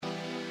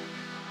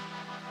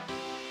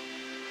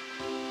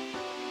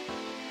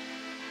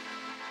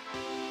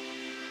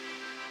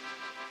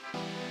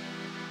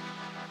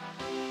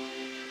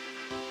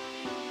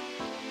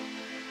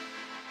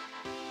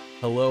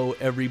Hello,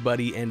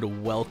 everybody,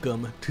 and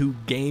welcome to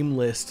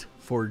GameList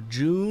for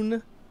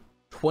June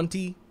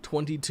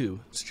 2022.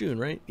 It's June,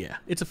 right? Yeah.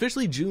 It's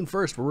officially June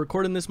 1st. We're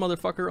recording this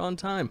motherfucker on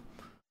time.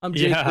 I'm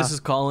Jake. Yeah. This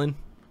is Kaulin.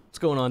 What's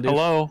going on, dude?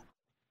 Hello.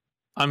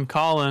 I'm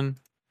Kaulin.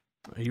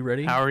 Are you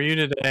ready? How are you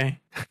today?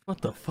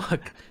 What the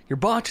fuck? You're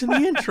botching the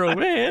intro,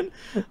 man.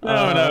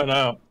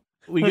 No.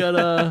 We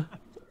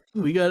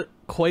got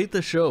quite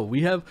the show.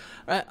 We have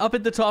up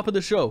at the top of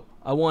the show.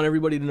 I want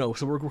everybody to know.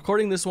 So we're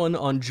recording this one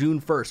on June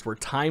 1st. We're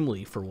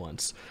timely for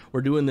once. We're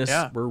doing this.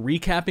 Yeah. We're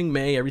recapping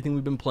May, everything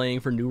we've been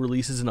playing for new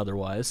releases and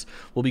otherwise.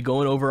 We'll be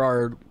going over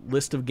our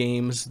list of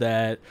games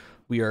that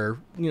we are,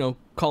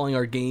 calling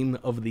our game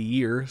of the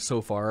year so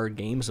far, our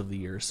games of the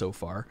year so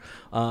far.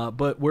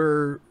 But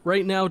we're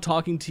right now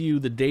talking to you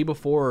the day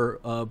before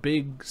a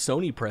big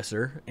Sony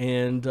presser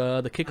and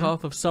the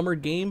kickoff of Summer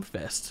Game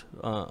Fest.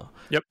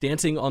 Yep.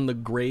 Dancing on the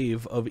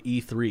grave of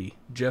E3.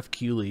 Jeff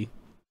Keighley,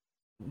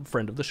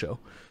 friend of the show,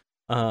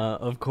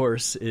 of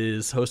course,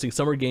 is hosting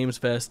Summer Games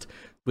Fest,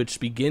 which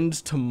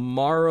begins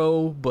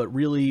tomorrow, but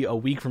really a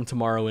week from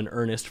tomorrow in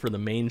earnest for the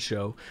main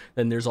show.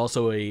 Then there's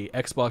also a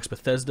Xbox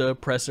Bethesda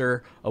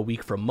presser a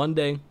week from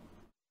Monday.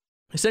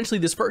 Essentially,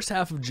 this first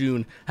half of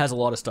June has a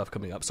lot of stuff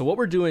coming up. So what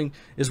we're doing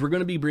is we're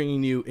going to be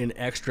bringing you an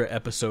extra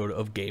episode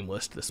of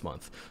GameList this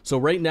month. So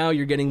right now,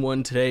 you're getting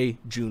one today,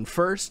 June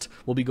 1st.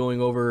 We'll be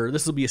going over,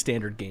 this will be a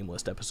standard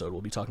GameList episode.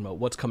 We'll be talking about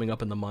what's coming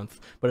up in the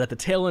month. But at the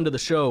tail end of the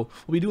show,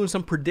 we'll be doing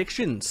some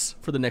predictions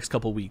for the next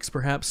couple weeks,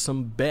 perhaps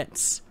some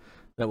bets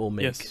that we'll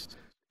make. Yes.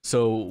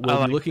 So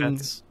we'll be looking...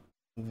 Bets.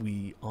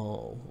 We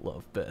all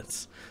love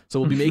bets. So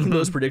we'll be making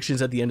those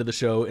predictions at the end of the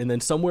show, and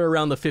then somewhere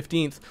around the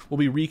 15th, we'll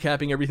be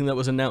recapping everything that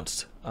was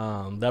announced.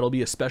 That'll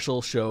be a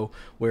special show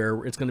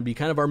where it's going to be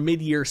kind of our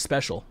mid-year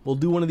special. We'll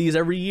do one of these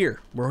every year.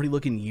 We're already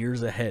looking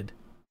years ahead.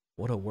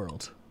 What a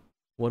world.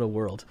 What a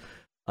world.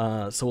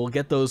 So we'll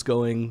get those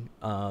going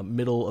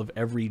middle of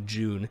every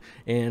June.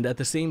 And at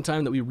the same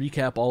time that we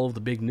recap all of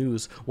the big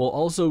news, we'll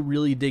also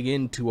really dig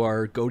into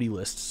our GOTY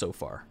list so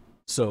far.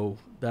 So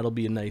that'll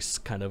be a nice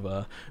kind of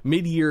a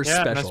mid-year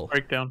special. Nice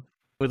breakdown.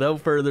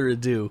 Without further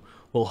ado,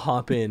 we'll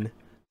hop in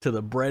to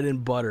the bread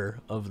and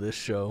butter of this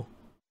show.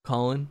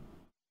 Kaulin,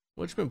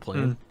 what you been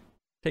playing?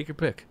 Take your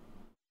pick.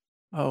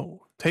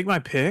 Oh, take my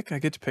pick? I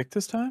get to pick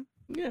this time?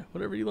 Yeah,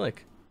 whatever you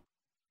like.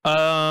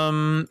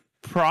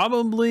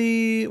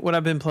 Probably what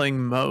I've been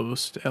playing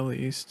most, at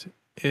least,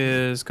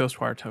 is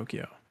Ghostwire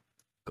Tokyo.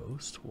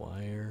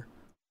 Ghostwire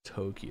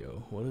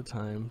Tokyo. What a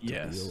time to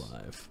be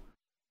alive.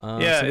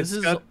 Yeah, so this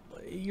is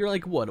you're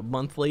like what, a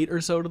month late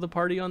or so to the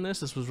party on this?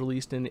 This was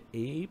released in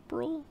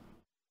April?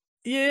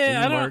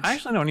 Yeah, March? I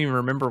actually don't even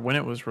remember when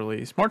it was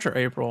released. March or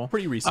April.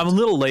 Pretty recent. I'm a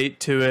little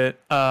late to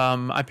it.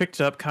 I picked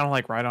it up kind of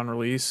like right on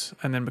release,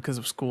 and then because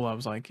of school, I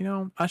was like,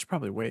 I should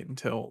probably wait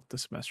until the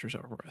semester's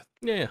over with.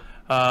 Yeah.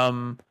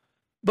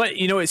 But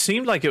it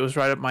seemed like it was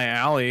right up my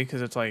alley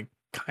because it's like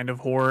kind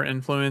of horror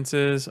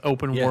influences,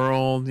 open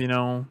world,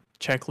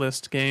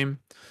 checklist game.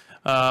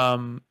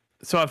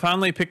 So I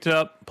finally picked it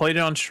up, played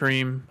it on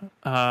stream,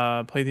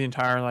 played the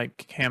entire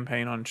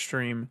campaign on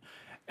stream,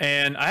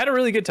 and I had a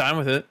really good time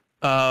with it.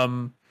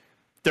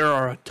 There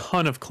are a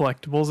ton of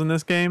collectibles in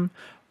this game,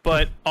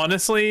 but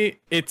honestly,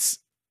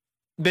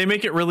 they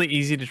make it really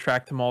easy to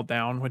track them all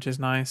down, which is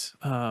nice.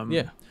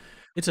 Yeah,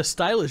 it's a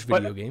stylish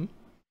video game.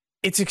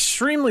 It's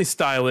extremely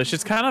stylish.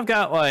 It's kind of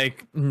got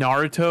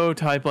Naruto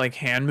type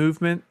hand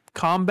movement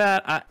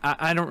combat.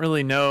 I don't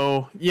really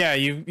know. Yeah,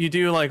 you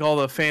do all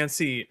the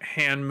fancy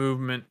hand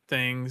movement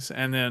things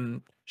and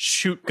then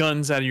shoot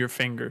guns out of your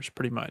fingers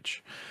pretty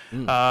much.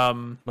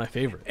 My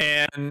favorite.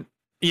 And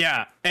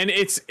yeah, and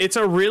it's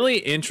a really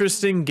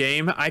interesting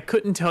game. I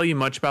couldn't tell you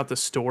much about the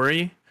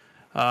story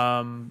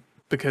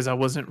because I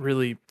wasn't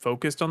really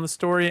focused on the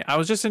story. I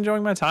was just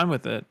enjoying my time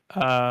with it.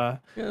 Yeah,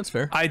 that's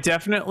fair. I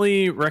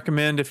definitely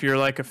recommend if you're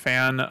a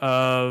fan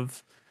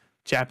of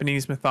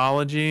Japanese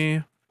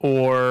mythology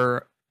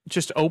or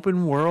just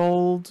open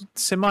world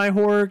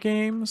semi-horror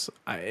games.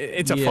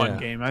 It's a fun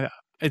game.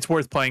 It's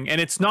worth playing, and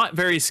it's not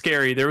very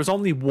scary. There was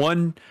only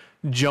one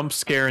jump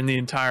scare in the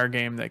entire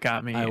game that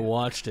got me. I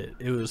watched it.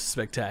 It was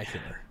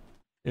spectacular.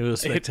 It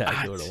was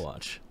spectacular to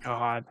watch.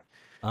 God,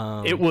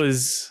 it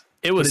was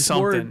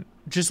something. More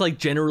just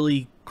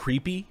generally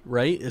creepy,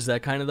 right? Is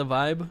that kind of the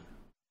vibe?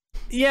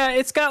 Yeah,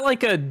 it's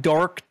got a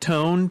dark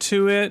tone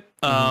to it.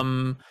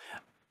 I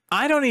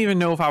don't even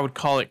know if I would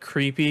call it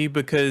creepy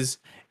because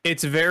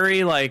it's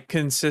very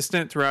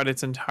consistent throughout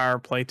its entire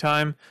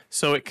playtime.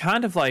 So it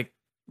kind of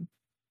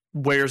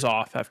wears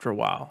off after a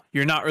while.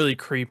 You're not really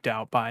creeped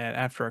out by it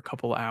after a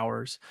couple of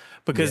hours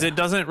because it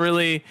doesn't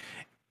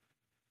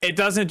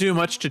do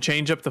much to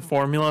change up the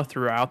formula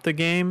throughout the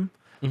game,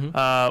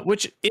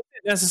 which isn't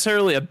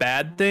necessarily a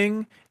bad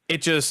thing.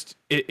 It just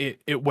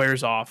it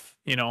wears off,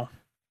 And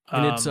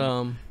it's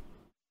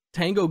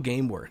Tango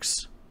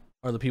Gameworks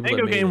are the people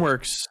Tango that made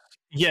Gameworks.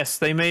 Yes,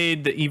 they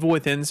made the Evil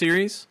Within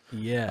series.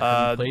 Yeah,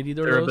 have you played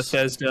either of those?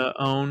 Bethesda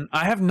own.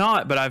 I have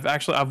not, but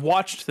I've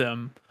watched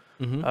them.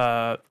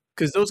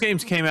 because those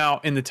games came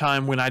out in the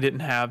time when I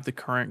didn't have the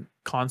current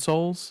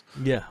consoles.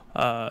 Yeah.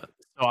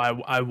 So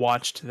I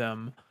watched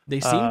them. They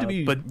seem to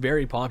be but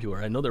very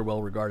popular. I know they're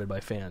well regarded by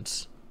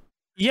fans.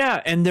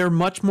 yeah, and they're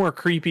much more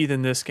creepy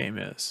than this game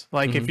is.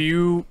 Like if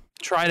you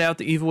tried out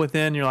The Evil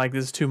Within, you're like,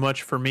 this is too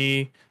much for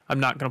me, I'm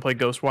not going to play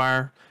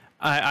Ghostwire.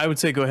 I would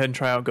say go ahead and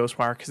try out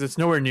Ghostwire because it's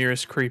nowhere near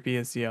as creepy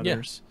as the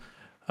others.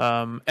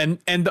 And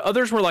the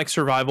others were like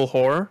survival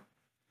horror,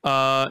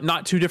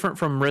 not too different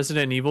from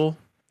Resident Evil.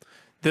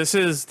 This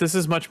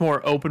is much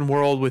more open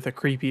world with a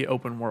creepy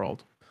open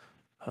world.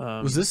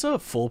 Was this a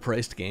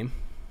full-priced game?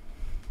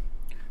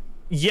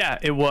 Yeah,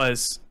 it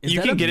was. Is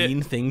that a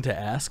mean thing to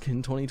ask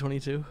in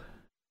 2022?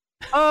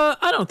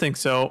 I don't think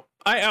so.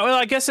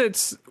 I guess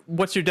it's,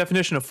 what's your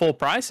definition of full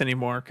price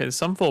anymore? Because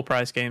some full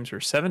price games are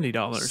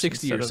 $70,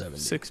 60 or 70.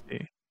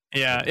 60.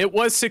 Yeah, it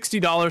was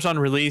 $60 on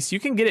release. You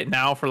can get it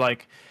now for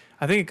like,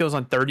 I think it goes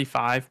on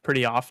 35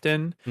 pretty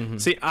often.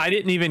 See, I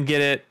didn't even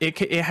get it.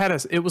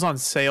 It was on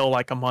sale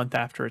like a month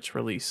after its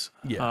release.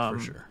 Yeah, for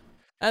sure.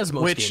 As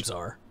most games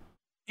are.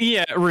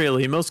 Yeah,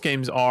 really, most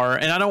games are,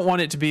 and I don't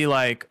want it to be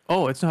like,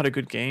 oh, it's not a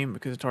good game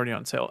because it's already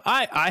on sale.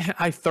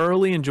 I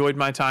thoroughly enjoyed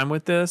my time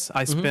with this.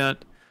 I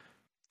spent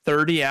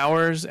 30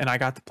 hours and I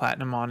got the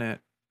platinum on it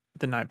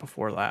the night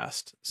before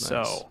last. Nice.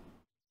 So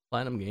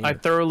platinum game. I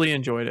thoroughly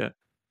enjoyed it.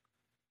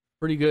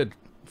 Pretty good.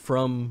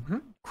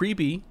 From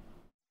creepy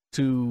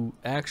to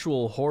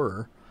actual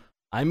horror,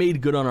 I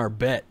made good on our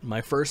bet.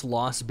 My first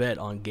lost bet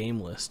on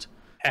GameList.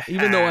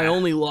 Even though I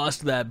only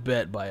lost that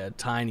bet by a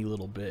tiny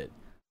little bit.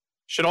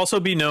 Should also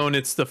be known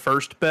it's the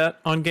first bet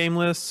on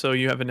GameList, so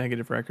you have a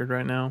negative record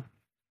right now.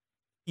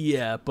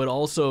 Yeah, but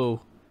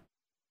also,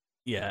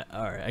 yeah,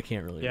 all right, I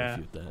can't really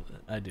refute that.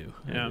 I do.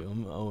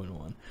 I'm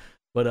 0-1.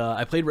 But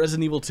I played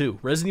Resident Evil 2.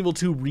 Resident Evil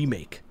 2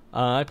 Remake.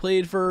 I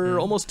played for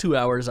almost 2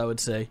 hours, I would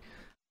say,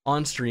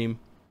 on stream.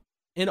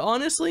 And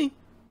honestly,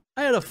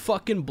 I had a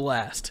fucking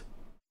blast.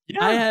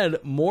 Yeah. I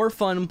had more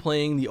fun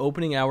playing the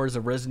opening hours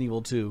of Resident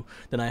Evil 2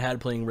 than I had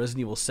playing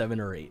Resident Evil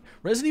 7 or 8.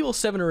 Resident Evil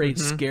 7 or 8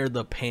 scared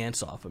the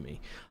pants off of me.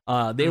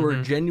 They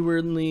were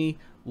genuinely,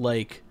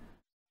 like,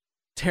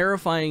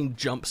 terrifying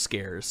jump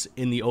scares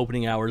in the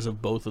opening hours of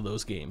both of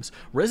those games.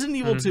 Resident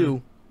Evil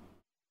 2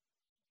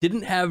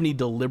 didn't have any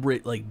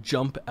deliberate, like,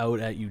 jump out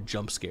at you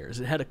jump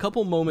scares. It had a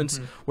couple moments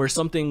where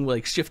something,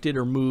 like, shifted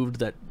or moved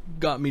that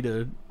got me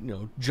to,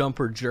 jump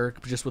or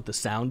jerk just with the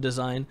sound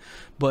design.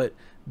 But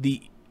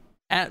the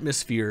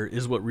atmosphere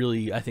is what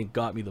really, I think,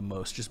 got me the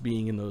most, just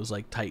being in those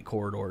like tight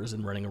corridors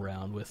and running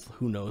around with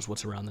who knows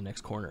what's around the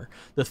next corner.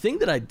 The thing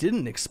that I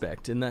didn't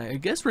expect, and I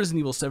guess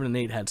Resident Evil 7 and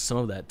 8 had some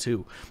of that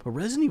too, but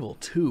Resident Evil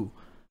 2,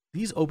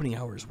 these opening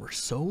hours were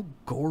so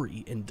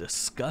gory and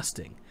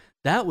disgusting.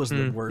 That was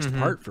the worst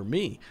part for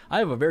me. I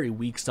have a very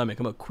weak stomach.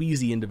 I'm a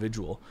queasy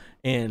individual.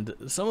 And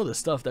some of the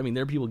stuff, I mean,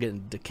 there are people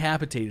getting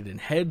decapitated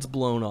and heads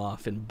blown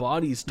off and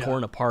bodies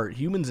torn apart,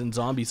 humans and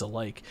zombies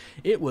alike.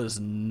 It was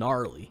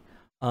gnarly.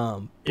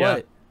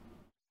 But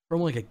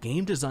from like a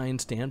game design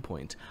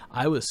standpoint,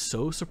 I was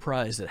so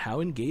surprised at how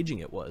engaging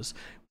it was.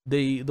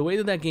 The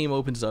way that game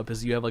opens up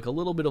is you have like a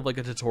little bit of like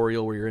a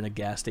tutorial where you're in a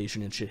gas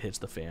station and shit hits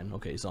the fan.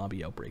 Okay,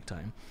 zombie outbreak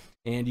time.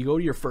 And you go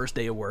to your first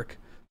day of work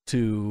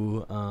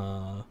to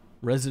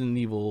Resident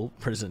Evil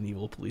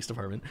Police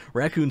Department,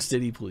 Raccoon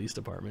City Police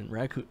Department,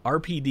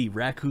 RPD,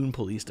 Raccoon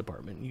Police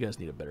Department. You guys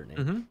need a better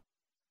name.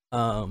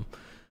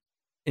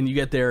 And you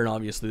get there and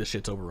obviously the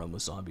shit's overrun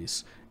with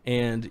zombies.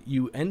 And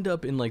you end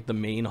up in like the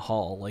main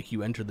hall, like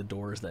you enter the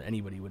doors that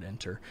anybody would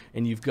enter,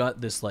 and you've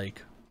got this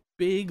like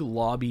big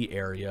lobby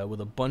area with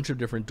a bunch of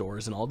different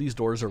doors, and all these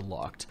doors are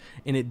locked,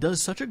 and it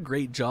does such a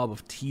great job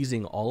of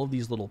teasing all of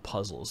these little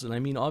puzzles. And I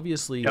mean,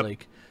 obviously,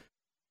 like,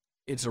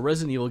 it's a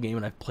Resident Evil game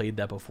and I've played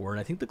that before, and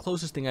I think the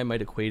closest thing I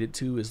might equate it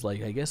to is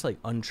like, I guess like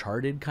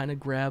Uncharted kind of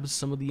grabs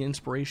some of the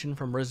inspiration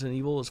from Resident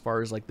Evil as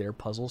far as like their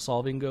puzzle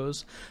solving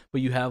goes,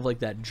 but you have like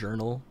that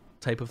journal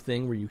type of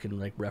thing where you can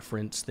like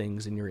reference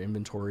things in your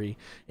inventory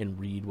and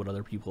read what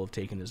other people have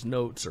taken as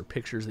notes or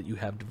pictures that you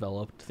have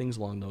developed, things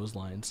along those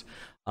lines.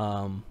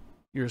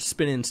 You're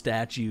spinning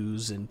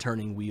statues and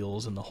turning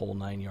wheels and the whole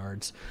 9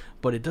 yards,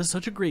 but it does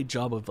such a great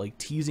job of like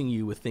teasing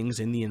you with things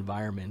in the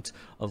environment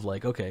of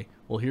like, okay,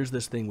 well, here's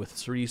this thing with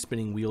 3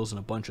 spinning wheels and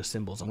a bunch of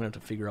symbols. I'm gonna have to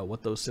figure out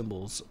what those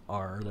symbols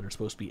are that are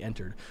supposed to be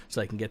entered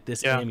so I can get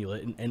this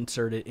amulet and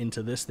insert it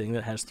into this thing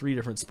that has 3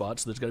 different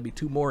spots. So there's got to be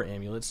 2 more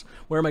amulets.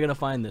 Where am I gonna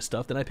find this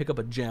stuff? Then I pick up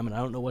a gem and I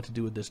don't know what to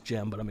do with this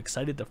gem, but I'm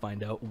excited to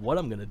find out what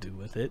I'm gonna do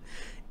with it.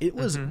 It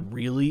was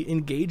really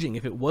engaging.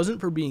 If it wasn't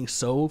for being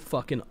so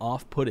fucking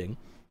off-putting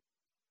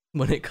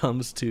when it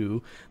comes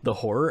to the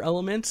horror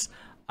elements,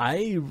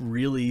 I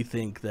really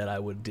think that I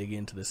would dig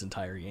into this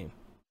entire game.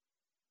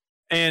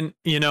 And,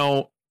 you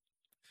know,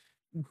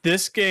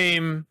 this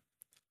game,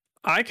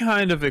 I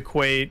kind of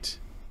equate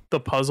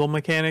the puzzle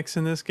mechanics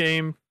in this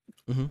game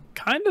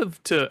kind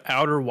of to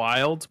Outer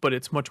Wilds, but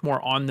it's much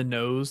more on the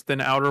nose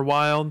than Outer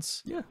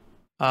Wilds.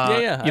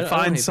 Yeah. You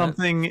find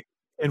something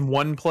in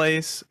one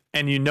place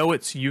and you know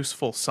it's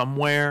useful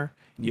somewhere.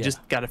 You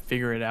just got to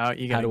figure it out.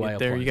 You got to get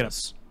there. You got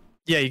to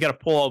yeah, you got to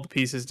pull all the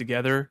pieces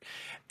together,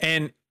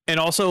 and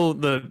also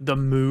the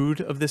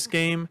mood of this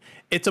game.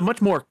 It's a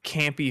much more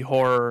campy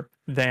horror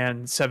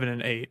than 7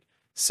 and 8.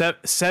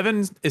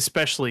 Seven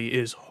especially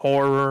is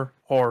horror.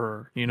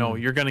 You know,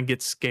 you're gonna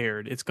get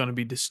scared. It's gonna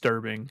be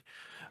disturbing.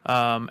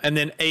 And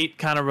then 8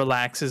 kind of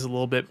relaxes a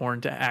little bit more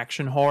into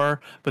action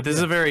horror, but this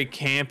is a very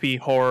campy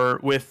horror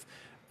with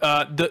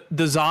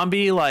the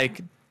zombie,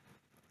 like,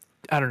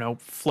 I don't know,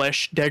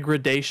 flesh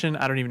degradation.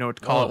 I don't even know what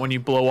to call it when you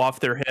blow off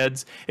their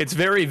heads. It's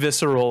very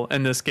visceral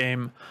in this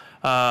game.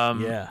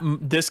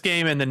 This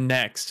game and the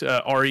next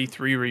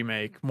RE3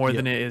 remake more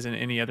than it is in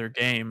any other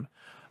game.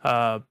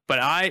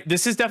 But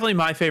this is definitely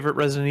my favorite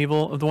Resident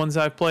Evil of the ones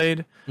I've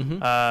played.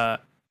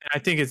 I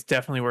think it's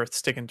definitely worth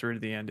sticking through to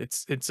the end.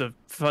 It's a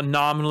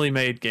phenomenally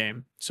made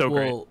game. So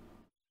great.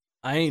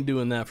 I ain't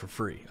doing that for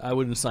free. I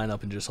wouldn't sign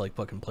up and just like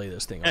fucking play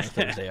this thing on a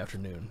Thursday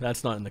afternoon.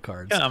 That's not in the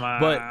cards. Come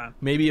on. But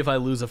maybe if I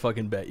lose a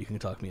fucking bet, you can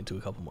talk me into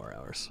a couple more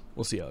hours.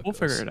 We'll see how it goes.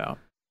 We'll figure it out.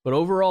 But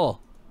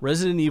overall,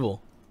 Resident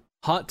Evil,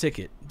 hot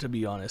ticket, to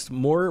be honest.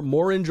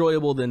 More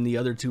enjoyable than the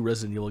other 2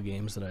 Resident Evil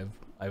games that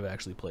I've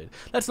actually played.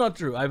 That's not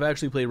true. I've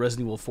actually played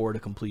Resident Evil 4 to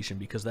completion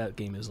because that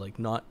game is like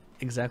not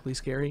exactly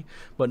scary,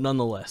 but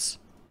nonetheless,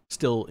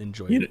 still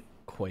enjoyed it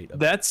quite a bit.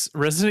 That's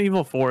Resident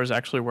Evil 4 is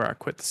actually where I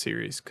quit the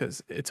series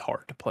because it's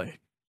hard to play.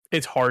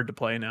 It's hard to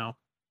play now.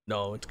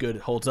 No, it's good.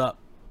 It holds up.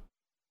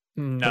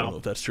 No. I don't know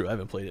if that's true. I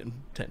haven't played it in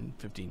 10,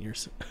 15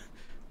 years.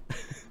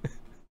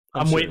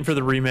 I'm waiting for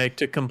the remake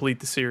to complete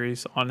the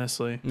series,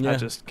 honestly. Yeah. I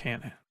just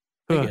can't.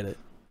 I get it.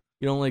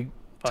 You don't like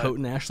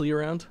toting Ashley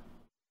around?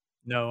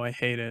 No, I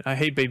hate it. I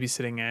hate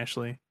babysitting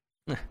Ashley.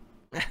 All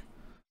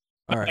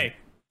right. Hey,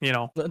 you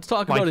know, let's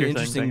talk about an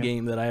interesting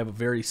game that I have a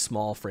very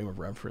small frame of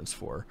reference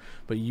for.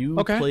 But you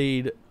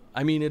played...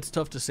 I mean, it's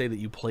tough to say that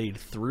you played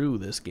through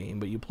this game,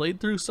 but you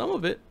played through some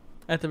of it,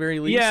 at the very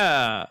least.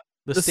 Yeah.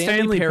 The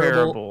Stanley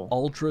Parable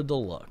Ultra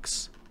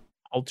Deluxe.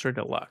 Ultra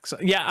Deluxe.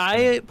 Yeah,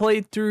 I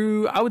played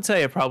through... I would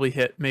say I probably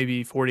hit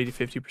maybe 40 to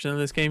 50% of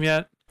this game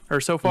yet, or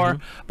so far.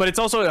 But it's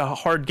also a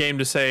hard game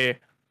to say,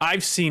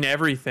 I've seen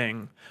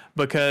everything,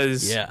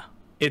 because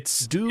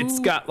it's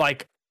got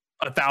like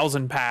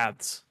 1,000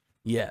 paths.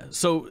 Yeah,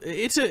 so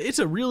it's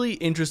a really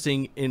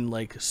interesting and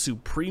like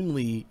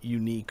supremely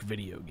unique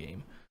video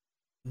game.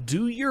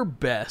 Do your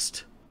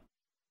best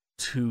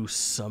to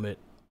sum it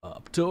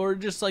up, or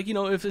just like, you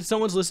know, if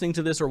someone's listening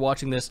to this or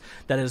watching this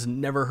that has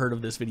never heard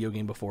of this video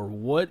game before,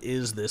 what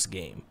is this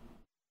game?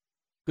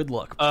 Good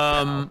luck.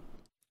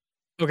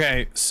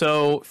 Okay,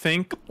 so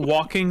think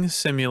walking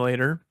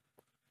simulator.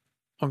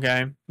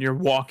 Okay, you're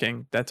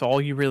walking. That's all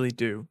you really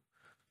do.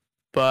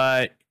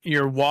 But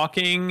you're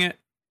walking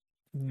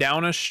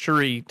down a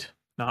street,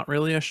 not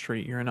really a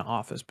street, you're in an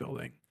office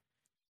building.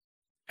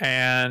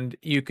 And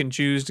you can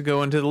choose to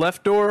go into the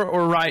left door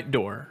or right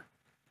door.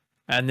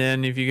 And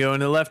then if you go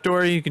into the left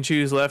door, you can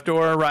choose left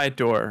door or right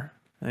door.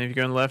 And if you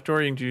go in the left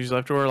door, you can choose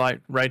left door or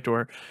right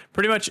door.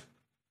 Pretty much,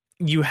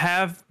 you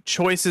have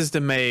choices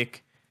to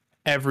make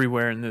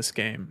everywhere in this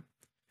game.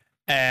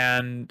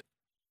 And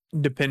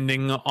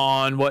depending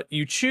on what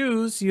you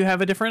choose, you have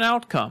a different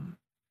outcome.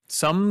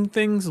 Some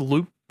things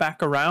loop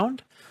back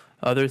around.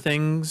 Other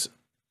things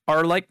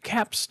are like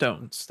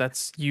capstones.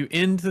 That's, you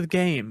end the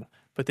game,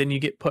 but then you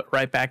get put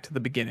right back to the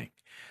beginning.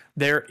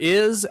 There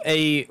is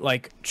a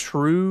like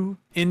true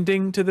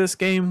ending to this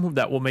game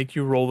that will make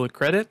you roll the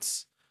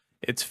credits.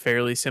 It's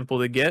fairly simple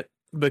to get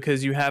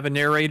because you have a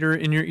narrator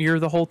in your ear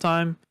the whole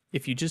time.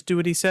 If you just do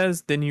what he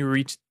says, then you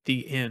reach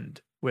the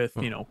end with,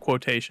 you know,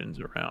 quotations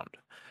around.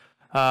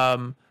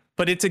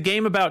 But it's a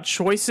game about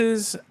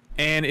choices,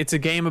 and it's a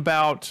game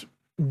about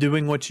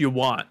doing what you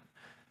want.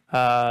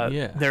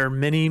 There are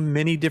many,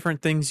 many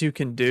different things you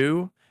can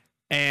do.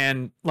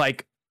 And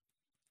like,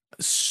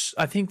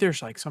 I think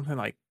there's like something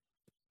like,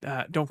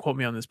 don't quote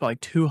me on this, but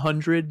like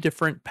 200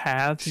 different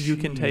paths you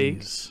can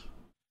take.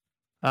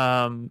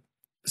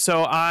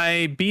 So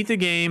I beat the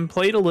game,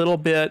 played a little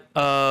bit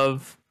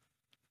of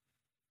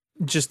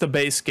just the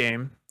base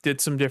game,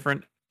 did some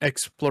different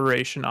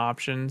exploration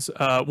options.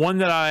 One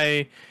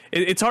that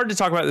it's hard to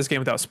talk about this game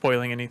without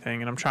spoiling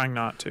anything, and I'm trying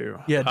not to.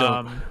 Yeah,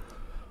 don't.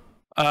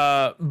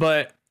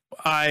 But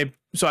I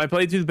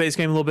played through the base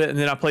game a little bit, and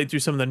then I played through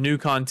some of the new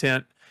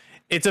content.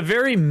 It's a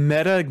very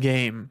meta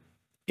game.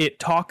 It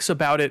talks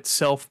about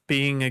itself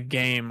being a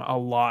game a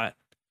lot.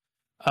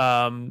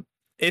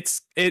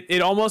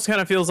 It almost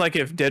kind of feels like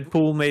if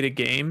Deadpool made a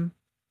game,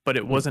 but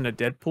it wasn't a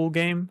Deadpool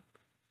game.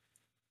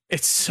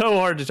 It's so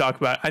hard to talk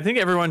about. I think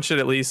everyone should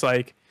at least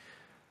like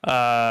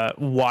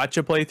watch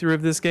a playthrough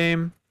of this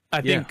game.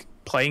 I think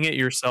playing it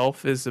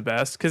yourself is the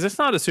best because it's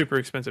not a super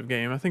expensive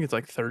game. I think it's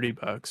like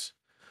 $30.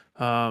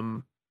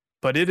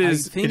 But it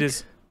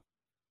is.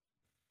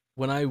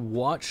 When I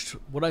watched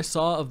what I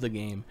saw of the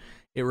game,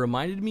 it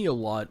reminded me a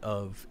lot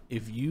of,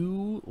 if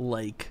you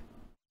like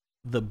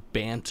the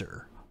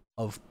banter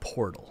of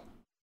Portal,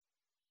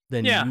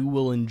 then you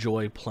will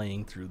enjoy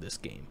playing through this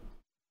game.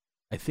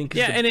 I think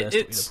is the best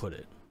way to put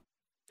it.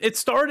 It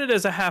started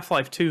as a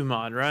Half-Life 2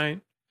 mod,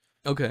 right?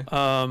 Okay.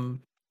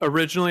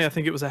 originally I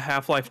think it was a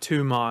Half-Life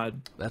 2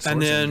 mod. That's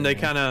and Source then Engine, they yeah.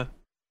 kind of,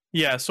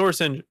 yeah,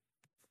 Source Engine,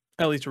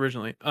 at least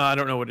originally. I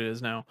don't know what it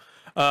is now.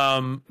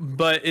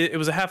 But it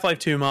was a Half-Life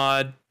 2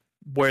 mod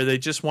where they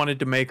just wanted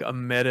to make a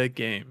meta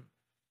game.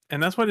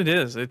 And that's what it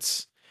is.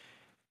 It's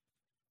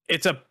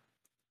a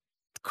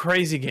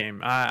crazy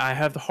game. I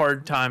have a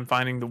hard time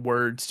finding the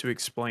words to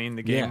explain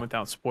the game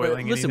without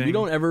spoiling listen, anything. we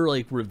don't ever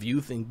like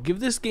review things. Give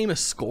this game a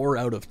score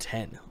out of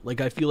 10.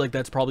 Like I feel like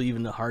that's probably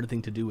even a hard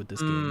thing to do with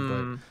this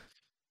game.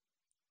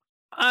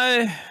 But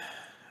I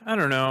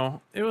don't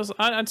know. It was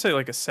I'd say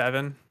like a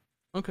 7.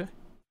 Okay,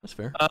 that's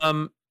fair.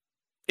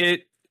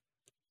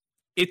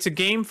 It's a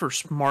game for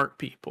smart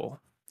people.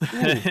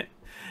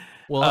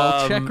 Well,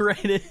 I'll check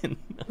right in.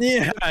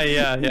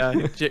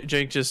 yeah.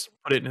 Jake just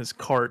put it in his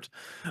cart.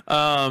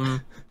 I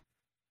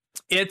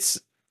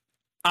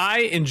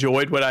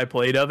enjoyed what I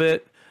played of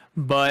it,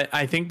 but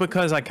I think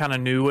because I kind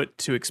of knew what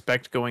to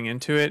expect going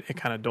into it, it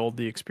kind of dulled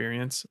the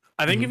experience.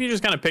 I think if you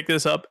just kind of pick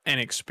this up and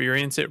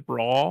experience it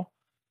raw,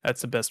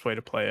 that's the best way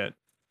to play it.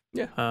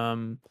 Yeah.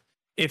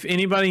 If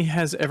anybody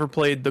has ever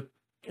played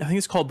I think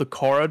it's called The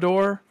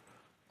Corridor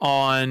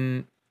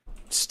on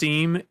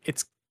Steam,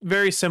 it's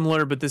very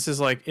similar, but this is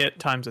like it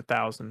times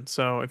 1,000.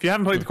 So if you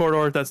haven't played The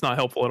Corridor, that's not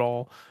helpful at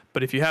all.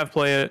 But if you have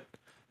played it,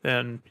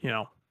 then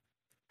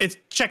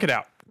check it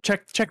out.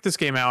 Check this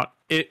game out.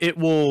 It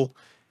will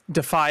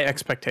defy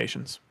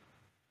expectations.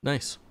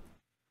 Nice.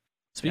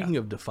 Speaking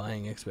of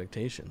defying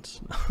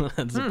expectations,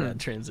 that's a bad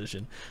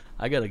transition.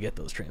 I gotta get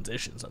those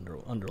transitions under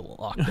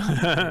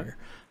lockdown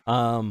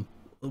here.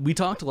 We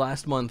talked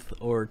last month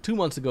or 2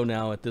 months ago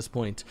now at this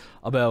point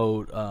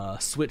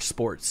about Switch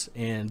Sports,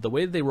 and the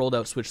way that they rolled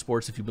out Switch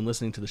Sports, if you've been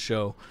listening to the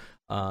show,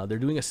 they're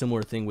doing a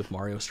similar thing with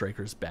Mario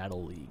Strikers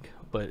Battle League,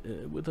 but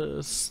with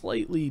a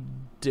slightly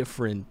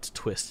different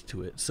twist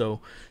to it. So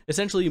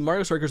essentially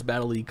Mario Strikers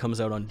Battle League comes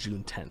out on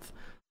June 10th.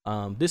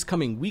 This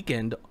coming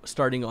weekend,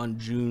 starting on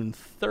June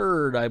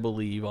 3rd, I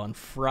believe, on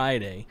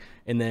Friday,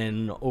 and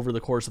then over the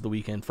course of the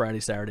weekend, Friday,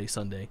 Saturday,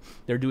 Sunday,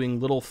 they're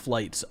doing little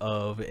flights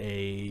of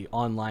a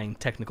online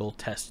technical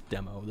test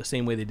demo, the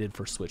same way they did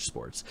for Switch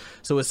Sports.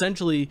 So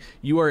essentially,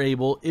 you are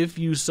able, if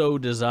you so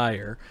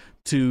desire,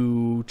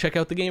 to check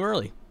out the game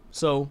early.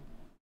 So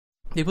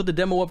they put the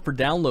demo up for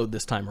download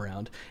this time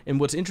around, and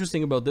what's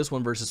interesting about this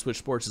one versus Switch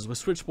Sports is with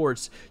Switch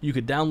Sports, you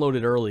could download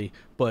it early,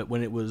 but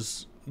when it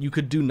was... you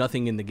could do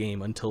nothing in the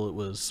game until it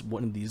was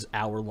one of these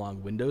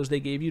hour-long windows they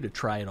gave you to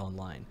try it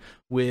online.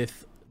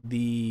 With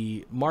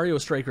the Mario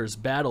Strikers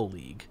Battle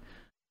League,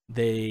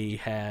 they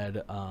had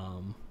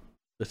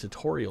the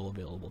tutorial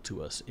available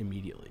to us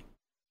immediately.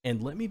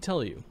 And let me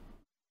tell you,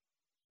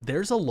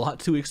 there's a lot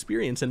to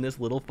experience in this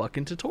little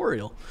fucking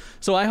tutorial.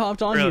 So I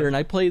hopped on here and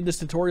I played this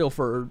tutorial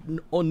for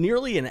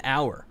nearly an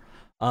hour.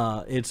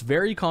 It's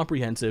very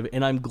comprehensive,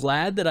 and I'm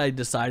glad that I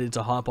decided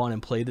to hop on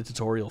and play the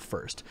tutorial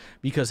first,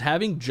 because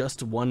having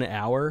just 1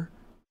 hour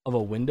of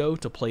a window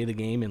to play the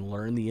game and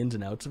learn the ins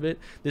and outs of it,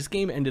 this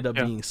game ended up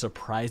being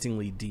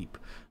surprisingly deep.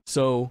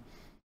 So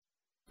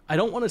I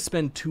don't want to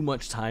spend too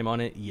much time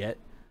on it yet,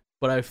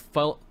 but I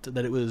felt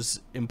that it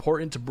was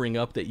important to bring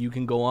up that you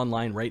can go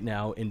online right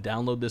now and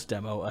download this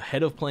demo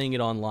ahead of playing it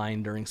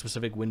online during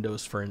specific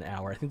windows for an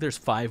hour. I think there's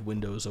 5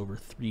 windows over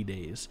 3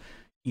 days,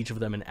 each of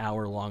them an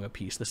hour long a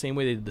piece, the same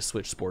way they did the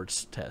Switch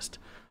Sports test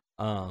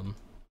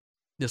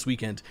this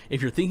weekend.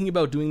 If you're thinking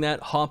about doing that,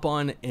 hop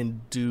on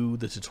and do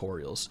the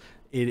tutorials.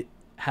 It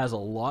has a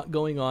lot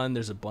going on.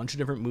 There's a bunch of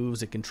different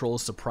moves. It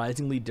controls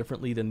surprisingly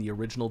differently than the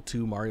original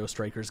 2 Mario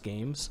Strikers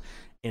games,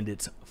 and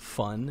it's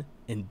fun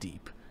and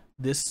deep.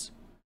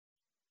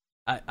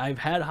 I've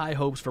had high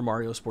hopes for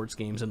Mario sports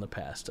games in the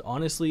past.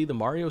 Honestly, the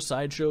Mario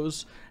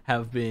sideshows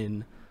have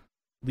been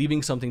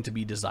leaving something to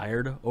be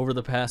desired over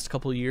the past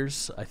couple of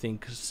years. I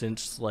think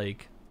since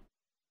like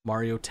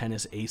Mario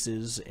Tennis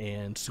Aces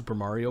and Super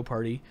Mario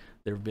Party,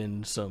 there have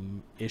been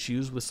some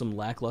issues with some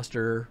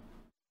lackluster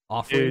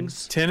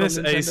offerings. Dude, Tennis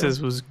Aces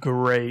was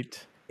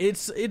great.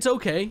 It's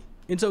okay.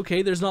 It's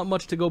okay. There's not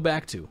much to go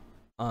back to.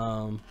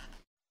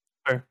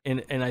 Sure.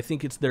 And I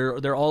think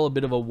they're all a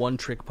bit of a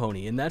one-trick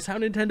pony, and that's how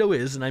Nintendo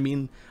is. And I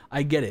mean,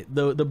 I get it.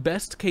 The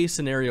best case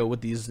scenario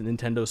with these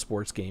Nintendo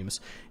sports games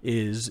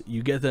is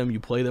you get them, you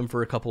play them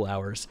for a couple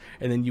hours,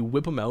 and then you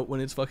whip them out when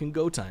it's fucking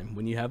go time.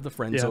 When you have the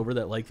friends over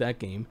that like that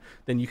game,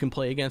 then you can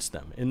play against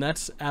them, and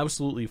that's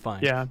absolutely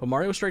fine. Yeah. But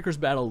Mario Strikers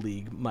Battle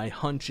League, my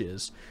hunch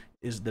is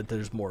that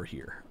there's more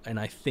here, and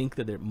I think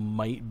that it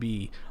might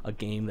be a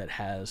game that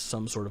has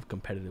some sort of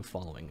competitive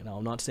following. Now,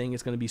 I'm not saying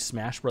it's going to be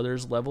Smash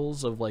Brothers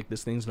levels of like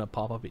this thing's going to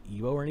pop up at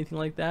EVO or anything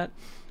like that,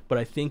 but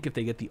I think if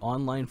they get the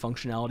online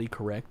functionality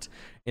correct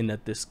and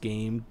that this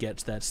game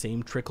gets that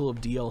same trickle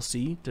of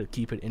DLC to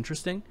keep it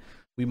interesting,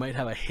 we might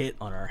have a hit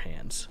on our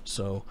hands.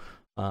 So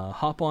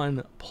hop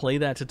on, play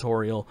that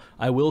tutorial.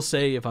 I will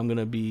say, if I'm going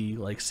to be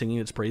like singing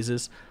its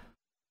praises,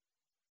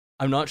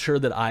 I'm not sure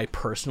that I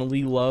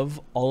personally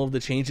love all of the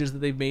changes that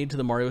they've made to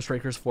the Mario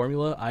Strikers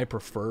formula. I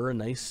prefer a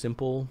nice,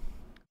 simple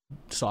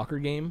soccer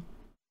game.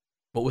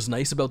 What was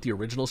nice about the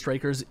original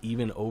Strikers,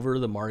 even over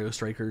the Mario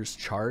Strikers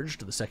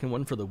Charged, the second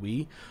one for the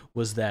Wii,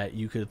 was that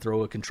you could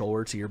throw a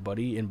controller to your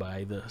buddy, and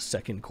by the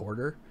second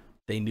quarter,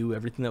 they knew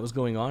everything that was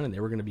going on, and they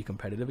were going to be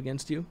competitive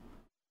against you.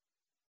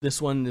 This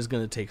one is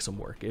going to take some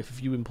work.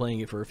 If you've been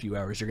playing it for a few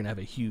hours, you're going to have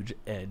a huge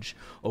edge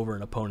over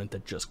an opponent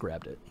that just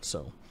grabbed it.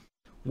 So,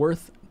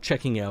 worth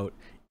checking out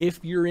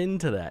if you're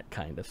into that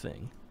kind of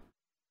thing.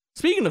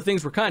 Speaking of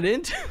things we're kind of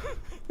into...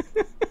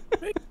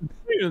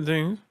 Speaking of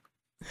things...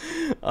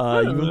 you've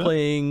been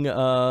playing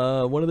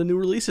one of the new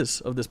releases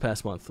of this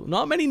past month.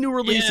 Not many new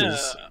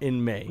releases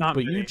in May,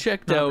 but you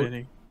checked out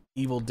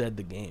Evil Dead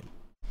the game.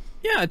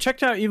 Yeah, I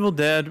checked out Evil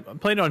Dead. I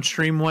played it on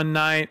stream one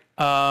night.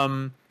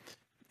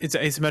 It's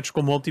an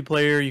asymmetrical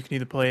multiplayer. You can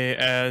either play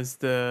as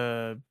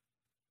the...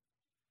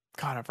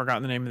 God, I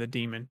forgot the name of the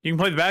demon. You can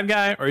play the bad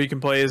guy, or you can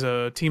play as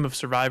a team of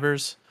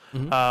survivors,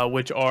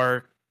 which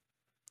are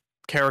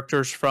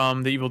characters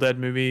from the Evil Dead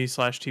movie /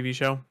 TV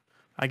show,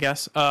 I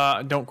guess.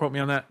 Don't quote me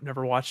on that.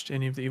 Never watched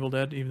any of the Evil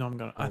Dead, even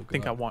though I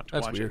think I want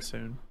to watch it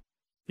soon.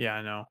 Yeah,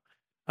 I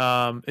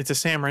know. It's a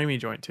Sam Raimi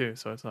joint too,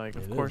 so it's like,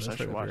 of course I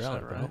should watch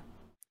that, right?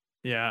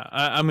 Yeah,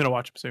 I'm gonna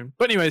watch it soon.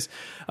 But anyways,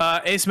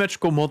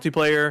 asymmetrical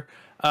multiplayer.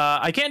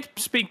 I can't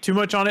speak too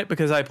much on it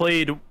because I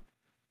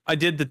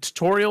did the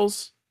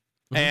tutorials,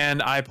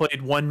 and I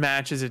played one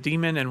match as a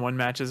demon and one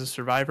match as a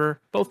survivor.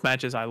 Both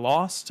matches I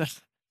lost.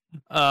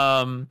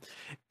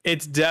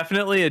 It's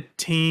definitely a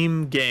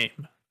team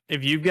game.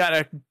 If you've got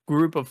a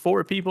group of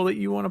 4 people that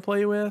you want to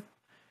play with,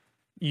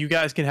 you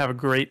guys can have a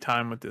great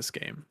time with this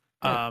game.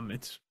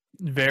 It's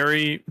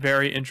very,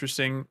 very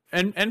interesting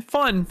and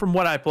fun from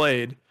what I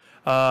played.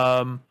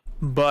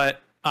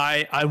 But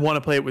I want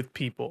to play it with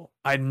people.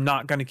 I'm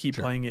not going to keep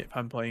playing it if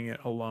I'm playing it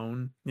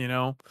alone, you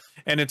know?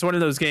 And it's one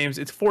of those games,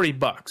 it's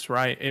 $40,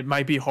 right? It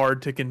might be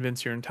hard to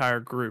convince your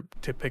entire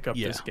group to pick up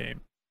this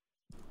game.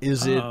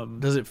 Does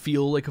it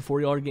feel like a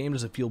 $40 game?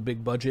 Does it feel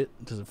big budget?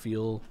 Does it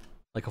feel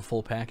like a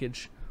full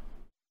package?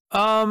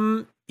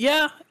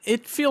 Yeah,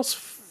 it feels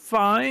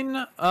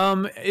fine.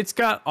 It's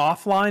got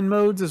offline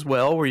modes as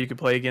well where you can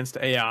play against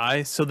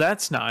AI, so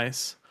that's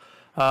nice.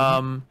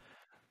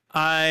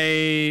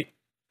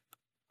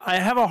 I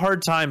have a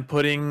hard time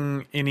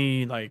putting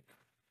any like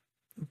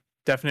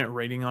definite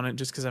rating on it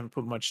just because I haven't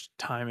put much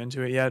time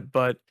into it yet,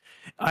 but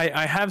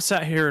I have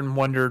sat here and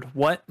wondered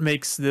what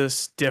makes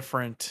this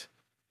different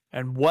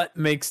and what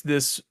makes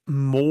this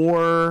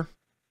more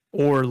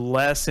or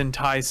less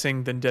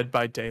enticing than Dead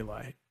by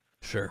Daylight.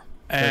 Sure.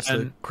 That's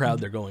the crowd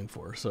they're going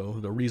for, so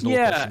the reasonable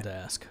question to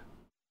ask.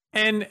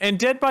 And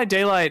Dead by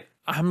Daylight,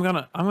 I'm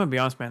gonna be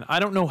honest, man. I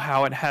don't know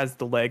how it has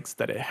the legs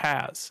that it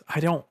has. I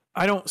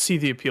don't see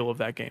the appeal of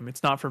that game.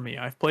 It's not for me.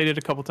 I've played it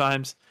a couple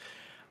times.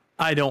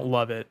 I don't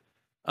love it.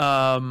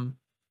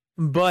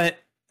 But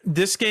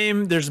this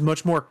game, there's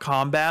much more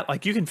combat.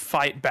 Like you can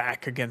fight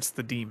back against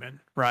the demon,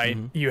 right?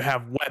 You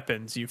have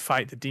weapons. You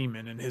fight the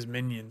demon and his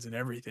minions and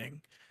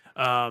everything.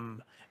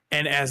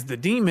 And as the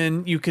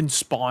demon, you can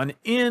spawn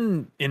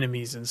in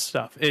enemies and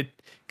stuff. It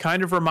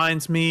kind of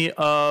reminds me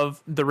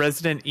of the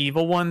Resident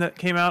Evil one that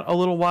came out a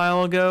little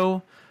while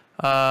ago.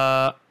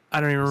 I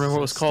don't even remember what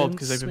it was called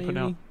because they've been putting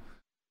out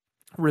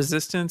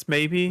Resistance,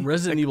 maybe.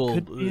 Resident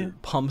Evil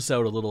pumps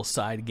out a little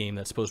side game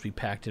that's supposed to be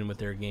packed in with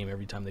their game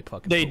every time they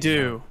fucking. They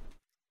do.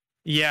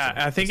 Yeah,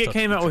 so I think it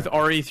came out with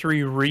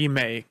RE3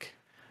 Remake,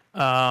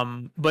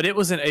 but it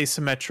was an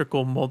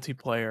asymmetrical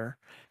multiplayer.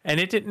 And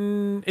it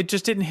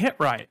just didn't hit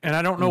right. And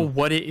I don't know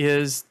what it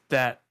is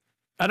I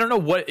don't know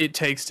what it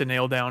takes to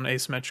nail down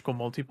asymmetrical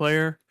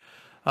multiplayer.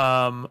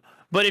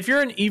 But if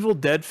you're an Evil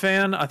Dead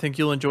fan, I think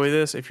you'll enjoy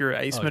this. If you're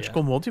an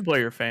asymmetrical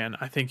multiplayer fan,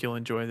 I think you'll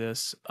enjoy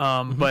this.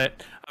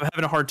 But I'm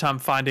having a hard time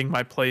finding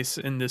my place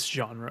in this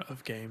genre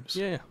of games.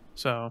 Yeah.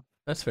 So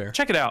that's fair.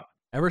 Check it out.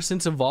 Ever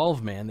since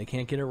Evolve, man, they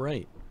can't get it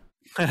right.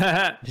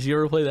 Did you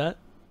ever play that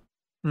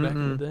back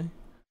in the day?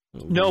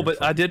 No,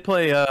 but I did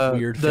play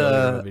weird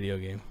failure of a video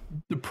game.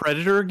 The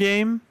Predator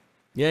game.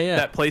 Yeah.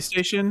 That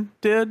PlayStation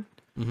did.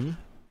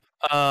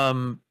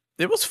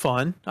 It was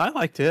fun. I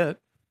liked it.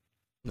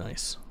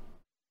 Nice.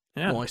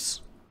 Yeah.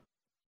 Nice.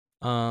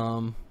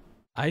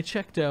 I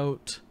checked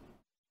out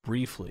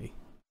briefly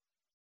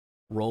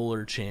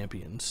Roller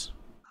Champions.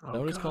 Is that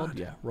what it's called?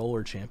 Yeah,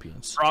 Roller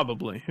Champions.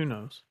 Probably. Who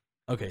knows?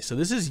 Okay, so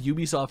this is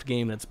Ubisoft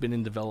game that's been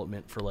in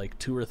development for like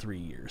 2 or 3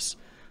 years.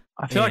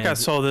 I feel like I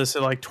saw this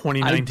at like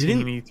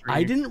 2019 E3.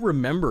 I didn't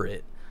remember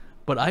it,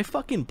 but I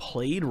fucking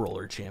played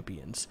Roller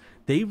Champions.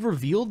 They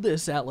revealed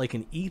this at like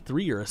an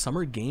E3 or a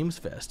Summer Games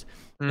Fest,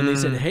 and they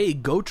said, "Hey,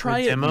 go try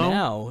it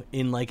now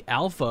in like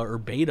alpha or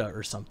beta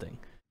or something."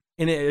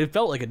 And it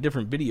felt like a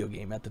different video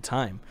game at the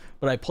time,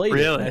 but I played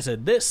it and I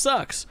said, "This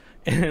sucks,"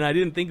 and I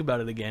didn't think about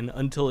it again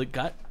until it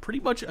got pretty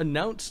much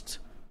announced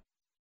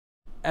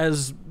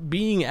as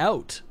being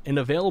out and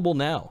available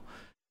now.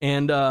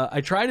 And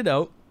I tried it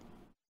out.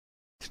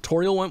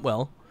 Tutorial went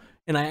well,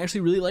 and I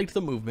actually really liked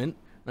the movement,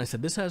 and I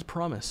said, this has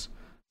promise.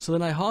 So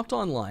then I hopped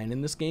online,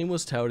 and this game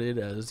was touted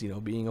as,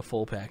 being a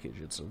full package.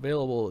 It's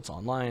available, it's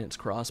online, it's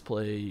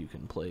crossplay, you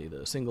can play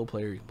the single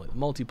player, you can play the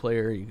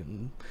multiplayer, you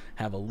can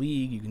have a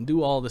league, you can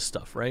do all this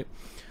stuff, right?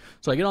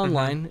 So I get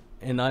online,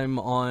 and I'm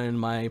on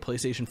my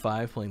PlayStation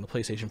 5 playing the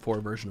PlayStation 4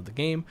 version of the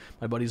game.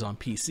 My buddy's on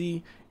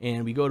PC,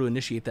 and we go to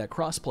initiate that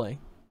crossplay,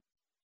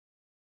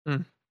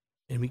 and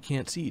we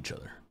can't see each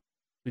other.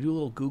 We do a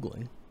little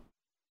Googling,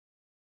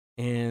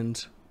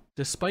 and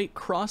despite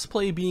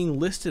crossplay being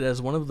listed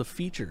as one of the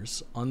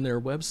features on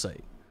their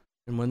website,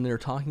 and when they're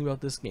talking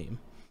about this game,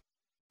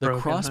 the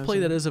crossplay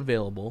that is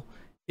available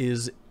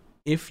is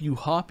if you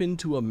hop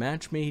into a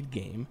match-made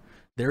game,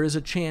 there is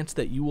a chance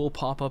that you will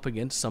pop up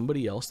against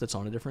somebody else that's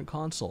on a different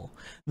console.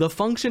 The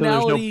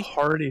functionality, so there's no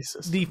party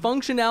system. The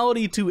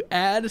functionality to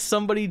add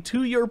somebody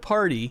to your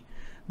party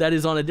that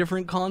is on a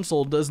different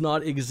console does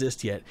not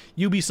exist yet.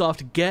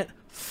 Ubisoft, get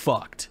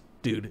fucked,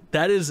 dude.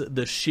 That is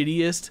the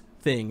shittiest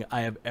thing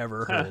I have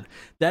ever heard.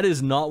 That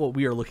is not what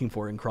we are looking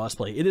for in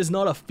crossplay. It is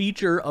not a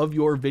feature of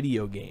your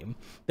video game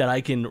that I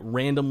can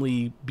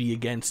randomly be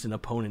against an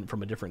opponent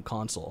from a different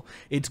console.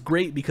 It's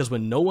great because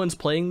when no one's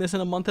playing this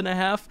in a month and a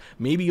half,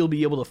 maybe you'll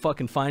be able to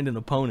fucking find an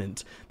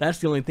opponent. That's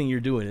the only thing you're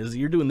doing, is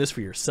you're doing this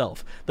for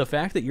yourself. The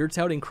fact that you're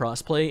touting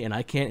crossplay and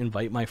I can't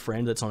invite my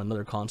friend that's on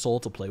another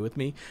console to play with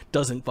me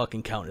doesn't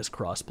fucking count as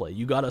crossplay.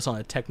 You got us on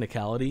a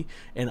technicality,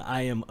 and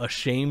I am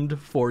ashamed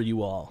for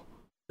you all.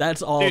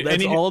 That's all. Dude,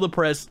 that's all the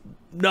press.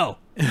 No,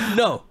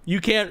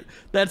 you can't.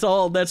 That's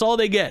all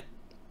they get.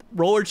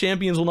 Roller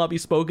champions will not be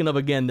spoken of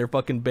again. They're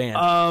fucking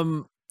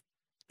banned.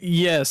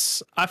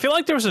 Yes, I feel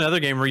like there was another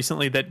game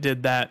recently that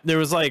did that. There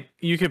was like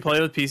you could play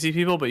with PC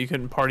people, but you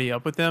couldn't party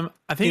up with them.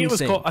 I think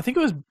Insane. It was called. I think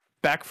it was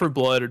Back for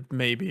Blood, or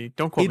maybe.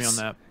 Don't quote me on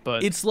that.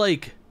 But it's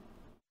like,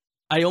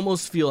 I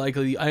almost feel like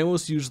I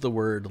almost use the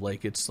word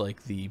like it's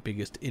like the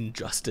biggest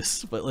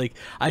injustice, but like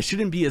I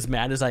shouldn't be as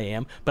mad as I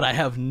am, but I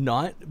have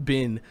not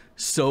been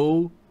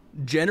so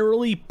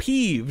generally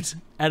peeved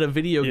at a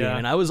video game,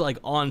 and I was like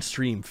on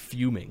stream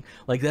fuming.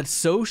 Like, that's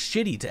so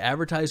shitty to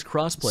advertise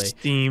crossplay.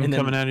 Steam and then,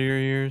 coming out of your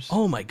ears.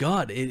 Oh my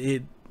god,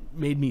 it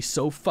made me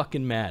so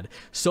fucking mad.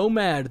 So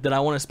mad that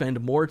I want to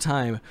spend more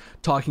time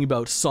talking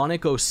about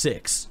Sonic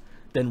 06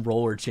 than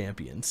Roller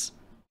Champions.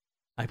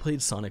 I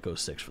played Sonic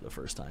 06 for the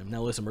first time.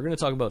 Now listen, we're going to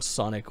talk about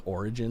Sonic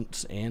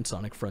Origins and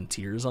Sonic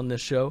Frontiers on this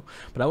show,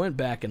 but I went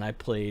back and I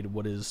played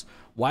what is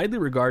widely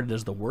regarded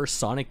as the worst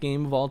Sonic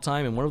game of all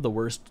time and one of the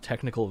worst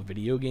technical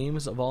video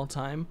games of all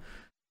time.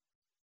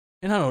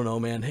 And I don't know,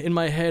 man. In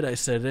my head, I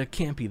said, it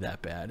can't be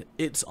that bad.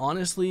 It's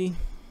honestly...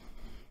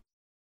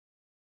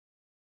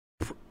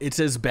 it's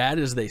as bad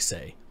as they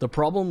say. The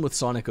problem with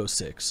Sonic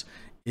 06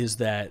 is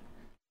that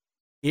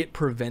it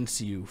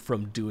prevents you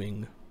from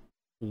doing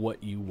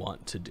what you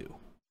want to do.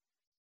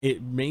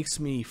 It makes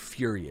me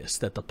furious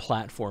that the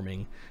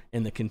platforming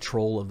and the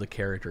control of the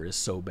character is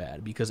so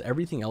bad, because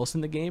everything else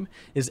in the game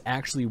is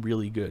actually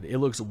really good. It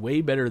looks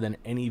way better than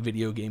any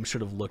video game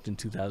should have looked in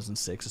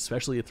 2006,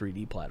 especially a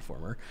 3D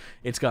platformer.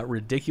 It's got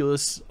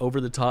ridiculous,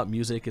 over-the-top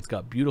music. It's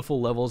got beautiful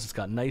levels. It's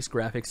got nice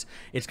graphics.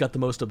 It's got the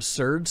most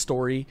absurd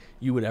story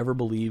you would ever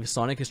believe.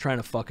 Sonic is trying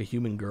to fuck a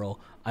human girl.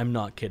 I'm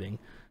not kidding.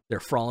 They're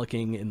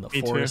frolicking in the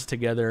forest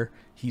together.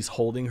 He's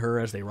holding her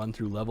as they run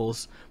through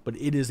levels. But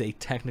it is a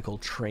technical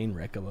train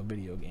wreck of a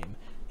video game.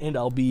 And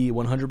I'll be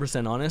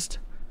 100% honest,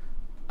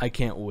 I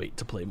can't wait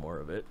to play more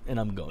of it. And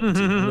I'm going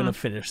to. I'm going to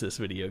finish this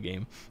video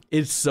game.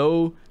 It's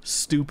so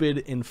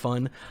stupid and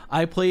fun.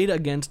 I played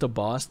against a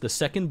boss, the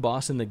second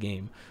boss in the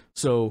game.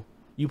 So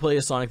you play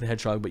as Sonic the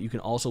Hedgehog, but you can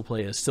also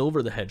play as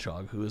Silver the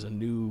Hedgehog, who is a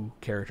new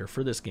character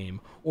for this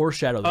game, or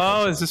Shadow the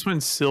Hedgehog. Oh, is this when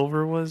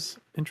Silver was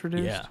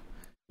introduced? Yeah.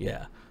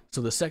 Yeah. So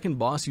the second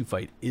boss you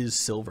fight is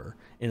Silver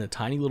in a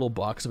tiny little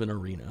box of an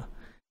arena.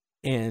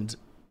 And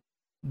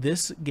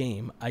this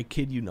game, I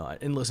kid you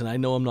not, and listen, I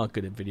know I'm not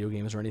good at video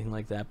games or anything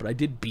like that, but I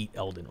did beat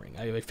Elden Ring.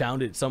 I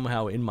found it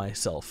somehow in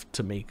myself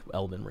to make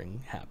Elden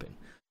Ring happen.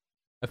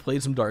 I've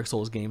played some Dark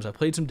Souls games. I've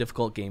played some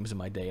difficult games in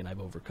my day, and I've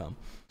overcome.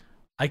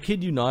 I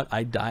kid you not,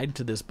 I died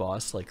to this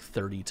boss like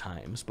 30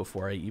 times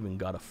before I even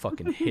got a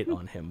fucking hit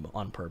on him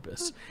on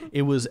purpose.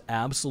 It was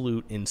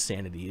absolute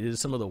insanity. It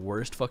is some of the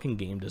worst fucking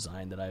game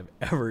design that I've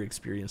ever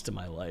experienced in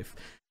my life.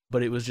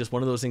 But it was just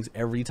one of those things,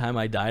 every time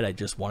I died, I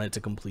just wanted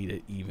to complete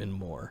it even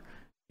more.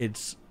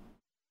 It's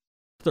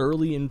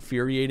thoroughly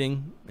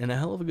infuriating and a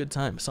hell of a good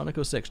time.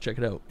 Sonic 06, check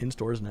it out, in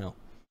stores now.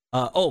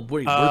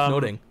 Worth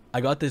noting,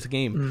 I got this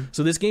game.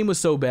 So this game was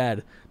so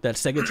bad that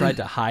Sega tried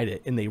to hide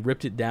it, and they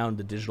ripped it down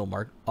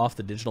off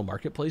the digital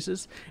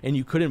marketplaces, and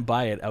you couldn't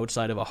buy it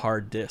outside of a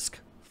hard disc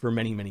for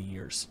many, many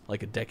years,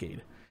 like a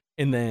decade.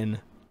 And then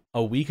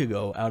a week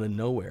ago, out of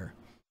nowhere,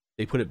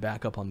 they put it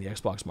back up on the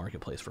Xbox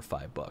marketplace for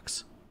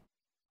 $5.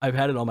 I've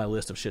had it on my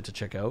list of shit to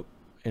check out,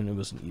 and it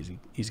was an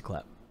easy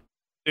clap.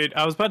 Dude,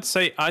 I was about to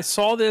say, I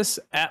saw this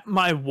at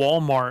my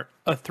Walmart,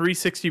 a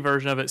 360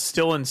 version of it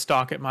still in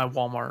stock at my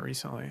Walmart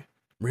recently.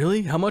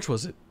 Really? How much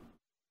was it?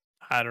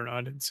 I don't know.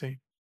 I didn't see.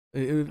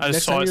 I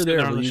just saw it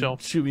there on the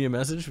shelf. Shoot me a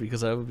message,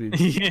 because I would be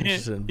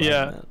interested in buying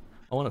that.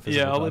 I want to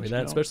physically copy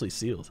that, especially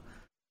sealed.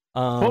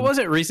 What was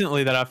it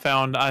recently that I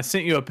found? I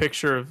sent you a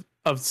picture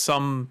of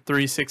some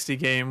 360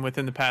 game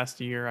within the past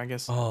year. I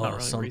guess not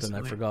really something recently.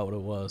 I forgot what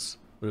it was,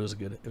 but it was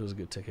a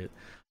good ticket.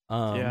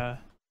 Yeah.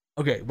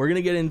 Okay, we're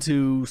gonna get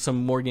into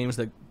some more games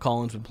that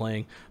Colin's been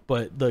playing,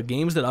 but the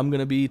games that I'm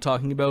gonna be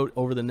talking about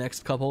over the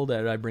next couple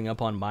that I bring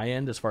up on my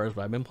end, as far as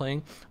what I've been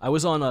playing, I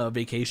was on a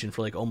vacation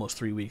for like almost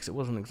 3 weeks. It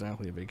wasn't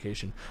exactly a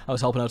vacation. I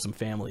was helping out some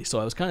family, so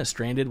I was kind of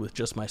stranded with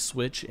just my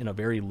Switch and a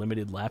very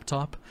limited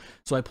laptop.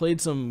 So I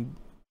played some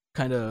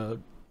kind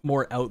of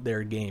more out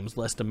there games,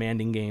 less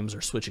demanding games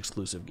or Switch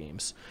exclusive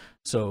games.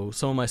 So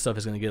some of my stuff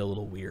is gonna get a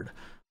little weird.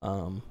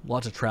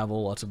 Lots of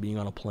travel, lots of being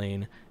on a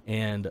plane,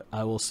 and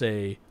I will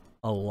say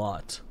a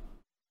lot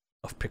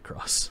of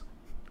Picross.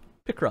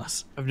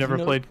 Picross. I've never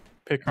played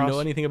Picross. You know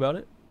anything about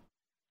it?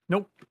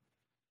 Nope.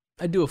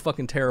 I do a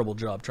fucking terrible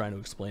job trying to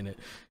explain it.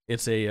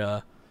 It's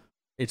a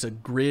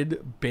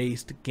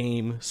grid-based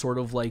game, sort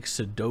of like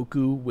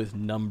Sudoku with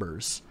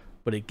numbers,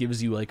 but it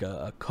gives you like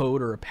a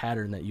code or a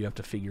pattern that you have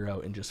to figure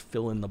out and just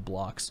fill in the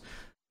blocks.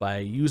 By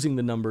using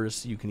the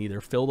numbers, you can either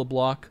fill the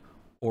block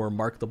or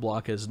mark the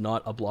block as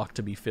not a block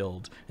to be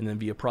filled, and then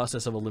via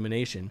process of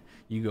elimination,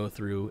 you go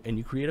through and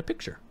you create a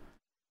picture.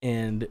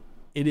 And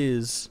it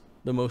is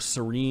the most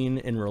serene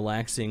and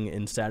relaxing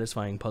and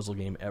satisfying puzzle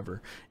game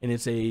ever. And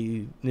it's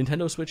a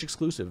Nintendo Switch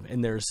exclusive,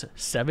 and there's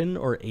 7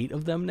 or 8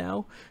 of them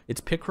now. It's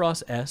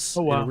Picross S.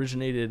 Oh, wow. It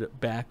originated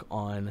back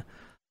on,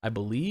 I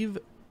believe,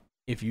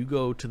 if you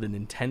go to the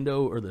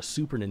Nintendo or the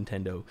Super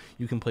Nintendo,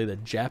 you can play the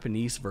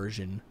Japanese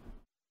version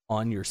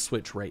on your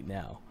Switch right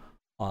now.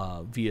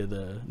 Via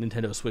the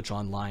Nintendo Switch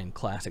Online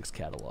Classics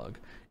catalog,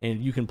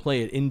 and you can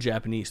play it in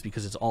Japanese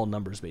because it's all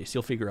numbers based.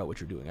 You'll figure out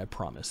what you're doing, I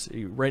promise.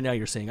 Right now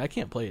you're saying I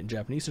can't play it in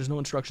Japanese, there's no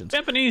instructions.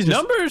 Japanese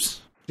numbers?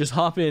 Just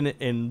hop in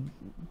and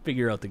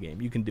figure out the game.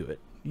 You can do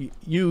it.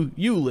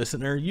 You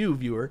listener, you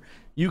viewer,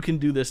 you can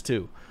do this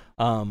too.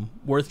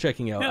 Worth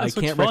checking out. Yeah, I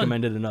can't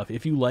recommend it enough.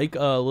 If you like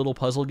a little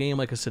puzzle game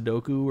like a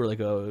Sudoku or like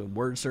a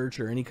word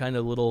search or any kind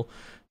of little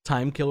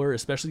time killer,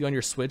 especially on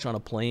your Switch on a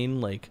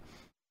plane, like,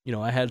 you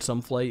know, I had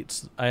a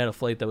flight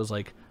that was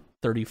like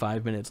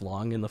 35 minutes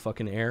long in the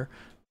fucking air.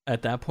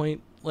 At that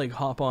point, like,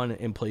 hop on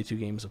and play 2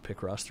 games of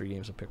Picross, 3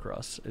 games of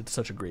Picross. It's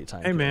such a great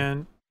time. Hey,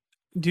 man,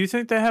 do you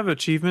think they have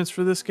achievements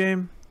for this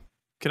game?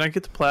 Can I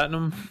get the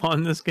platinum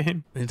on this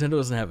game? Nintendo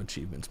doesn't have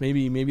achievements.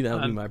 Maybe that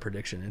would be my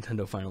prediction.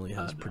 Nintendo finally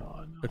has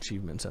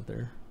achievements at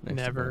their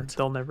next event.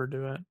 They'll never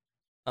do it.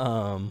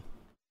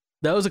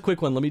 That was a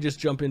quick one. Let me just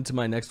jump into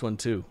my next one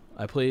too.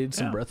 I played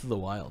some Breath of the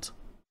Wild.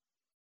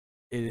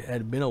 It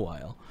had been a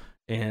while,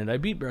 and I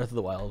beat Breath of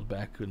the Wild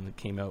back when it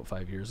came out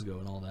 5 years ago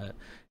and all that.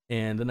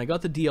 And then I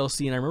got the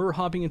DLC, and I remember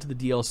hopping into the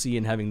DLC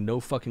and having no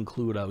fucking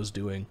clue what I was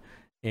doing,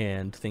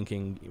 and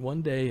thinking,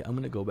 one day I'm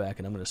gonna go back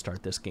and I'm gonna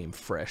start this game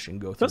fresh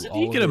and go through. Doesn't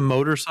he get a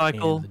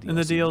motorcycle in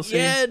the DLC?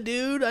 Yeah,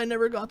 dude, I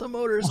never got the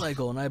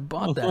motorcycle, and I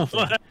bought that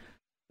thing.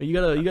 But you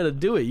gotta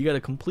do it. You gotta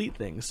complete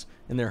things,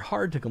 and they're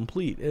hard to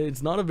complete.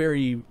 It's not a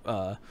very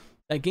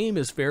that game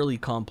is fairly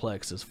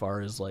complex as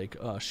far as like,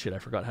 oh shit, I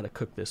forgot how to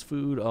cook this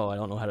food. Oh, I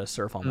don't know how to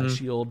surf on my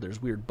shield.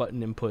 There's weird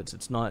button inputs.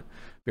 It's not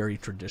very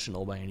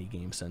traditional by any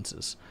game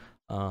senses.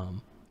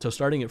 So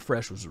starting it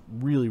fresh was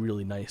really,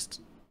 really nice.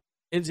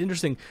 It's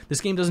interesting.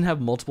 This game doesn't have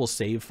multiple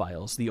save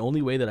files. The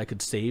only way that I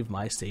could save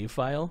my save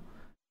file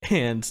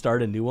and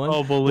start a new one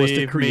was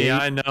to create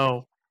I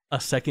know.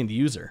 a second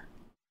user.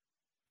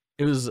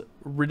 It was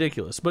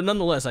ridiculous, but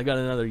nonetheless, I got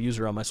another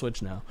user on my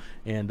Switch now,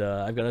 and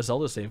I've got a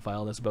Zelda save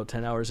file that's about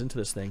 10 hours into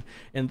this thing,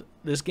 and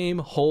this game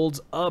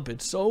holds up.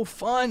 It's so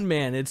fun,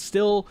 man. It's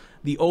still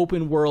the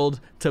open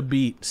world to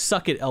beat.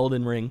 Suck it,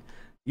 Elden Ring.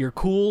 You're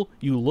cool,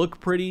 you look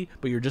pretty,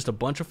 but you're just a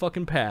bunch of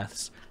fucking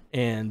paths,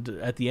 and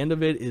at the end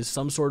of it is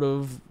some sort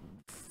of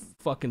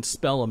fucking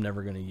spell I'm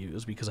never going to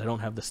use because I don't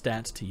have the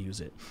stats to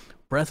use it.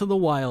 Breath of the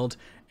Wild,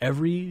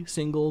 every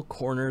single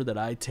corner that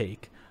I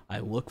take, I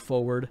look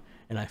forward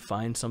and I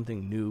find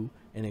something new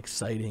and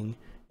exciting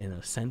and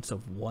a sense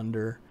of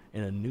wonder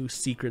and a new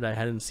secret I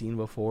hadn't seen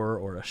before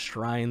or a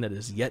shrine that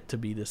is yet to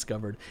be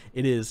discovered.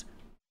 It is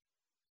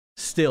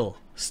still,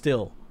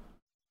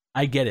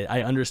 I get it.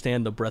 I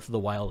understand the Breath of the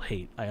Wild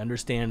hate. I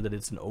understand that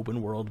it's an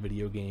open world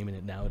video game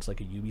and now it's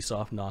like a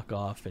Ubisoft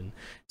knockoff and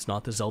it's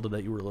not the Zelda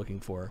that you were looking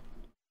for.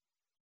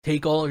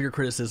 Take all of your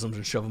criticisms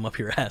and shove them up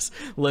your ass.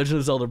 Legend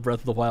of Zelda Breath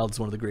of the Wild is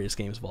one of the greatest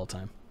games of all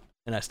time,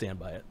 and I stand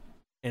by it.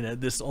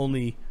 And this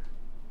only...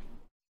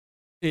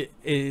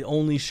 It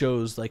only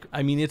shows, like,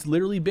 I mean, it's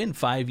literally been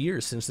 5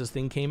 years since this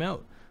thing came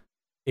out.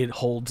 It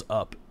holds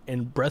up.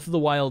 And Breath of the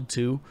Wild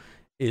 2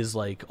 is,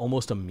 like,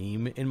 almost a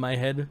meme in my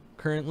head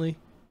currently.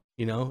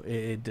 You know,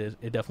 it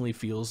definitely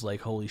feels like,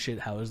 holy shit,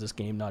 how is this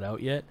game not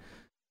out yet?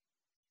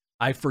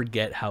 I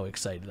forget how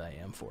excited I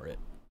am for it.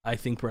 I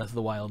think Breath of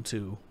the Wild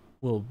 2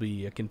 will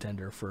be a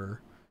contender for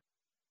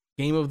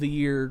Game of the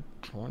Year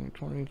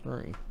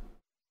 2023.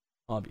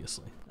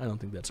 Obviously. I don't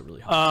think that's a really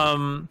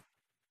hot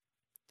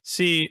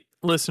See,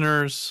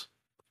 listeners,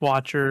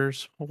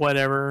 watchers,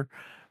 whatever,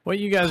 what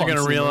you guys are going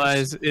to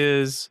realize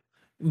is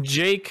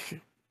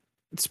Jake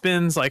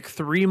spends like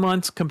 3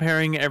 months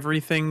comparing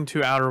everything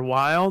to Outer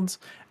Wilds,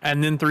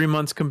 and then 3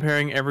 months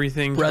comparing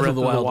everything to Breath of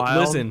the Wild.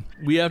 Listen,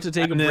 we have to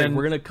take a break.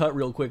 We're gonna cut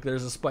real quick.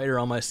 There's a spider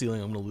on my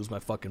ceiling. I'm gonna lose my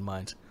fucking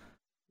mind.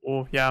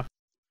 Oh yeah.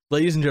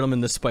 Ladies and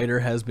gentlemen, the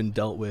spider has been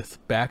dealt with.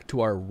 Back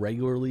to our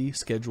regularly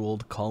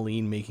scheduled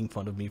Colleen making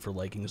fun of me for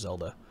liking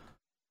Zelda.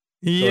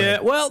 Yeah,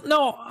 well,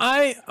 no,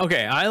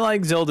 I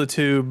like Zelda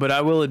too, but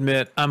I will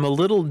admit I'm a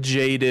little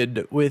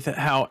jaded with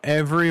how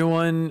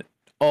everyone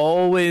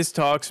always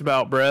talks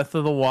about Breath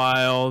of the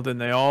Wild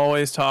and they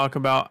always talk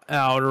about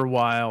Outer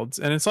Wilds.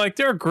 And it's like,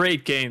 they're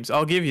great games.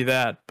 I'll give you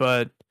that.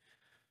 But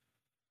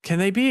can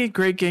they be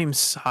great games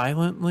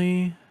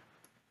silently?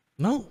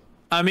 No.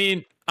 I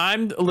mean,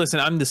 I'm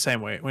the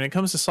same way. When it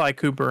comes to Sly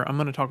Cooper, I'm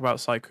going to talk about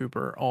Sly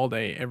Cooper all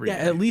day, every day.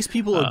 Yeah, at least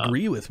people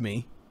agree with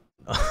me.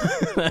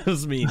 That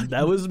was mean.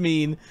 That was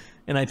mean.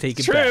 And I take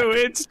it back.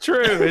 It's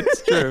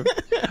true.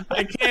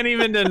 I can't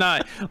even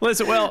deny.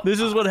 Listen, well, this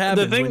is what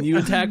happens when you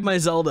attack my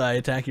Zelda. I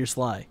attack your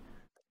Sly.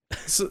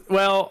 So,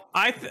 well,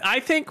 I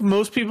think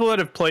most people that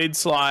have played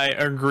Sly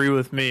agree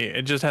with me.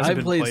 It just hasn't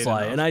been played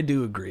Sly, enough. and I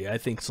do agree. I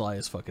think Sly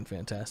is fucking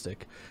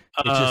fantastic.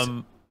 It just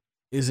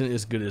isn't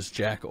as good as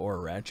Jack or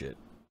Ratchet.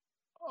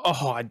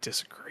 Oh, I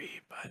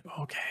disagree, but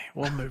okay,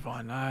 we'll move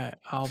on.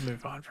 I'll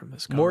move on from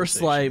this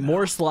conversation.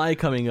 More Sly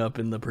coming up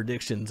in the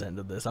predictions end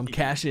of this. I'm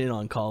cashing in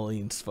on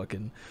Colleen's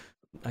fucking.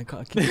 I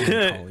keep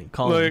calling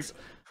Colleen's.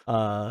 Look,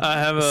 I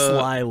have a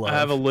Sly love. I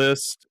have a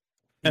list,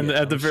 and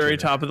at the very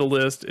top of the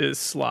list is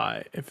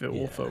Sly. If it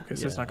will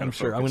focus, it's not going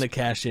to. I'm going to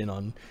cash in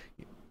on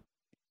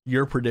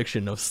your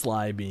prediction of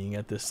Sly being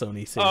at this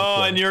Sony sale.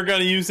 Oh, and you're going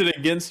to use it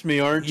against me,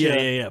 aren't you?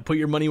 Yeah. Put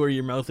your money where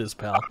your mouth is,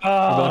 pal. Oh,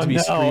 You're about to be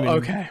screaming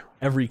okay.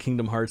 every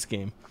Kingdom Hearts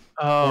game.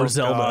 Oh, or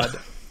Zelda.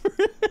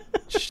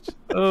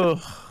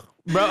 Oh,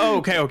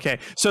 bro. Okay.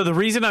 So the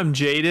reason I'm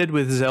jaded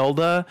with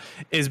Zelda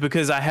is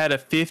because I had a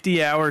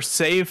 50-hour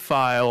save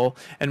file,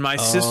 and my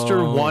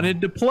sister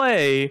wanted to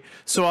play,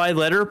 so I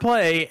let her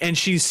play, and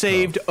she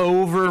saved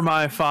over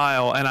my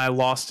file, and I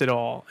lost it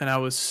all, and I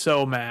was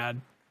so mad.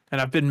 And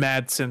I've been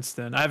mad since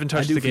then. I haven't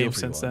touched the game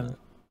since then.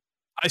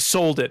 I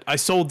sold it. I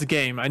sold the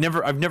game. I've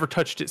never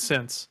touched it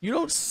since. You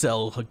don't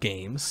sell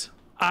games.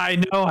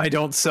 I know I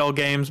don't sell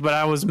games, but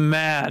I was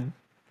mad.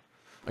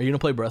 Are you gonna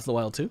play Breath of the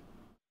Wild too?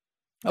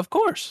 Of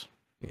course.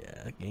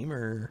 Yeah,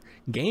 gamer.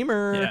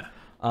 Yeah.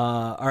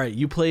 All right,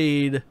 you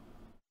played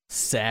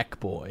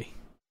Sackboy.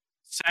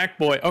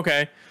 Sackboy.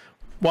 Okay.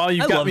 While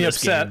you've got me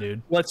upset, game,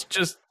 dude. Let's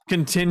just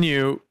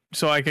continue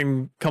so I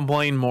can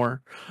complain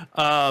more.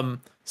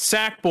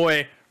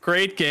 Sackboy,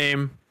 great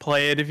game.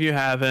 Play it if you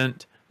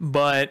haven't.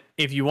 But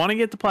if you want to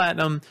get the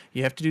platinum,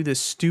 you have to do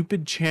this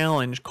stupid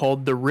challenge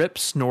called the Rip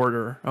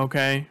Snorter,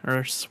 okay?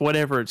 Or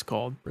whatever it's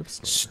called.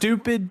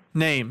 Stupid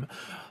name.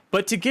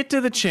 But to get to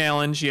the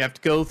challenge, you have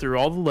to go through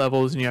all the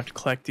levels and you have to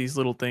collect these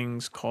little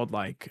things called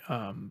like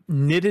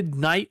knitted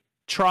night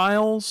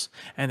trials.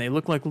 And they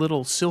look like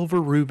little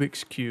silver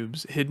Rubik's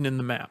cubes hidden in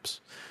the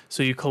maps.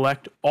 So you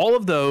collect all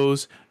of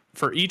those.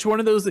 For each one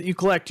of those that you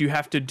collect, you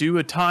have to do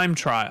a time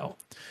trial.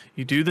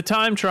 You do the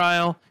time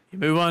trial, you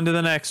move on to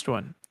the next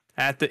one.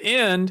 At the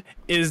end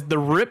is the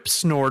Rip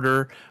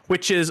Snorter,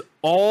 which is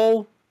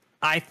all,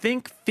 I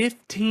think,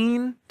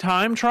 15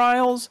 time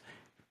trials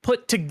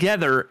put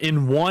together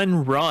in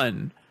one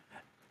run.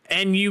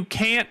 And you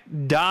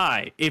can't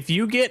die. If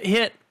you get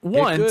hit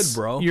once,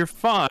 you're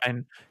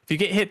fine. If you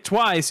get hit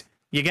twice,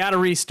 you got to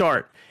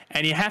restart.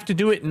 And you have to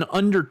do it in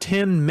under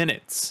 10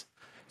 minutes.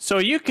 So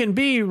you can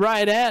be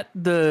right at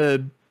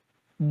the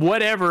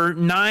whatever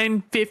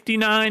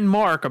 9:59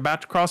 mark,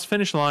 about to cross the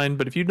finish line.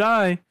 But if you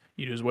die,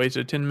 you just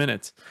wasted 10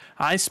 minutes.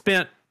 I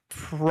spent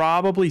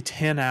probably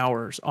 10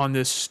 hours on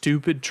this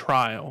stupid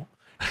trial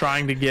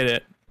trying to get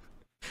it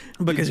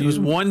because it was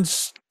one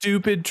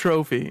stupid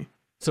trophy.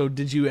 So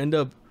did you end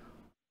up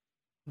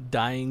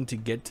dying to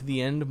get to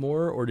the end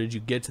more, or did you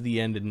get to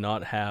the end and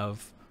not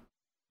have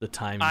the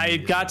time? I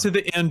got to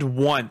the end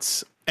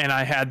once and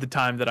I had the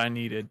time that I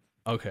needed.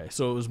 Okay,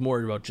 so it was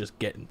more about just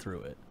getting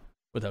through it.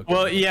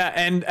 Yeah,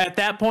 and at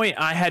that point,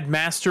 I had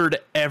mastered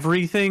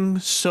everything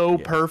so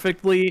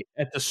perfectly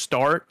at the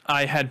start.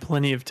 I had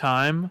plenty of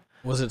time.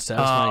 Was it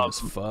satisfying as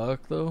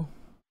fuck, though?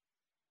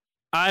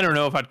 I don't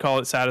know if I'd call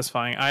it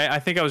satisfying. I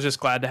think I was just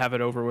glad to have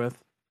it over with.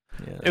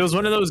 Yeah, it was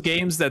one of those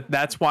games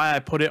that's why I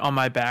put it on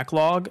my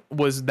backlog,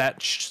 was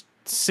that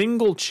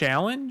single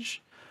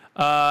challenge.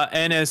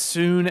 And as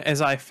soon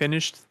as I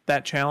finished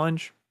that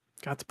challenge,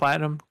 got the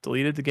platinum,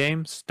 deleted the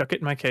game, stuck it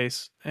in my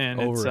case,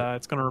 and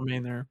it's going to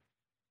remain there.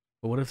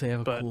 But what if they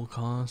have a cool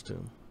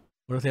costume?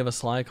 What if they have a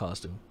Sly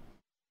costume?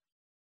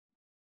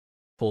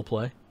 Full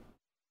play?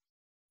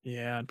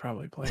 Yeah, I'd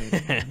probably play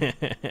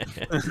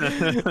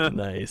it.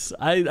 Nice.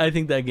 I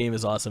think that game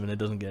is awesome and it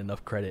doesn't get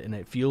enough credit. And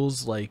it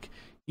feels like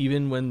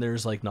even when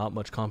there's like not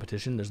much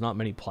competition, there's not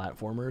many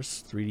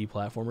platformers, 3D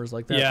platformers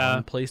like that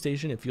on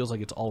PlayStation. It feels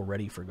like it's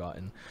already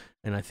forgotten.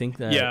 And I think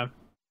that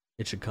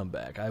it should come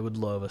back. I would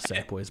love a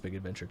Sackboy's Big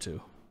Adventure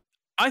too.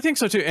 I think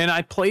so too. And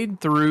I played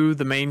through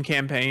the main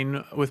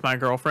campaign with my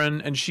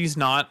girlfriend, and she's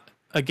not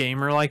a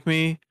gamer like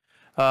me.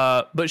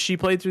 But she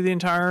played through the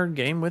entire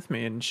game with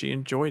me, and she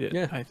enjoyed it.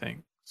 Yeah. I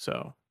think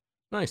so.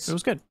 Nice. It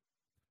was good.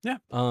 Yeah.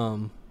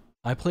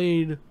 I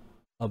played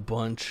a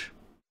bunch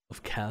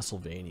of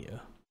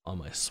Castlevania on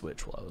my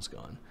Switch while I was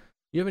gone.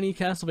 You have any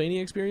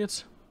Castlevania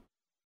experience?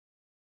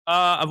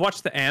 I've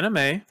watched the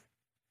anime.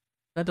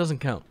 That doesn't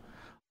count.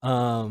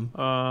 Games?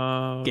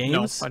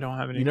 No, I don't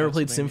have any. You never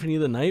played Symphony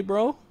of the Night,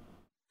 bro?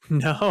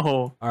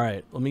 No. All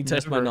right, let me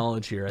test my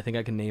knowledge here. I think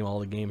I can name all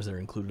the games that are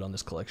included on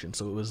this collection.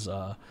 So it was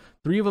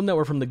 3 of them that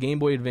were from the Game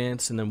Boy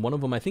Advance, and then one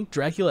of them, I think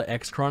Dracula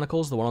X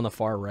Chronicles, the one on the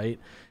far right,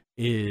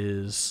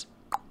 is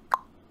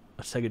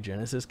a Sega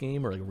Genesis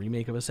game, or like a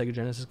remake of a Sega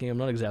Genesis game. I'm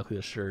not exactly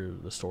sure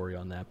the story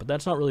on that, but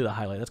that's not really the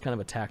highlight. That's kind of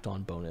a tacked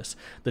on bonus.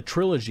 The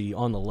trilogy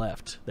on the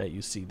left that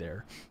you see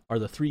there are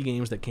the 3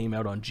 games that came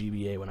out on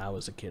GBA when I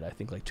was a kid. I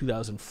think like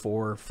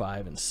 2004,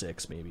 5, and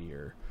 6 maybe,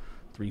 or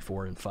 3,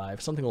 4, and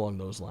 5, something along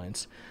those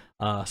lines.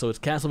 So it's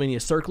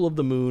Castlevania Circle of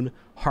the Moon,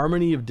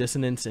 Harmony of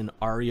Dissonance, and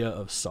Aria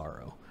of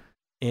Sorrow.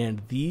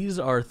 And these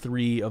are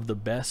 3 of the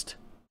best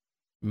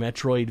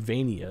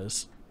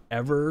Metroidvanias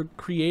ever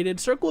created.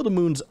 Circle of the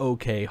Moon's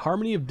okay.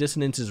 Harmony of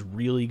Dissonance is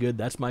really good.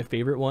 That's my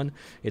favorite one.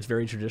 It's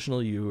very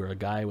traditional. You are a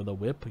guy with a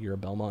whip. You're a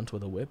Belmont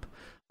with a whip.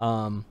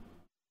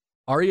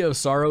 Aria of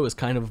Sorrow is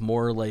kind of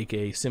more like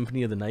a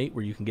Symphony of the Night,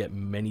 where you can get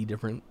many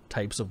different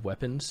types of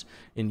weapons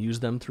and use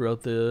them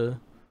throughout the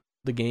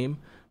game.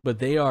 But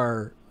they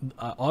are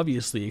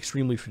obviously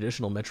extremely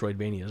traditional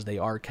Metroidvanias. They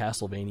are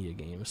Castlevania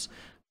games.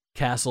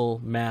 Castle,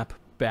 map,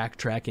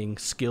 backtracking,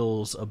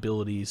 skills,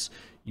 abilities.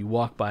 You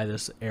walk by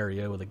this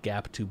area with a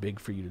gap too big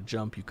for you to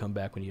jump. You come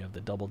back when you have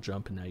the double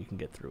jump, and now you can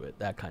get through it.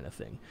 That kind of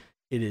thing.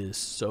 It is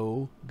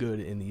so good,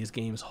 and these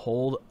games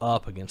hold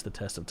up against the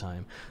test of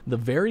time. The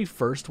very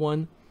first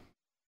one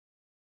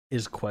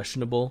is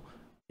questionable.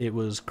 It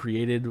was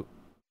created...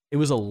 It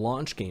was a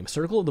launch game.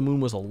 Circle of the Moon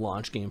was a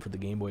launch game for the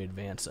Game Boy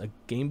Advance. A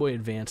Game Boy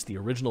Advance, the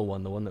original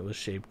one, the one that was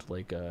shaped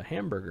like a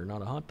hamburger,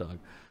 not a hot dog,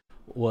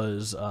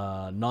 was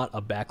not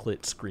a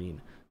backlit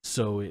screen.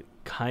 So it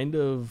kind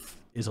of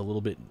is a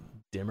little bit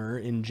dimmer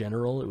in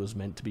general. It was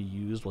meant to be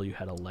used while you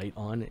had a light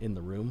on in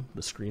the room.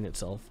 The screen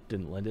itself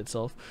didn't lend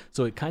itself.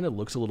 So it kind of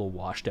looks a little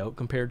washed out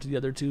compared to the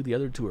other 2. The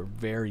other 2 are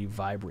very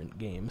vibrant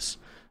games,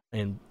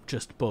 and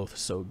just both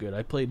so good.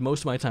 I played,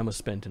 most of my time was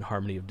spent in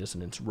Harmony of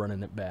Dissonance,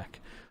 running it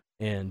back.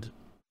 And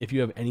if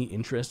you have any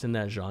interest in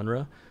that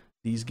genre,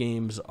 these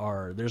games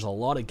are, there's a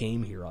lot of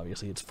game here,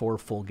 obviously. It's 4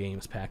 full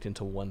games packed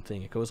into one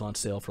thing. It goes on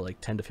sale for like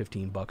 10 to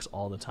 15 bucks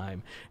all the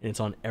time, and it's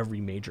on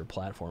every major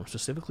platform.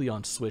 Specifically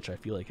on Switch, I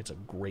feel like it's a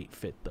great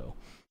fit, though.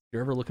 If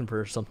you're ever looking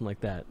for something like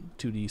that,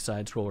 2D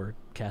side-scroller,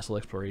 castle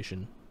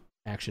exploration,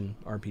 action,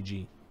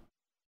 RPG.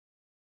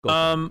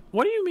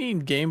 What do you mean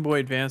Game Boy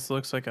Advance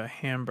looks like a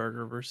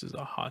hamburger versus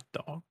a hot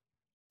dog?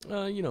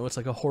 It's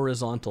like a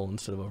horizontal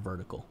instead of a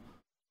vertical.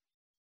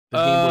 The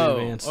Game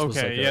Boy Advance was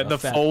like the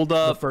fold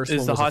up the first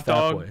is one the was hot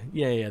dog. Boy.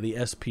 Yeah, the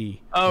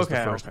SP was the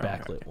first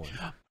backlit one.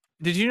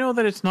 Did you know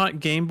that it's not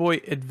Game Boy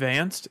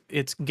Advanced?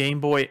 It's Game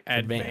Boy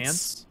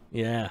Advance.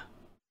 Yeah,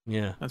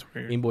 that's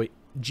weird. Game Boy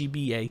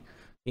GBA,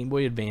 Game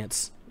Boy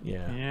Advance.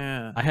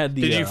 Yeah. I had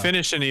the. Did you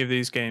finish any of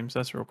these games?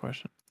 That's a real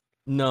question.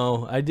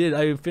 No, I did.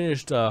 I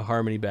finished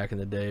Harmony back in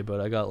the day, but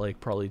I got like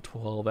probably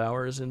 12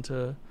 hours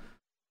into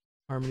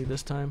Harmony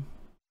this time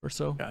or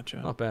so.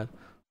 Gotcha. Not bad.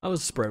 I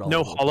was spread all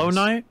No over the Hollow place.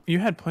 Knight? You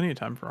had plenty of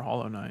time for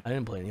Hollow Knight. I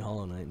didn't play any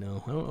Hollow Knight,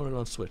 no. I don't own it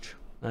on Switch.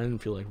 I didn't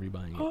feel like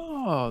rebuying it.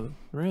 Oh,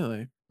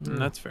 really?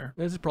 That's fair.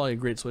 This is probably a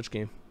great Switch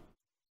game.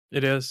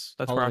 It is.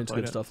 That's Hollow where I Knight's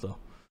played good it. stuff, though.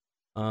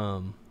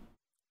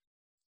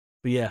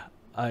 But yeah,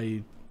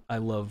 I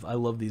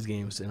love these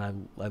games, and I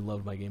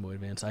love my Game Boy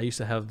Advance. I used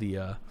to have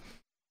the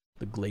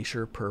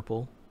Glacier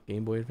Purple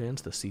Game Boy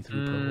Advance, the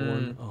see-through purple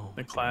one. Oh,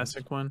 the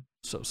classic one.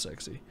 So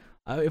sexy.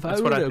 If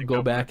I were to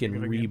go back and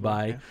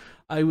rebuy,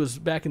 I was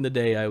back in the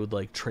day, I would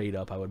like trade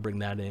up. I would bring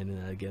that in,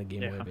 and I'd get a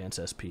Game Boy Advance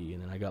SP,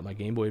 and then I got my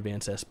Game Boy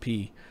Advance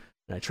SP,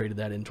 and I traded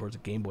that in towards a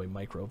Game Boy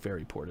Micro.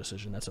 Very poor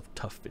decision. That's a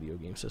tough video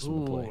game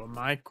system to play. A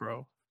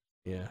Micro.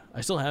 Yeah,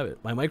 I still have it.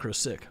 My Micro's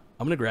sick.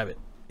 I'm gonna grab it.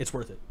 It's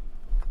worth it.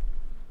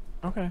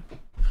 Okay.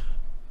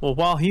 Well,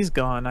 while he's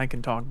gone, I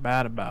can talk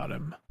bad about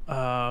him.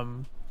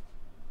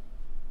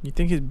 You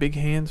think his big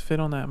hands fit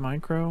on that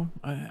Micro?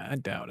 I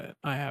doubt it.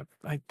 I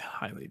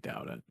highly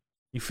doubt it.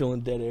 You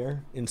feeling dead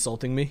air?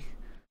 Insulting me?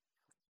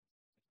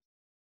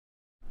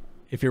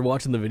 If you're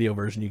watching the video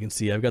version, you can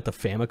see I've got the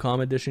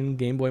Famicom Edition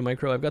Game Boy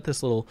Micro. I've got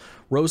this little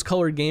Rose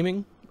Colored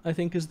Gaming, I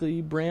think is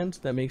the brand,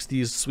 that makes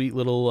these sweet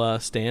little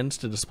stands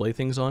to display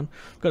things on.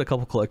 I've got a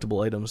couple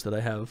collectible items that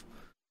I have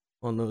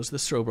on those.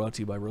 This show brought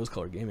to you by Rose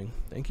Colored Gaming.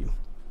 Thank you.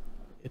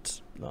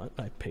 It's not,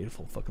 I paid a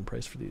full fucking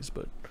price for these,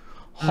 but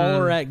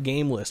holler at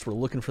GameList. We're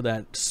looking for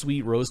that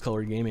sweet Rose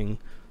Colored Gaming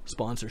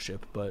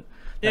sponsorship, but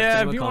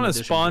yeah, if you want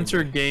to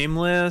sponsor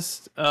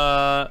GameList,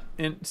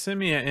 send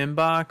me an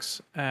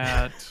inbox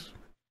at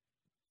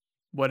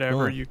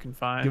whatever you can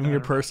find. Give me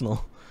your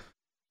personal.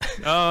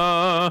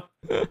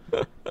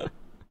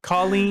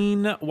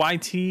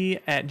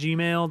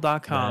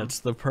 KaulinYT@gmail.com. That's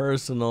the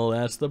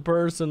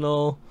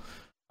personal.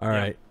 All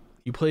right.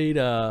 You played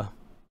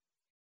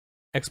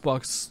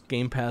Xbox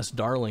Game Pass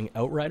darling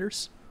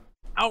Outriders.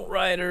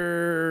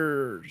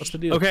 Outriders. What's the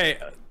deal? Okay,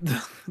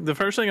 the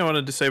first thing I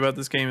wanted to say about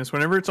this game is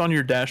whenever it's on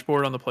your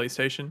dashboard on the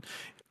PlayStation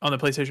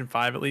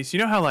 5 at least, you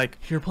know how like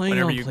You're playing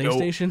it on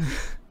PlayStation?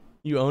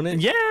 You own it?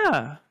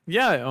 Yeah,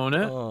 I own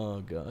it.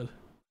 Oh god.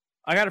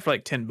 I got it for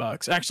like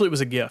 $10. Actually, it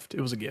was a gift.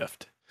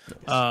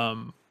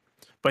 Nice.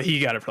 But he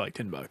got it for like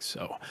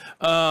 $10.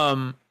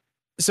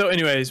 So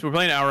anyways, we're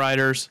playing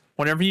Outriders.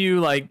 Whenever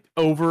you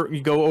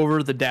you go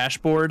over the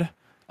dashboard,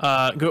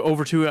 go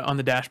over to it on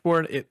the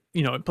dashboard, it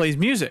plays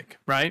music,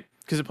 right?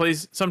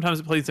 Because sometimes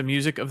it plays the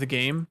music of the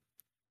game,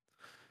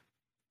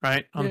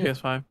 right? On the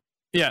PS5.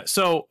 Yeah.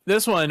 So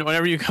this one,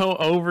 whenever you go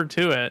over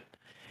to it,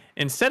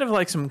 instead of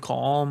like some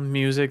calm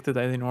music that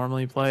they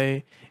normally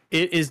play,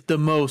 it is the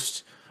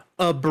most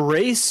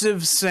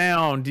abrasive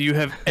sound you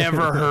have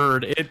ever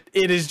heard.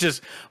 It is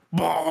just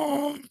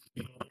oh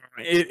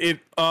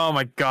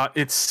my god,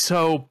 it's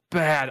so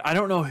bad. I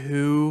don't know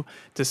who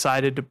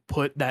decided to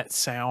put that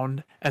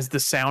sound as the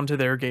sound to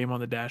their game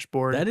on the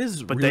dashboard. That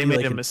is but really they made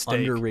like a an mistake.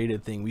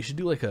 underrated thing. We should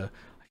do like I feel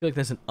like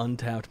that's an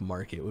untapped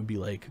market. It would be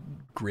like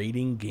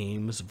grading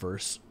games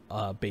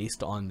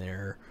based on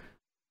their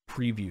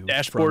preview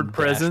dashboard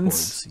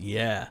presence.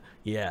 Yeah.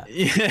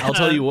 I'll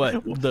tell you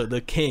what,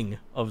 the king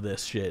of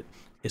this shit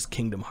is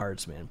Kingdom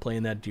Hearts, man.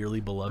 Playing that dearly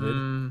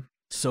beloved,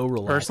 so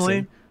relaxing.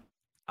 Personally,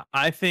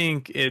 I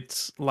think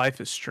it's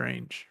Life is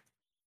Strange.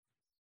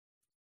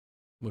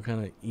 What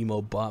kind of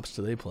emo bops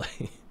do they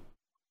play?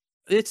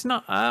 It's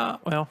not.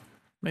 Well,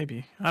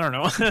 maybe. I don't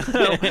know.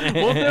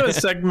 We'll do a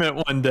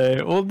segment one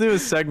day. We'll do a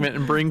segment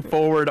and bring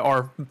forward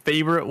our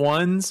favorite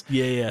ones.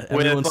 Yeah.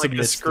 With like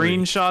a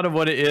screenshot of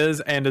what it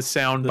is and a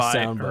sound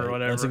bite or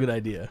whatever. That's a good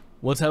idea.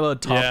 Let's have a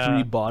top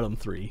 3, bottom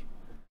 3.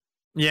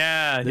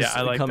 Yeah,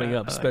 I like coming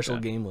that. up. Special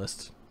game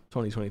list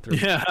 2023.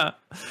 Yeah.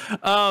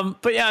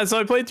 But yeah, so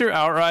I played through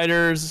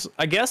Outriders.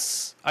 I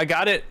guess I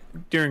got it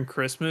during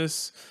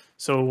Christmas,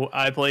 so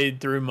I played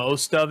through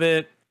most of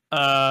it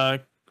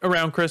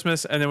around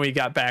Christmas, and then we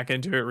got back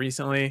into it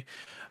recently.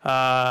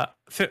 I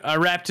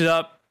wrapped it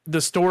up.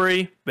 The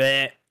story,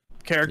 bleh.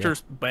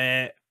 Characters,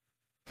 bleh.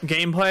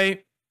 Gameplay,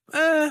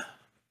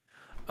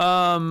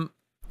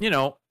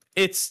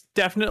 it's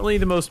definitely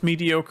the most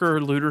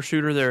mediocre looter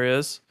shooter there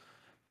is.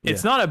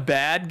 It's not a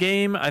bad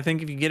game. I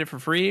think if you get it for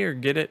free or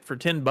get it for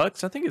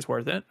 $10, I think it's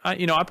worth it.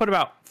 I put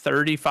about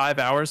 35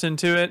 hours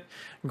into it,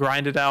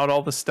 grinded out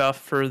all the stuff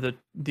for the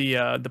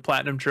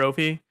platinum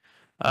trophy,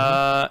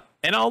 and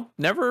I'll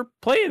never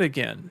play it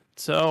again.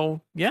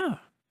 So yeah,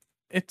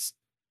 it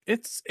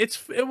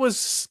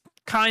was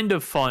kind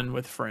of fun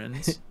with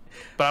friends,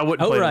 but I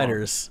wouldn't play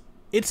Outriders.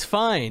 It's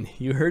fine.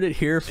 You heard it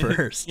here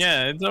first.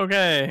 Yeah, it's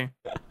okay.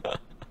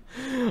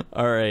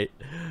 All right.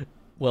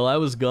 Well, I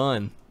was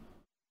gone.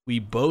 We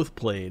both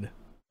played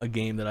a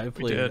game that I've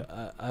played.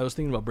 I was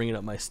thinking about bringing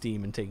up my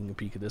Steam and taking a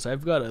peek at this.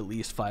 I've got at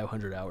least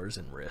 500 hours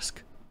in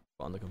Risk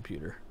on the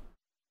computer.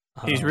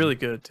 He's really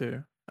good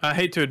too. I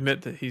hate to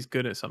admit that he's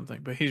good at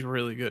something, but he's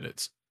really good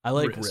at I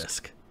like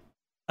Risk.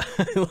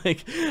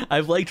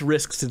 I've liked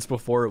Risk since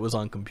before it was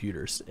on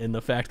computers, and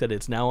the fact that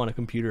it's now on a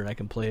computer and I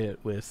can play it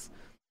with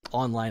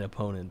online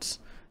opponents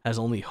has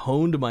only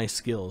honed my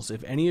skills.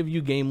 If any of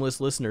you GameList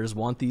listeners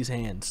want these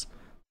hands,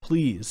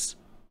 please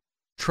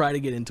try to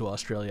get into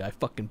Australia. I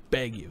fucking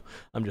beg you.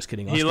 I'm just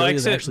kidding. He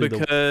likes it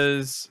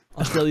because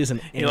Australia's an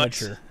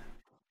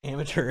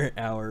amateur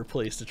hour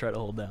place to try to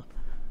hold down.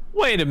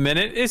 Wait a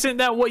minute, isn't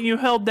that what you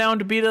held down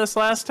to beat us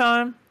last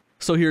time?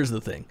 So here's the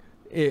thing.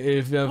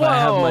 If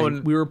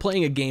we were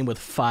playing a game with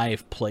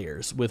 5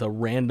 players with a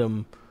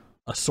random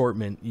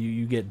assortment,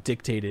 you get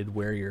dictated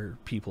where your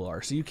people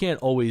are, so you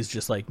can't always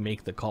just like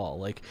make the call.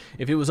 Like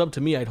if it was up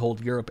to me, I'd hold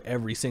Europe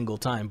every single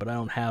time, but I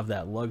don't have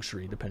that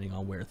luxury depending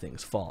on where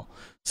things fall.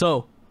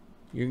 So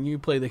you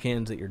play the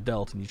hands that you're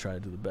dealt and you try to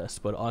do the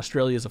best. But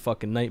Australia is a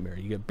fucking nightmare.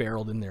 You get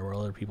barreled in there where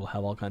other people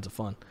have all kinds of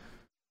fun.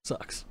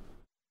 Sucks.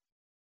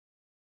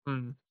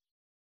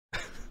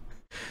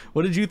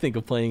 What did you think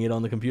of playing it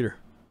on the computer?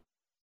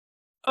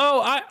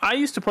 Oh, I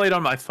used to play it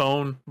on my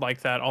phone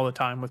like that all the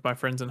time with my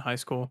friends in high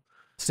school.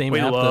 Same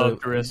app,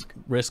 the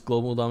Risk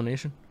Global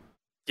Domination?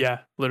 Yeah,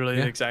 literally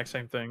the exact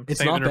same thing. It's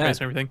same not interface bad.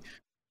 and everything.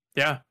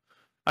 Yeah.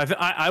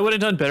 I would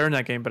have done better in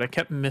that game, but I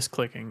kept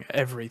misclicking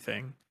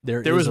everything.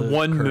 There was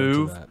one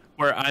move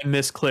where I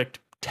misclicked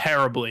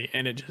terribly,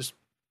 and it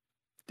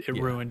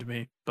ruined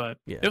me. But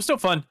it was still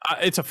fun.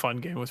 It's a fun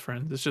game with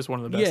friends. It's just one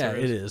of the best. Yeah,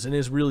 it is, and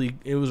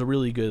it was a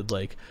really good.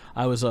 Like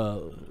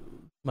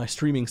my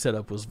streaming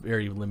setup was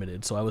very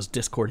limited, so I was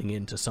Discording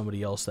into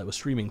somebody else that was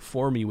streaming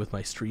for me with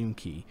my stream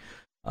key.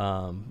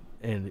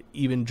 And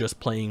even just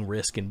playing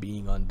Risk and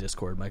being on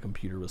Discord, my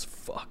computer was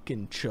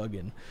fucking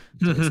chugging.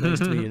 So it's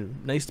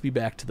nice to be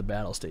back to the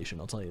battle station,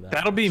 I'll tell you that.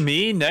 That'll be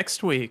me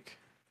next week.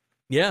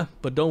 Yeah,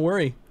 but don't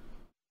worry.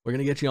 We're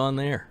gonna get you on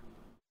there.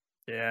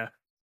 Yeah.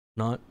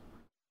 Not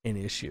an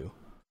issue.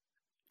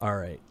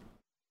 Alright.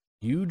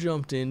 You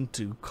jumped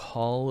into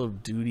Call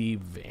of Duty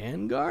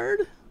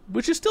Vanguard?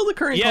 Which is still the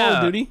current Call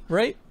of Duty,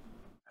 right?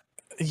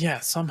 Yeah,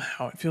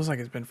 somehow. It feels like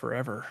it's been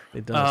forever.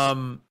 It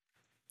does.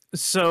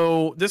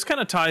 So this kind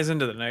of ties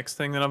into the next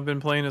thing that I've been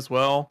playing as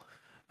well.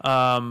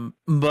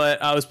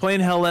 But I was playing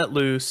Hell Let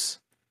Loose,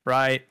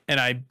 right? And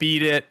I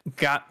beat it.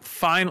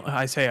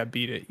 I say I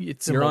beat it.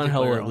 It's a You're on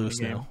Hell multiplayer Let only Loose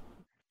game. now.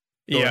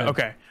 Yeah.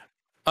 Okay.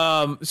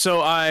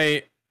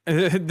 So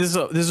this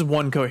is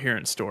one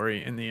coherent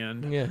story in the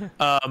end. Yeah.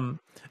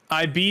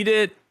 I beat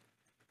it,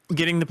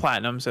 getting the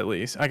platinums at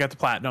least. I got the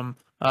platinum.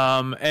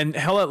 And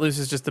Hell Let Loose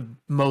is just the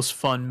most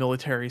fun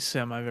military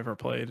sim I've ever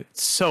played.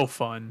 It's so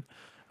fun.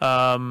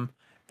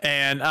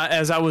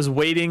 As I was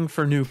waiting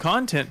for new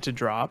content to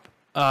drop,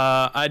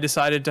 I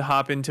decided to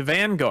hop into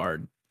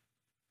Vanguard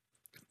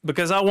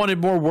because I wanted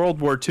more World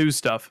War II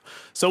stuff.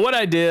 So what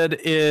I did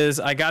is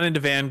I got into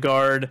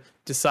Vanguard,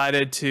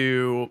 decided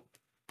to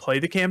play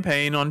the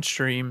campaign on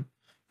stream.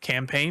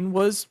 Campaign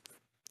was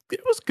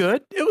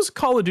good. It was a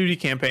Call of Duty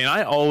campaign.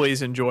 I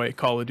always enjoy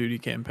Call of Duty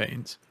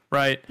campaigns,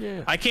 right?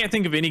 Yeah. I can't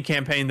think of any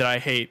campaign that I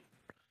hate.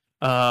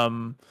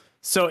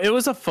 So it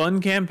was a fun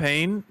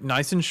campaign,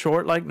 nice and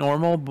short like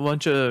normal,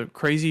 bunch of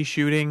crazy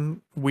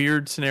shooting,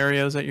 weird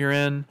scenarios that you're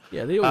in.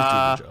 Yeah, they always do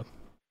a good job.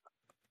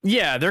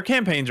 Yeah, their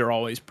campaigns are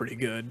always pretty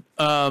good.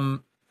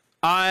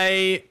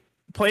 I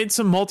played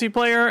some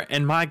multiplayer,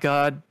 and my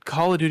God,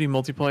 Call of Duty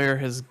multiplayer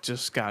has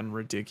just gotten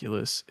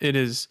ridiculous.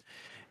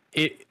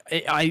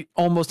 I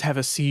almost have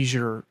a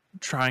seizure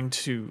trying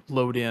to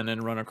load in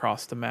and run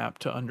across the map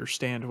to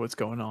understand what's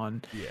going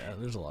on. Yeah,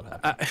 there's a lot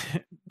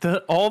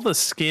happening. All the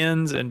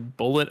skins and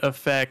bullet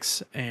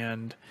effects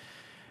and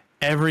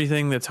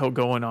everything that's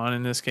going on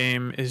in this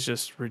game is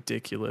just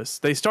ridiculous.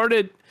 They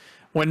started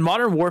when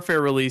Modern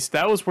Warfare released.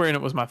 That was when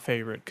it was my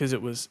favorite because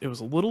it was a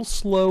little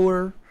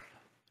slower.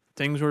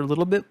 Things were a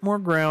little bit more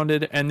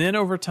grounded, and then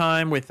over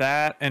time with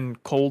that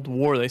and Cold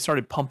War, they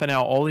started pumping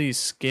out all these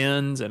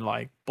skins and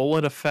like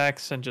bullet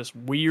effects and just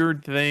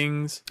weird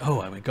things.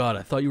 Oh my God,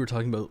 I thought you were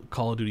talking about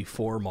Call of Duty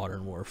 4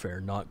 Modern Warfare,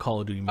 not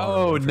Call of Duty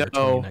Modern Warfare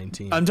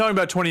 2019. I'm talking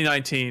about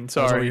 2019.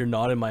 Sorry, that's why you're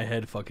not in my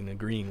head fucking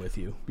agreeing with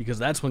you, because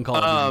that's when Call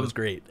of Duty was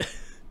great.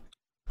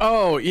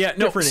 Oh yeah,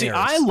 no. Different See, eras.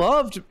 I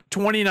loved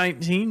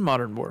 2019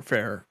 Modern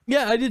Warfare.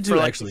 Yeah, I did too. For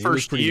like actually, the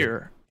first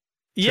year.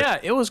 Yeah,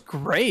 it was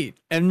great.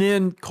 And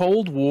then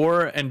Cold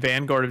War and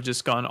Vanguard have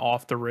just gone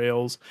off the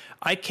rails.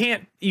 I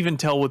can't even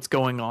tell what's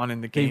going on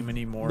in the game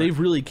anymore. They've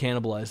really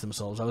cannibalized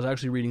themselves. I was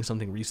actually reading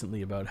something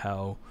recently about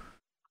how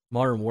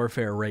Modern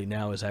Warfare right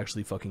now is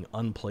actually fucking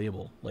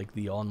unplayable, like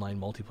the online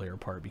multiplayer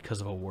part, because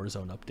of a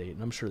Warzone update.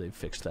 And I'm sure they've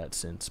fixed that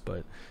since,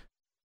 but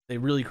they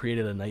really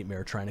created a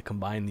nightmare trying to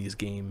combine these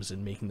games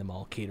and making them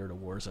all cater to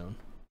Warzone.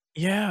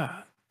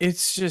 Yeah,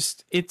 it's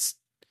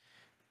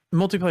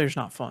multiplayer's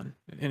not fun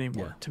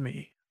anymore to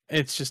me.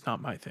 It's just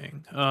not my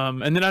thing.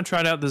 And then I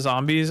tried out the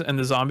zombies, and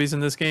the zombies in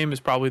this game is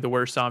probably the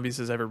worst zombies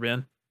has ever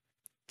been.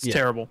 It's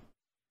terrible.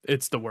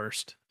 It's the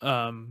worst.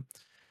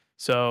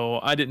 So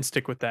I didn't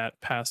stick with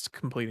that past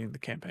completing the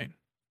campaign.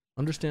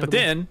 Understandable. But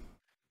then,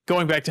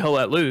 going back to Hell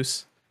Let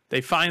Loose, they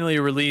finally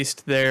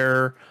released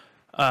their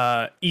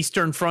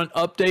Eastern Front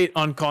update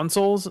on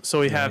consoles. So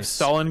we have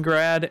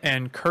Stalingrad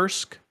and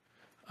Kursk,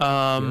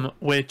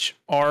 which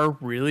are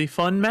really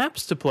fun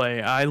maps to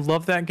play. I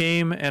love that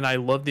game, and I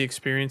love the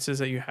experiences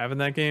that you have in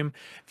that game.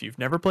 If you've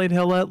never played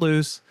Hell Let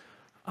Loose,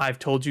 I've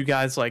told you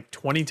guys like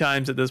 20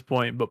 times at this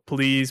point, but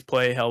please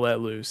play Hell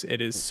Let Loose.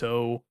 It is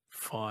so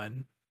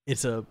fun.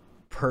 It's a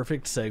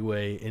perfect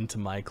segue into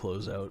my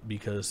closeout,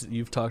 because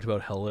you've talked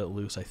about Hell Let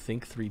Loose, I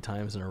think 3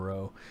 times in a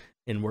row,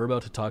 and we're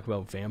about to talk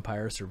about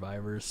Vampire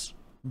Survivors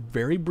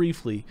very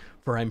briefly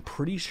for I'm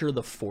pretty sure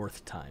the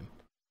 4th time,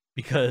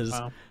 because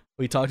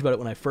we talked about it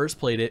when I first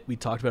played it. We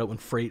talked about it when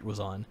Freight was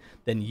on.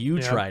 Then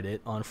you tried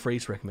it on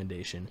Freight's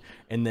recommendation.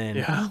 And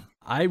then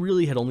I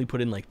really had only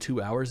put in like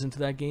 2 hours into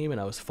that game, and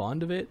I was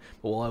fond of it.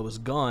 But while I was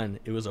gone,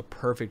 it was a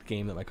perfect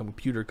game that my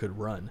computer could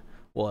run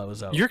while I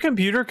was out. Your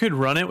computer could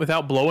run it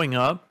without blowing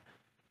up?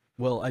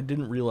 Well, I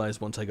didn't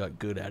realize once I got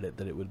good at it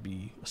that it would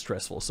be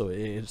stressful. So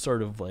it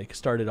sort of like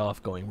started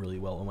off going really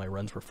well, and my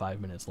runs were 5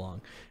 minutes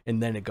long,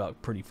 and then it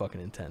got pretty fucking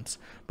intense.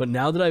 But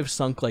now that I've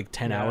sunk like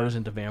 10 hours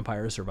into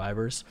Vampire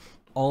Survivors,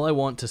 all I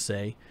want to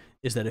say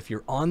is that if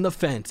you're on the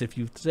fence, if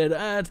you've said,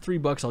 it's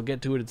 $3, I'll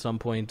get to it at some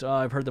point,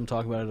 I've heard them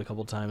talk about it a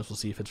couple times, we'll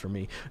see if it's for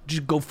me,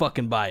 just go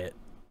fucking buy it.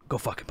 Go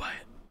fucking buy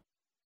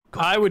it.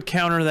 I would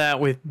counter that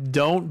with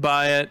don't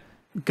buy it.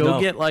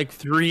 Go get like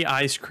 3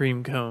 ice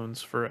cream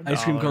cones for $1.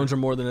 Ice cream cones are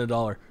more than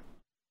 $1.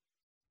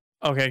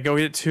 Okay, go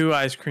get 2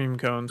 ice cream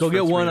cones. Go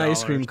get 1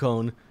 ice cream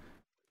cone,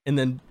 and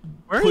then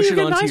push it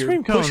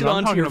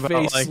onto your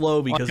face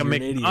slow because you're an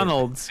idiot.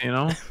 McDonald's, you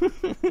know.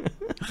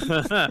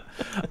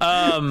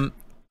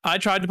 I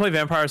tried to play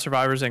Vampire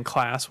Survivors in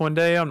class one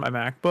day on my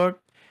MacBook,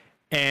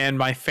 and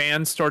my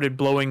fan started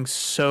blowing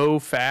so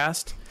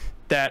fast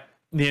that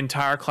the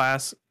entire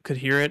class could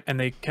hear it, and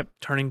they kept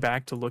turning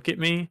back to look at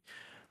me.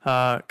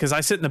 Because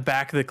I sit in the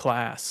back of the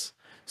class,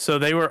 so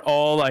they were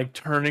all like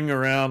turning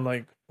around,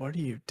 like, "What are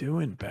you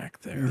doing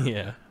back there?"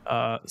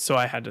 Yeah. So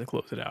I had to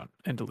close it out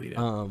and delete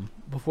it.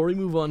 Before we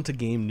move on to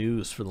game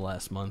news for the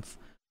last month,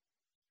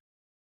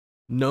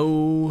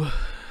 no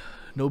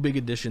big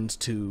additions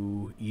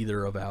to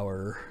either of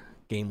our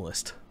game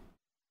list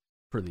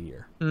for the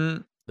year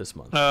this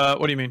month.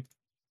 What do you mean?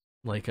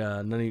 Like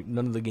none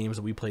of the games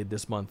that we played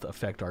this month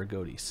affect our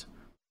goatees.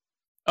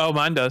 Oh,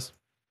 mine does.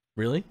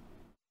 Really?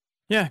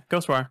 Yeah,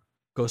 Ghostwire.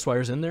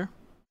 Ghostwire's in there?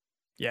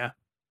 Yeah.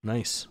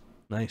 Nice.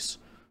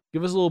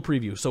 Give us a little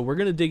preview. So we're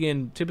going to dig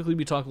in. Typically,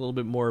 we talk a little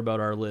bit more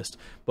about our list,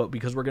 but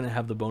because we're going to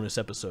have the bonus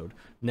episode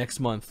next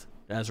month,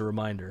 as a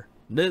reminder,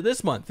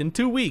 this month, in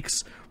 2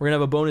 weeks, we're going to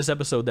have a bonus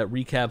episode that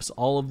recaps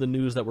all of the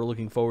news that we're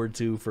looking forward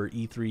to for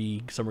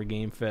E3, Summer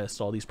Game Fest,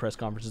 all these press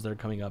conferences that are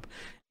coming up,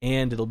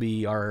 and it'll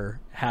be our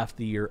half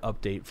the year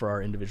update for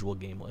our individual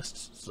game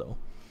lists. So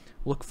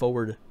look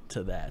forward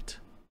to that.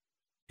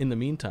 In the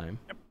meantime,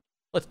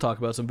 let's talk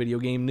about some video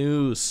game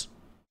news.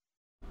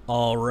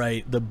 All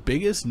right, the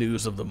biggest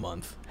news of the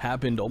month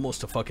happened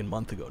almost a fucking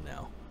month ago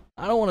now.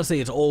 I don't want to say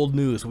it's old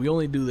news. We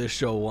only do this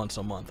show once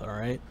a month, all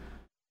right?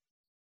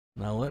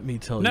 Now let me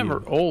tell you.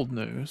 Never old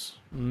news.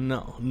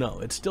 No,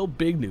 it's still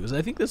big news.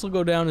 I think this will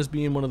go down as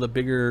being one of the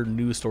bigger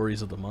news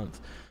stories of the month,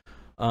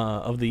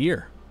 of the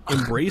year.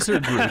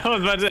 Embracer Group. I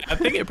was about to say, I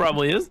think it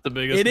probably is the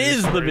biggest. It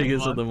is the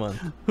biggest of the month.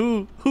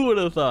 Who would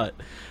have thought?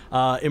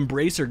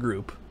 Embracer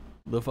Group,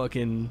 the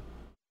fucking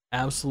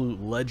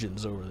absolute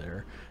legends over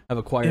there, have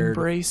acquired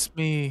Embrace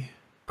Me,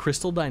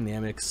 Crystal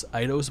Dynamics,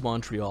 Eidos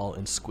Montreal,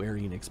 and Square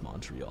Enix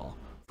Montreal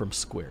from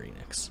Square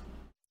Enix.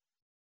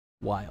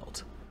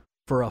 Wild.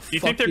 For a you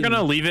think they're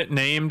gonna leave it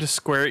named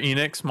Square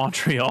Enix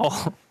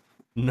Montreal?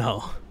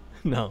 No.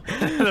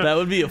 That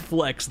would be a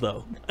flex,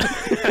 though.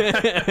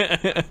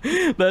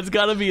 That's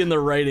got to be in the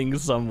writing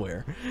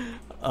somewhere.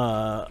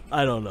 I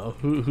don't know.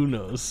 Who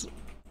knows?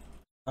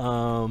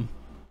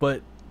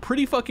 But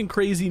pretty fucking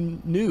crazy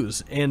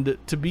news. And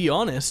to be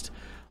honest,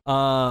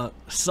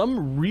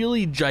 some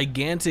really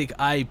gigantic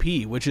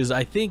IP, which is,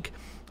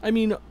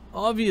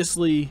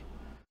 obviously,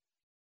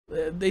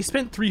 they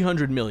spent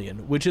 $300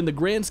 million, which in the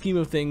grand scheme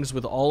of things,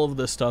 with all of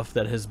the stuff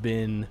that has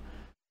been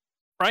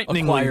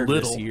acquired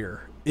this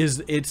year,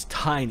 it's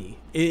tiny.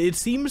 It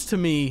seems to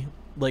me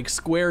like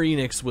Square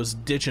Enix was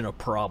ditching a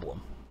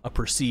problem, a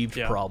perceived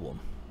problem.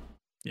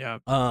 Yeah.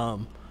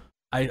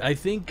 I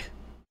think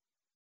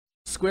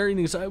Square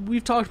Enix,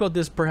 we've talked about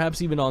this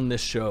perhaps even on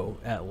this show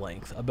at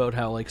length, about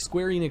how like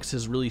Square Enix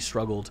has really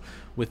struggled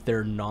with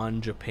their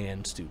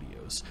non-Japan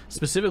studios,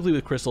 specifically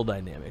with Crystal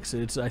Dynamics.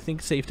 It's, I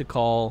think, safe to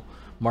call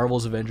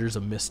Marvel's Avengers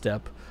a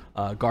misstep.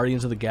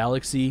 Guardians of the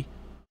Galaxy,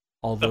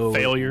 although a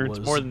failure, it's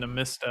more than a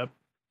misstep.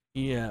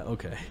 Yeah,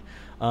 okay.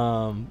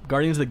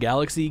 Guardians of the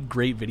Galaxy,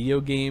 great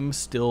video game,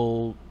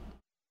 still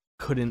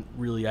couldn't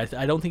really,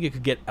 I don't think it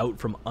could get out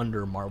from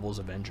under Marvel's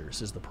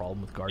Avengers is the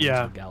problem with Guardians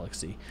of the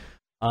Galaxy.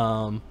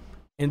 And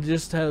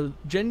just how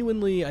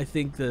genuinely I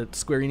think that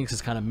Square Enix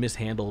has kind of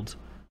mishandled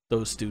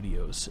those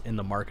studios in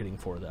the marketing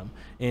for them.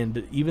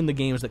 And even the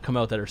games that come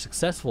out that are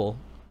successful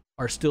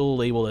are still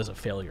labeled as a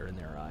failure in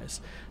their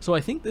eyes. So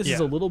I think this is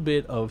a little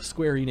bit of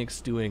Square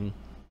Enix doing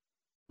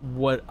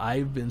what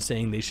I've been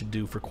saying they should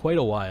do for quite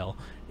a while,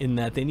 in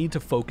that they need to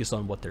focus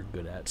on what they're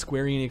good at.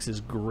 Square Enix is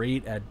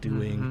great at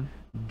doing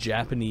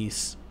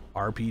Japanese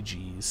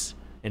RPGs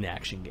and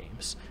action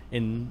games.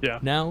 And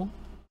now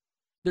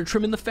they're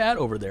trimming the fat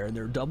over there, and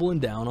they're doubling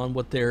down on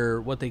what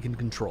they can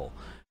control.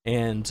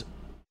 And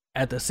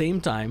at the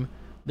same time,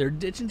 they're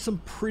ditching some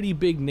pretty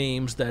big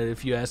names that,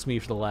 if you ask me,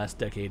 for the last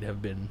decade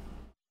have been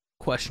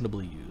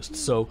questionably used.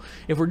 So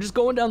if we're just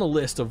going down the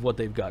list of what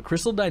they've got,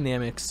 Crystal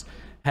Dynamics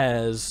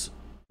has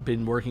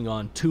been working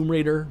on Tomb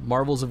Raider,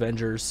 Marvel's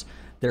Avengers.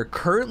 They're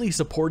currently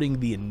supporting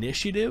The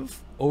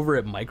Initiative over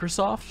at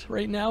Microsoft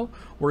right now,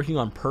 working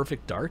on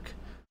Perfect Dark,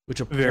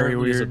 which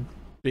apparently is a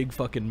big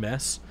fucking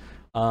mess.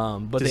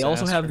 But they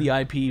also have the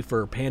IP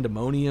for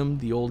Pandemonium,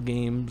 the old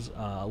games,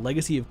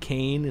 Legacy of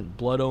Kain and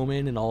Blood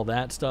Omen and all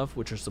that stuff,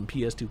 which are some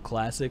PS2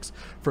 classics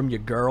from your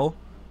girl.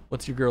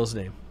 What's your girl's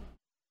name?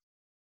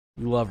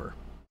 You love her.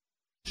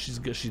 She does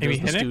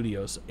the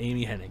studios.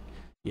 Amy Hennig.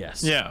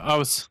 Yes. Yeah, I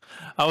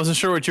wasn't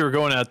sure what you were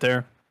going at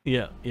there.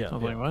 Yeah. I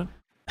was like, what?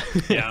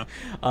 Yeah.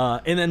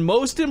 And then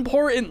most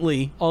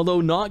importantly,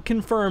 although not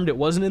confirmed, it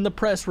wasn't in the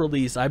press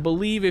release, I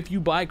believe if you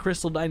buy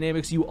Crystal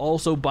Dynamics, you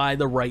also buy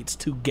the rights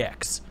to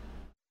Gex.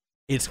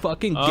 It's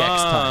fucking Gex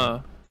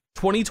time.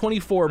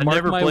 2024,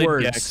 mark my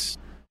words. Gex.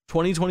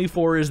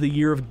 2024 is the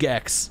year of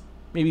Gex.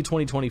 Maybe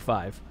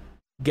 2025.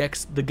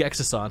 Gex, the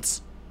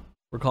Gexaissance.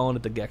 We're calling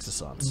it the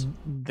Gexaissance.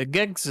 The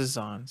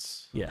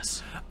Gexaissance.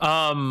 Yes.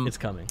 It's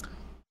coming.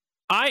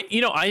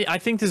 I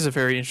think this is a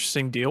very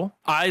interesting deal.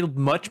 I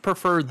much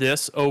prefer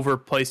this over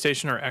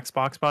PlayStation or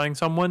Xbox buying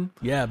someone.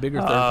 Yeah, bigger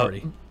third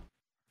party.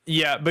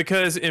 Yeah,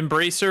 because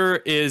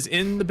Embracer is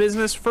in the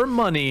business for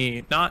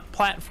money, not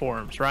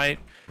platforms, right?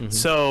 Mm-hmm.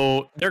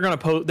 So they're gonna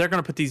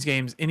put these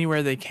games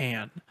anywhere they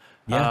can,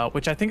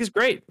 which I think is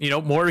great.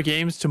 More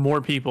games to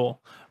more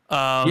people.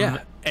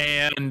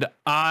 And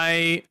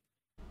I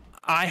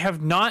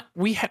have not.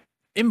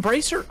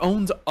 Embracer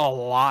owns a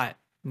lot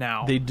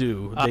now. They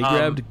do. They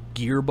grabbed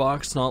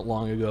Gearbox not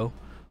long ago.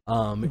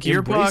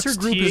 Gearbox, Embracer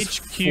Group THQ. is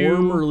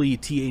formerly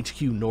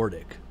THQ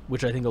Nordic,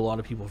 which I think a lot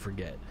of people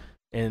forget.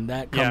 And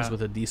that comes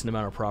with a decent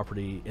amount of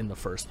property in the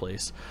first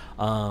place.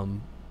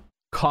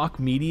 Koch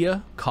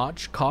Media,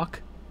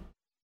 Koch.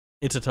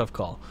 It's a tough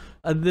call.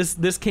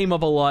 This came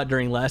up a lot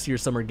during last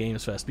year's Summer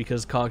Games Fest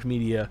because Koch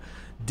Media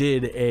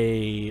did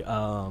a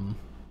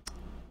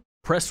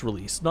press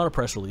release, not a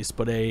press release,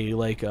 but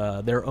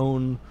a their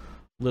own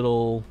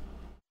little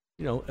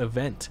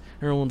event.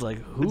 Everyone's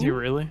like, who? Did you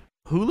really?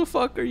 Who the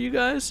fuck are you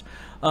guys?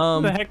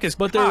 Who the heck is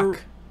but Koch?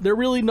 They're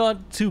really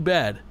not too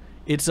bad.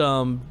 It's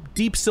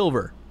Deep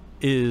Silver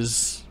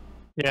is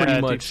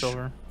pretty much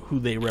who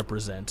they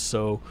represent.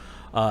 So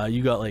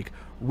you got like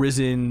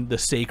Risen, the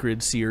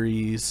Sacred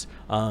series,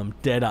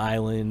 Dead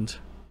Island,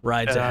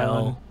 Ride to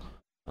Hell,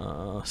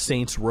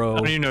 Saints Row. I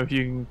don't even know if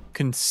you can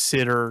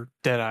consider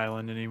Dead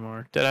Island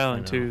anymore. Dead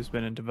Island 2 has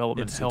been in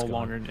development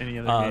longer than any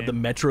other game. The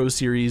Metro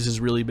series is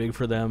really big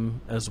for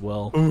them as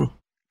well. Ooh,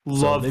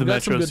 love they've the got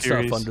Metro some good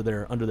series.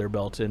 stuff under their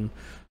belt, and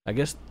I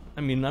guess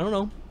I don't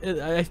know.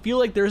 I feel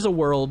like there's a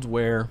world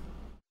where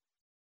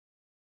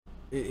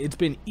it's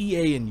been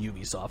EA and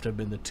Ubisoft have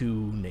been the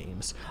two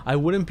names. I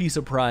wouldn't be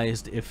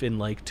surprised if in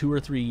like 2 or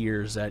 3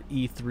 years at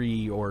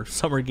E3 or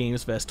Summer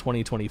Games Fest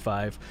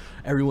 2025,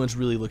 everyone's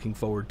really looking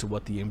forward to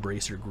what the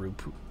Embracer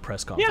Group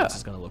press conference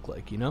is going to look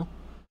like.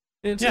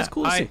 It's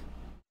cool to see.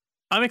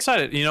 I'm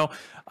excited.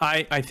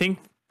 I think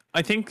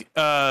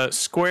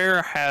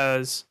Square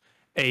has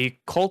a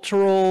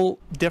cultural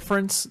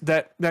difference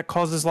that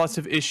causes lots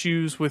of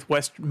issues with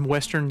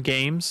Western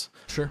games.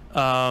 Sure.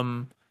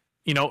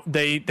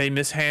 They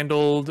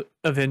mishandled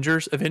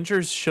Avengers.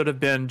 Avengers should have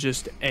been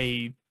just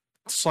a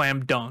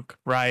slam dunk,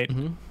 right?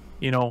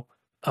 Mm-hmm.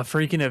 A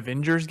freaking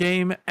Avengers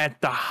game at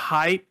the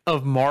height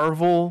of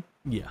Marvel,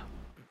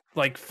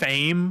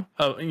 fame.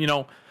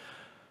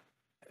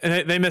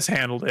 And they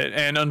mishandled it,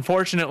 and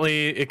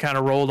unfortunately, it kind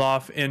of rolled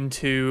off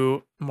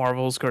into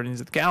Marvel's Guardians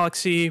of the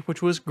Galaxy,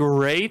 which was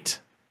great.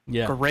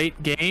 Yeah,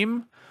 great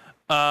game.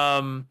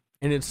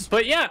 It's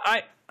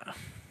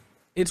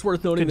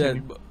worth noting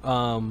that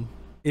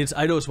it's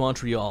Eidos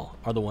Montreal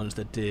are the ones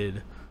that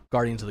did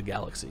Guardians of the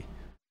Galaxy.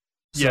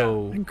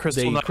 So and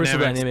Crystal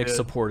Dynamics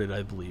supported,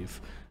 I believe,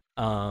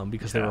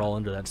 because they were all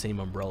under that same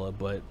umbrella.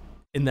 But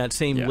in that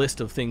same list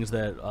of things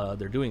that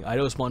they're doing,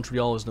 Eidos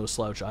Montreal is no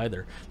slouch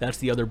either. That's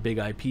the other big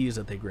IPs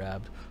that they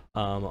grabbed.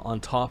 On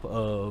top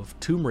of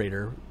Tomb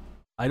Raider,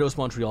 Eidos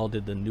Montreal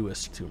did the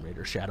newest Tomb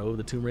Raider, Shadow of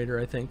the Tomb Raider,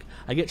 I think.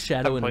 I get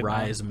Shadow and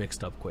Rise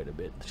mixed up quite a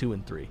bit, 2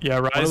 and 3. Yeah,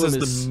 Rise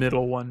is the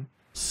middle one.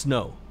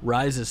 Snow.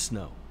 Rise is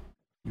snow.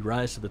 You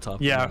rise to the top of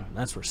the mountain.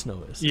 That's where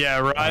snow is. Yeah,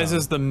 Rise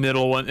is the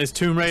middle one. It's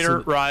Tomb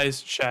Raider,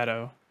 Rise,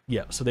 Shadow.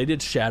 Yeah, so they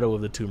did Shadow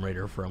of the Tomb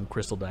Raider from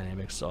Crystal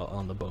Dynamics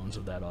on the bones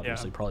of that,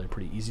 obviously. Probably a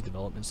pretty easy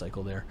development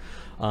cycle there.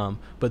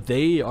 But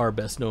they are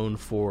best known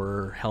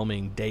for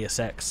helming Deus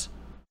Ex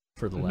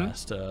for the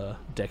last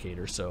decade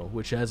or so,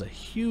 which has a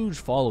huge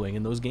following,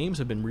 and those games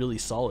have been really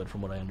solid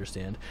from what I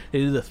understand. They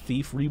did the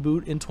Thief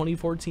reboot in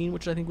 2014,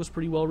 which I think was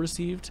pretty well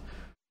received.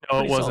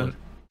 No, it wasn't.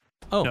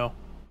 Oh. No.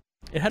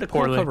 It had a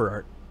cool cover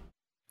art.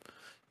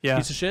 Yeah.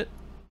 Piece of shit?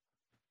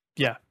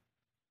 Yeah.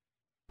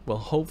 Well,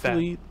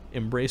 hopefully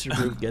Embracer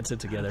Group gets it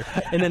together.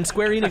 And then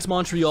Square Enix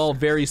Montreal,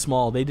 very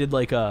small. They did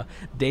like a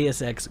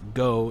Deus Ex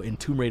Go and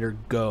Tomb Raider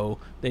Go.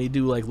 They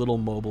do like little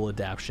mobile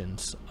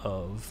adaptions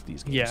of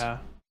these games. Yeah.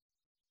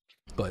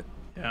 But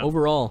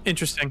overall,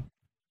 interesting.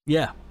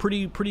 Yeah,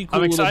 pretty cool.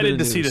 I'm excited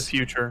to see the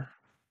future.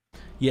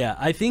 Yeah,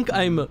 I think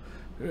I'm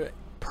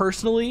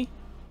personally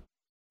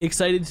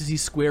excited to see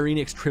Square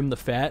Enix trim the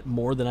fat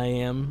more than I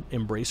am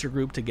Embracer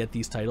Group to get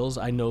these titles.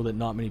 I know that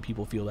not many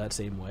people feel that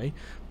same way,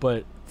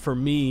 but for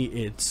me,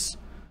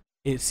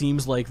 it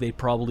seems like they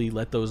probably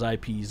let those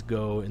IPs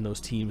go and those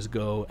teams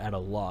go at a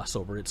loss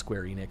over at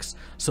Square Enix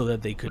so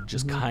that they could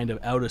just kind of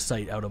out of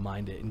sight, out of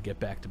mind it and get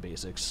back to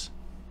basics.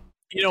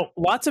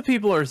 Lots of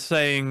people are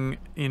saying,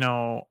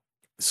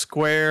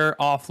 Square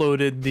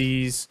offloaded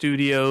these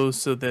studios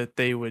so that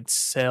they would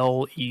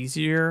sell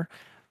easier.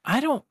 I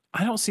don't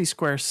see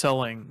Square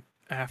selling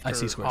after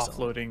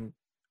offloading.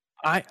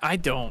 I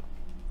don't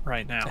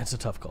right now. That's a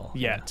tough call.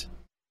 Yet.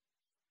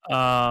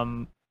 Yeah.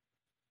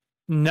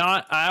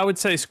 I would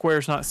say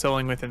Square's not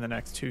selling within the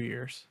next 2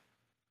 years.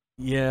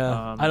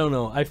 Yeah, I don't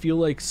know. I feel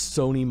like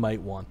Sony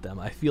might want them.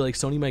 I feel like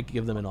Sony might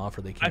give them an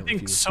offer they can't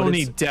refuse. I think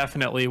Sony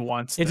definitely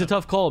wants them. It's a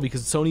tough call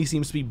because Sony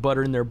seems to be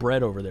buttering their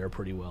bread over there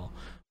pretty well.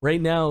 Right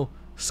now,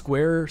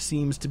 Square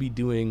seems to be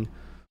doing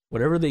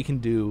whatever they can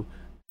do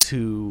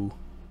to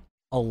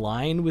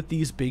align with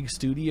these big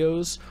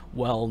studios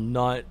while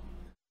not...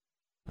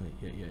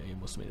 you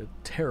almost made a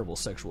terrible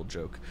sexual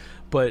joke.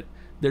 But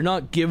they're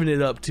not giving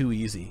it up too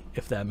easy,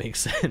 if that makes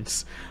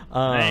sense.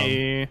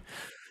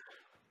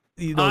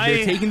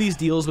 They're taking these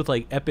deals with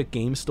like Epic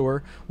Game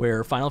Store,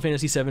 where Final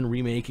Fantasy VII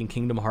Remake and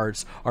Kingdom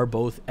Hearts are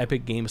both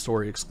Epic Game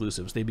Store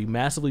exclusives. They'd be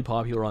massively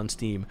popular on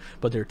Steam,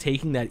 but they're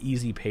taking that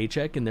easy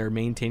paycheck and they're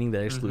maintaining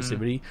that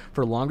exclusivity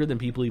for longer than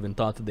people even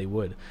thought that they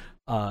would.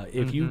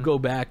 If you go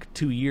back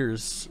 2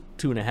 years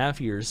 2.5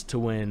 years to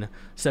when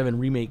 7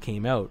 Remake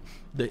came out,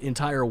 the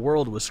entire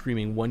world was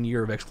screaming 1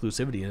 year of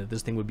exclusivity and that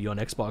this thing would be on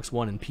Xbox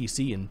One and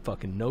PC in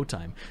fucking no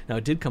time. Now,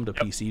 it did come to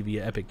PC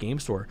via Epic Game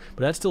Store,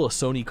 but that's still a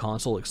Sony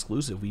console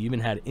exclusive. We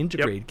even had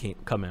Intergrade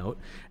come out,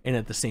 and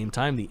at the same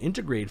time, the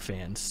Intergrade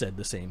fans said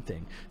the same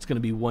thing. It's going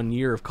to be 1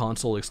 year of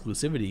console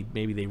exclusivity.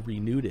 Maybe they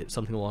renewed it,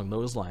 something along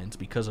those lines,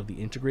 because of the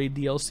Intergrade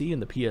DLC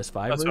and the PS5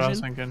 version. That's what I was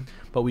thinking.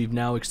 But we've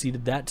now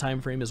exceeded that time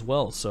frame as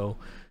well. So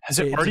has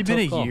it already been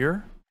a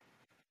year?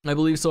 I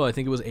believe so. I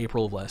think it was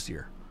April of last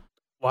year.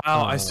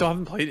 Wow, I still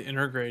haven't played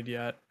Intergrade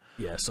yet.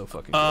 Yeah, so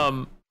fucking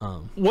good.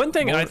 One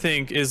thing I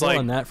think is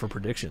on that for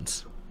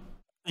predictions.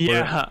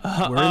 Yeah,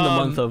 we're in the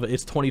month of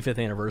its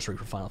 25th anniversary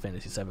for Final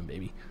Fantasy VII,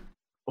 baby.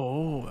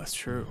 Oh, that's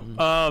true.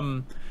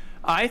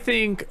 I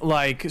think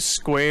like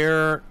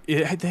Square,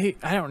 I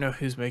don't know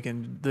who's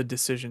making the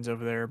decisions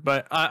over there,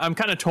 but I'm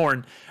kind of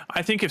torn.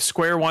 I think if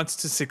Square wants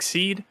to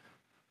succeed,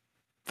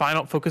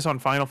 focus on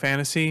Final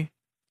Fantasy.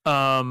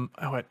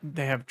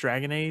 They have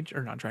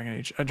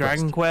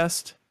Dragon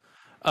Quest.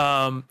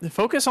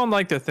 Focus on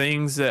like the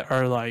things that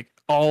are like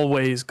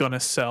always gonna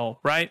sell,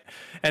 right?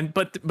 And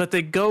but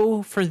they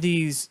go for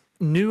these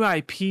new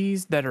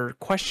IPs that are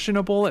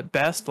questionable at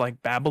best,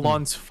 like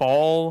Babylon's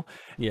Fall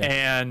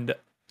and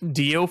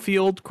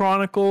Diofield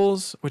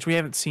Chronicles, which we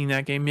haven't seen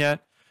that game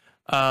yet.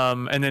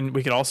 And then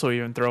we could also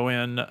even throw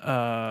in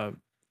Balan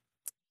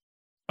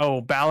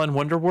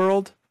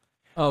Wonderworld.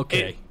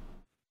 Okay.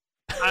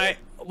 I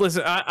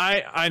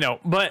know,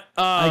 but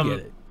I get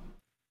it.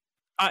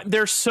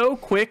 They're so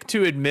quick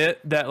to admit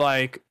that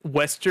like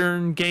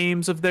Western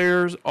games of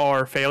theirs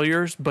are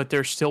failures, but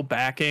they're still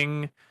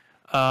backing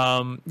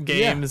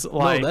games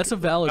like that's a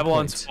valid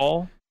Babylon's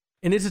Fall.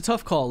 And it's a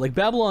tough call. Like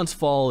Babylon's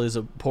Fall is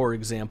a poor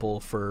example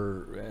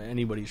for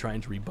anybody trying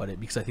to rebut it,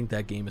 because I think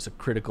that game is a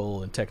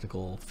critical and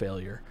technical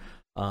failure.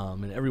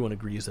 And everyone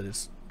agrees that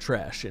it's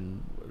trash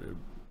and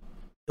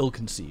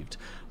ill-conceived.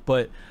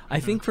 But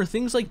I think for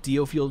things like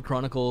Diofield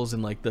Chronicles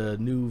and like the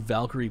new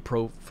Valkyrie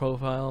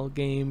profile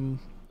game,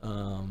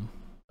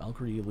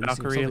 Valkyrie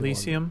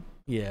Elysium.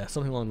 Yeah,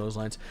 something along those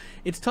lines.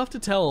 It's tough to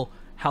tell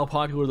how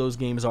popular those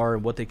games are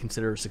and what they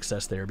consider a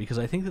success there, because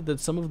I think that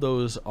some of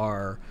those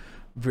are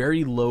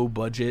very low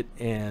budget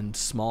and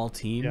small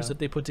teams that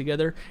they put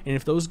together, and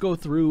if those go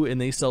through and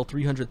they sell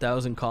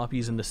 300,000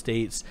 copies in the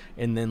States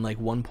and then like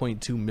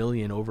 1.2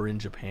 million over in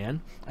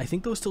Japan, I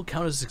think those still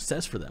count as a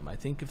success for them. I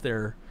think if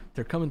they're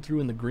coming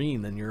through in the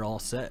green, then you're all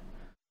set.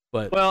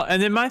 But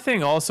and then my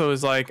thing also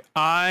is like,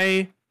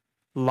 I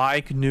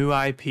like new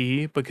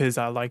IP because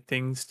I like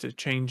things to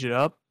change it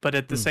up, but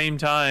at the same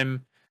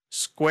time,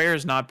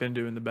 Square's not been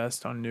doing the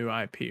best on new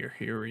IP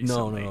here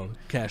recently. No,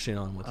 cash in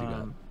on what you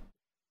got.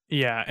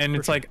 Yeah, and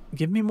it's like,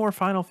 give me more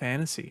Final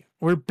Fantasy.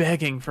 We're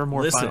begging for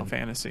more Final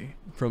Fantasy.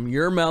 From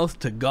your mouth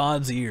to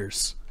God's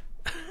ears.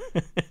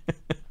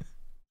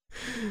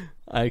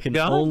 I can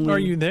only. Are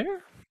you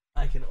there?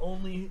 I can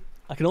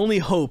only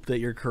hope that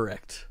you're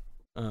correct,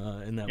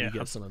 and that we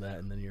get some of that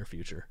in the near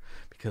future,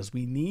 because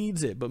we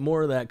needs it. But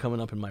more of that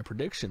coming up in my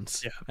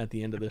predictions at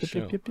the end of this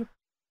show.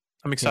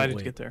 I'm excited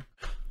to get there.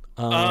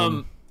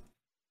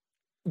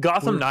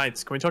 Gotham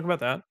Knights. Can we talk about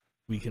that?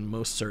 We can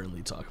most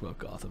certainly talk about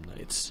Gotham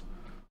Knights.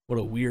 What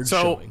a weird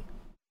showing.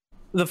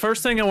 The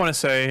first thing I want to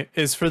say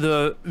is for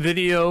the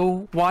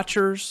video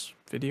watchers,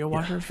 for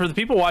the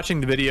people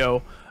watching the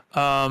video,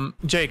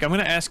 Jake, I'm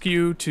going to ask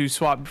you to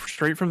swap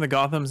straight from the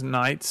Gotham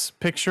Knights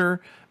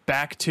picture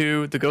back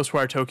to the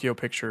Ghostwire Tokyo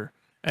picture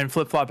and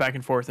flip-flop back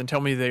and forth and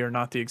tell me they are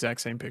not the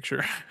exact same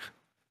picture.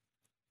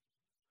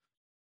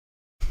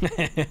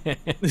 Yeah.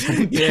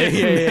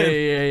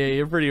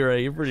 You're pretty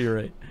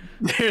right.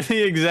 They're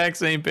the exact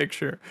same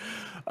picture.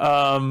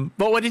 But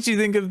what did you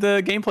think of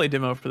the gameplay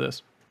demo for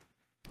this?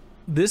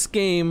 This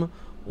game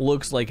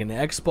looks like an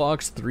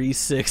Xbox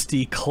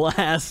 360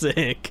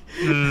 classic.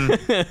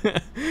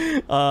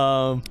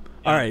 All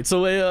right,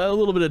 so a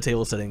little bit of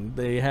table setting.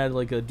 They had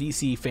like a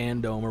DC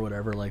fandom or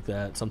whatever like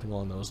that, something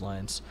along those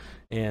lines,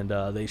 and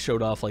they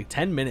showed off like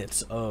 10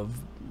 minutes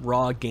of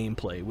raw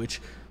gameplay,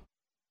 which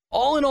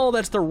all in all,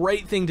 that's the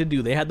right thing to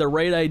do. They had the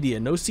right idea.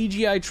 No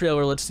CGI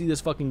trailer. Let's see this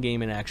fucking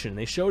game in action.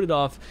 They showed it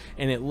off,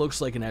 and it looks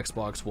like an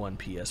Xbox One,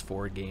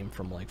 PS4 game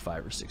from like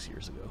 5 or 6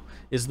 years ago.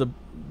 Is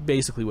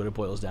basically what it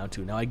boils down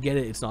to. Now, I get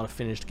it. It's not a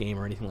finished game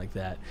or anything like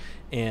that,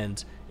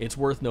 and it's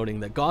worth noting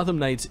that Gotham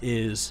Knights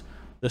is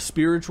the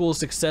spiritual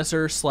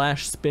successor /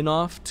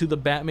 spin-off to the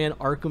Batman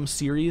Arkham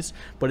series,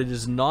 but it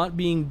is not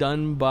being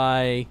done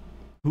by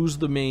who's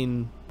the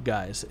main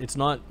guys. It's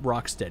not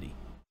Rocksteady,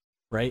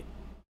 right?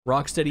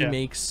 Rocksteady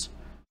makes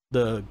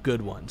the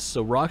good ones.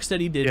 So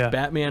Rocksteady did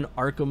Batman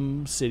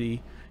Arkham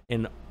City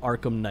and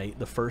Arkham Knight,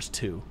 the first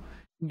two.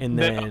 And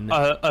then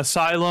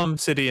Asylum,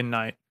 City, and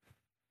Night.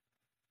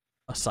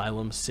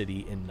 Asylum,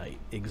 City, and Night.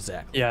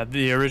 Exactly. Yeah,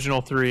 the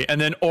original 3.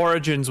 And then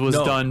Origins was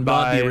done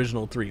by... not the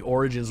original 3.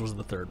 Origins was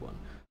the third one.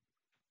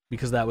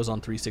 Because that was on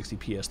 360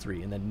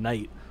 PS3. And then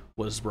Night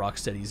was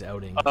Rocksteady's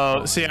outing.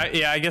 Oh, see,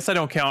 I guess I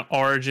don't count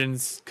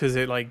Origins because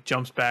it like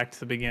jumps back to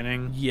the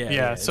beginning.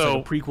 Yeah. So it's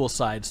like a prequel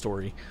side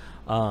story.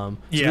 So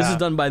this is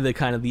done by the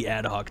kind of the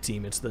ad hoc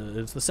team. It's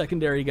the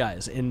secondary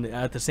guys, and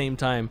at the same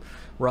time,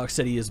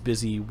 Rocksteady is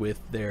busy with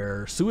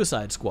their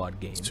Suicide Squad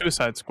game.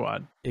 Suicide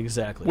Squad,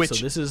 exactly. Which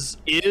so this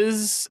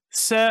is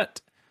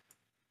set.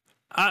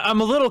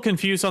 I'm a little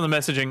confused on the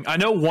messaging. I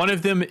know one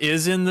of them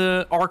is in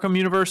the Arkham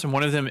universe and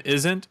one of them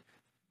isn't.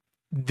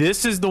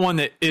 This is the one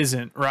that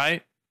isn't,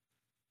 right?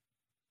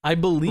 I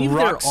believe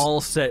they're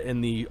all set in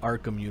the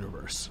Arkham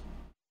universe.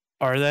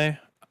 Are they?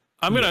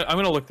 I'm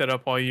gonna look that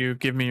up while you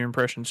give me your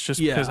impressions. Just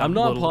because I'm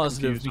not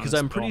positive, because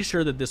I'm pretty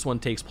sure that this one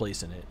takes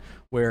place in it,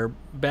 where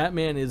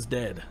Batman is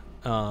dead,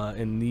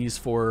 and these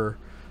 4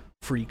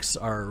 freaks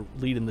are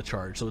leading the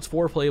charge. So it's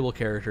 4 playable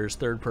characters,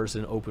 third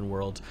person, open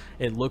world.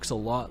 It looks a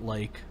lot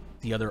like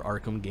the other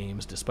Arkham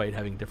games, despite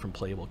having different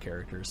playable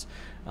characters.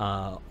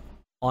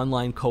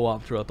 Online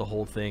co-op throughout the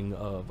whole thing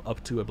of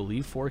up to, I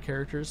believe, 4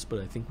 characters, but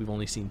I think we've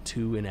only seen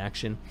 2 in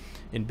action.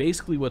 And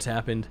basically what's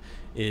happened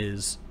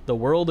is the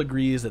world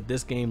agrees that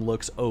this game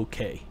looks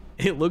okay.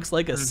 It looks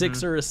like a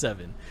 6 or a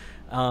 7.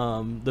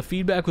 The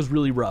feedback was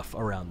really rough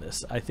around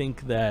this. I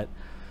think that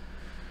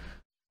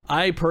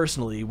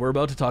we're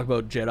about to talk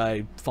about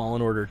Jedi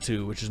Fallen Order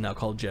 2, which is now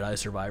called Jedi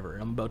Survivor,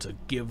 and I'm about to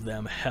give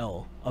them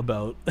hell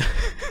about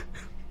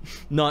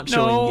not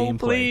showing gameplay.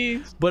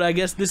 Please. But I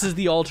guess this is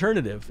the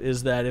alternative,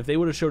 is that if they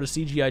would have showed a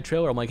CGI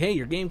trailer, I'm like, hey,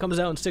 your game comes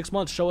out in 6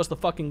 months, show us the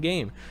fucking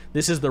game.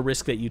 This is the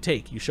risk that you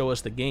take. You show us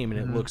the game and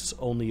it looks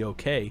only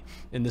okay,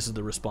 and this is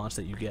the response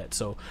that you get.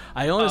 So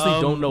I honestly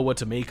don't know what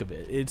to make of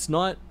it. It's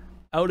not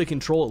out of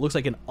control. It looks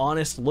like an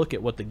honest look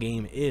at what the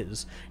game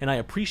is, and I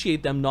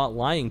appreciate them not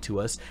lying to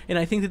us, and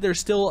I think that there's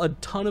still a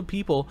ton of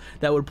people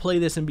that would play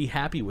this and be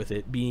happy with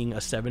it being a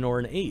 7 or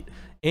an 8.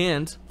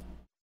 And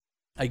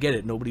I get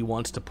it, nobody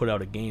wants to put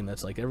out a game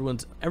that's like,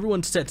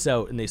 everyone sets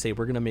out and they say,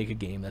 we're going to make a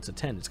game that's a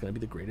 10. It's going to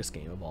be the greatest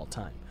game of all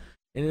time.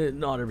 And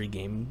not every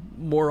game,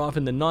 more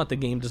often than not, the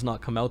game does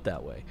not come out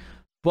that way.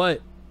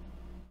 But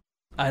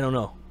I don't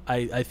know.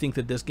 I think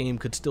that this game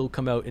could still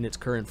come out in its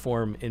current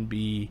form and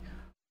be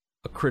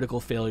a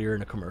critical failure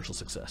and a commercial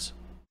success.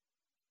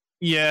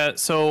 Yeah,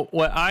 so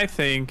what I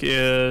think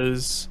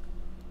is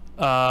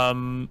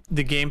the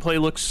gameplay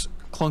looks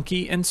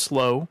clunky and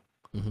slow.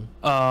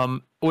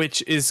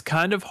 Which is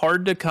kind of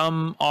hard to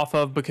come off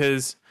of,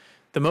 because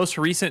the most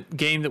recent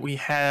game that we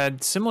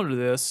had similar to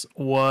this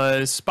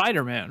was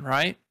Spider-Man,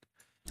 right?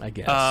 I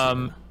guess.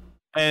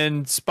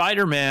 And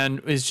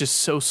Spider-Man is just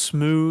so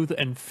smooth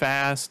and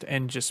fast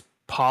and just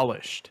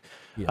polished.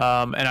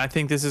 Yeah. And I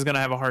think this is going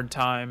to have a hard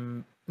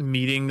time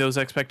meeting those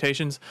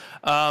expectations.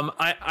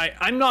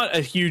 I'm not a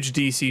huge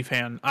DC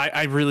fan.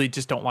 I really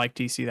just don't like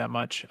DC that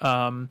much.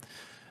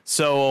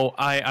 So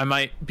I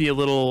might be a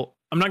little...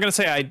 I'm not going to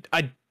say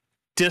I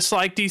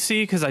dislike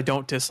DC, because I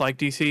don't dislike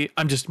DC.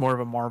 I'm just more of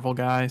a Marvel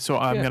guy, so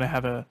I'm going to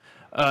have a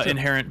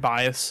inherent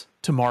bias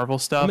to Marvel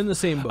stuff. I'm in the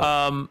same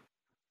boat.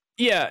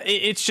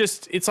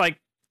 It's like,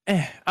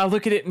 I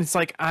look at it and it's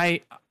like,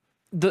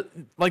 the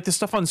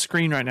stuff on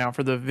screen right now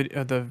for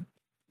the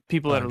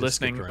people that are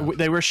listening,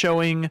 they were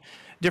showing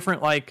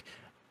different like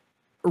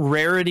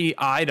rarity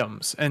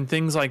items and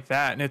things like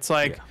that, and it's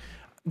like,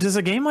 does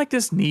a game like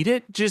this need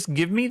it? Just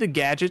give me the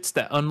gadgets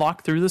that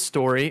unlock through the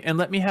story and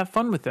let me have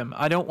fun with them.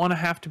 I don't want to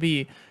have to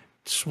be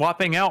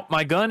swapping out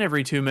my gun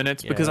every 2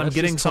 minutes because I'm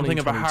getting something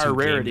of a higher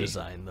rarity.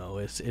 Design, though,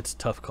 it's a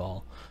tough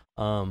call.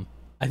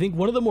 I think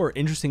one of the more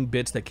interesting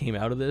bits that came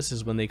out of this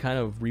is when they kind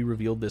of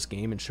re-revealed this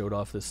game and showed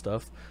off this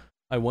stuff.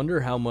 I wonder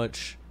how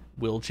much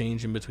will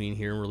change in between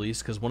here and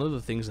release, because one of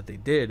the things that they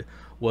did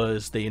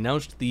was they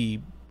announced the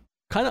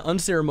kind of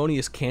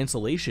unceremonious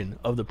cancellation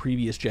of the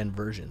previous gen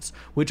versions,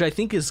 which I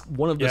think is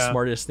one of the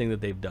smartest thing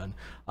that they've done.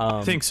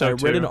 I think so. I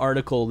read an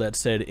article that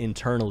said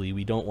internally,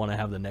 we don't want to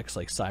have the next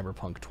like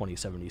Cyberpunk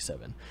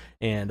 2077.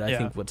 And I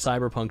think what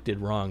Cyberpunk did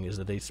wrong is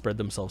that they spread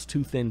themselves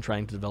too thin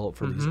trying to develop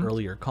for these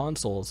earlier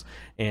consoles,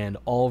 and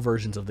all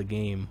versions of the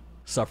game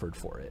suffered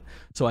for it.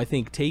 So I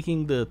think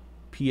taking the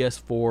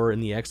PS4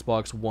 and the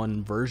Xbox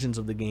One versions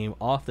of the game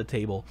off the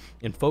table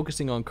and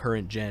focusing on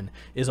current gen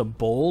is a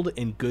bold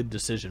and good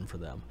decision for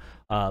them.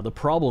 The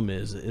problem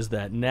is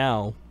that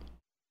now,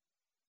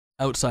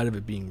 outside of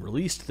it being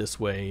released this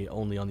way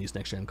only on these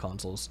next gen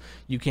consoles,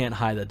 you can't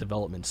hide that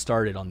development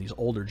started on these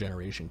older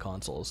generation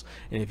consoles.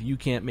 And if you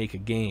can't make a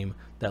game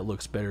that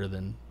looks better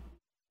than,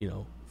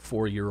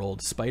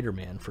 4-year-old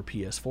Spider-Man for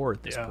PS4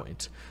 at this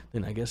point,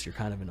 then I guess you're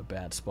kind of in a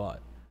bad spot.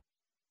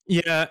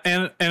 Yeah,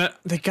 and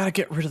they gotta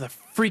get rid of the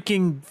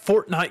freaking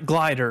Fortnite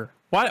glider.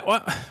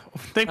 Why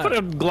they put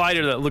a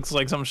glider that looks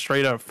like something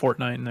straight out of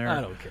Fortnite in there?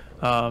 I don't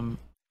care.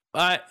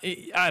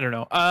 I don't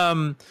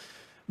know.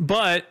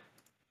 But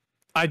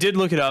I did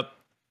look it up.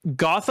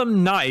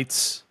 Gotham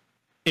Knights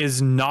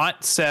is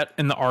not set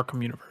in the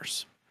Arkham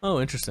universe.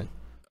 Oh, interesting.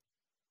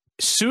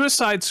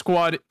 Suicide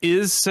Squad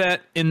is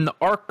set in the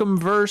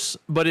Arkhamverse,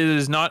 but it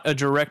is not a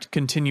direct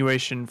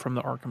continuation from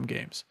the Arkham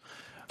games.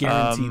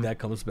 Guarantee that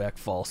comes back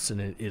false, and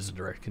it is a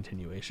direct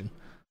continuation.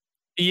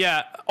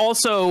 Yeah.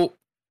 Also,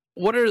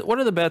 what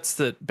are the bets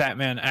that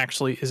Batman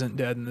actually isn't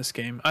dead in this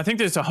game? I think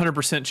there's a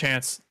 100%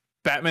 chance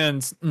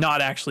Batman's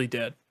not actually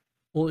dead.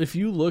 Well, if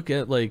you look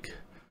at like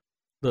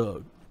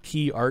the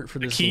key art for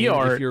this key game,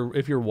 art.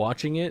 if you're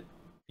watching it,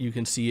 you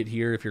can see it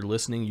here. If you're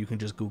listening, you can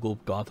just Google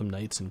Gotham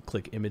Knights and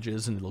click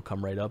images and it'll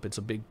come right up. It's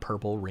a big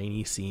purple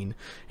rainy scene,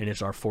 and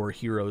it's our 4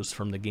 heroes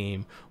from the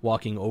game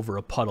walking over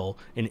a puddle,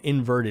 and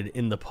inverted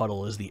in the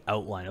puddle is the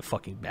outline of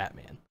fucking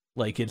Batman.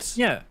 Like, it's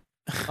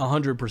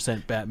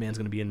 100% Batman's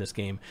going to be in this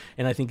game.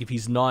 And I think if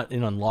he's not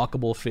an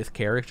unlockable 5th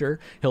character,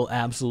 he'll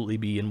absolutely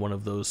be in one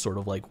of those sort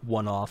of like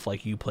one-off,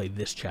 like you play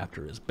this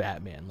chapter as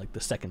Batman, like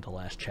the second to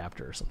last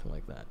chapter or something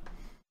like that.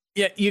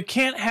 Yeah, you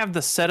can't have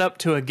the setup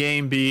to a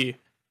game be,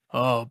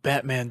 oh,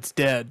 Batman's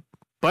dead.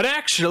 But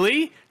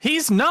actually,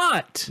 he's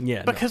not.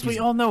 Yeah, because we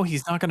all know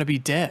he's not going to be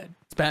dead.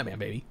 It's Batman,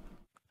 baby.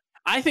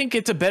 I think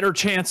it's a better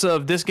chance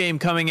of this game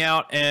coming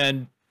out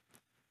and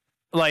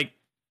like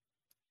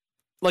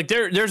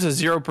there's a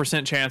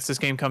 0% chance this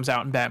game comes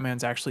out and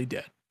Batman's actually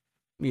dead.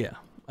 Yeah,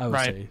 I would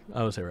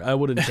say right. I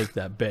wouldn't take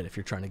that bet if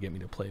you're trying to get me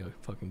to play a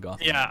fucking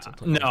Gotham. Yeah,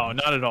 no,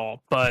 not at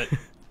all. But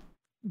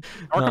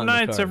Arkham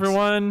Knights,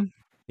 everyone.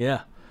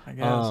 Yeah, I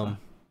guess.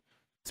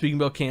 Speaking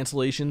about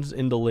cancellations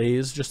and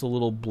delays, just a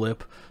little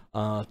blip. 2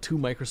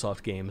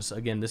 Microsoft games.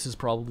 Again, this is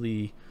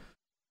probably,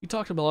 we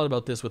talked a lot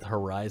about this with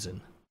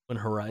Horizon. When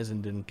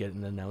Horizon didn't get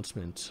an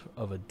announcement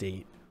of a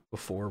date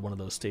before one of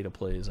those state of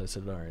plays, I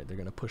said, all right, they're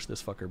going to push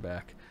this fucker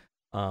back.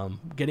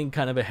 Getting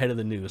kind of ahead of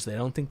the news. They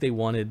don't think they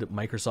wanted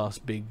Microsoft's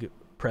big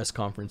press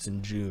conference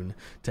in June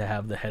to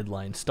have the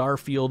headline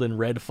Starfield and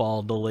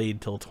Redfall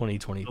delayed till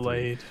 2023.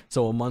 Delayed.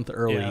 So a month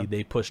early,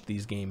 they pushed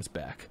these games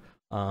back.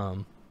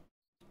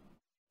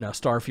 Now,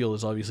 Starfield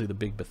is obviously the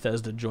big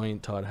Bethesda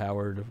joint. Todd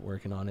Howard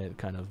working on it,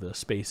 kind of the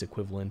space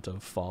equivalent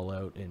of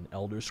Fallout and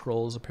Elder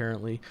Scrolls,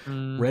 apparently.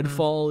 Mm-hmm.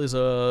 Redfall is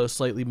a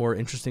slightly more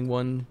interesting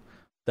one.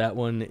 That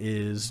one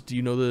is. Do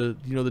you know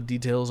the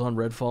details on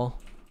Redfall?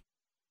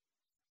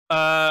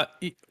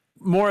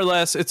 More or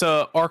less, it's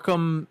a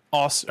Arkham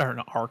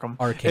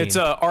Arcane. It's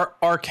a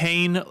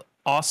Arcane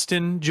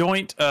Austin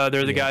joint.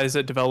 They're the guys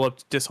that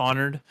developed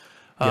Dishonored.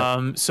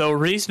 So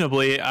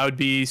reasonably, I would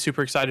be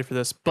super excited for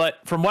this. But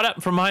from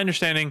my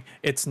understanding,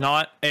 it's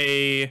not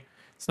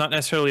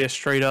necessarily a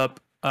straight up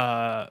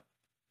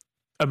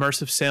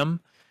immersive sim.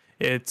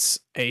 It's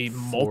a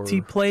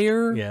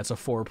multiplayer. Yeah, it's a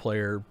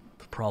 4-player,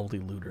 probably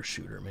looter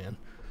shooter, man.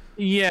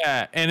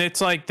 Yeah, and it's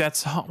like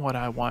that's not what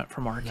I want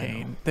from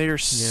Arcane. They are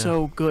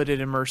so good at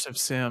immersive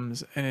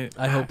sims, and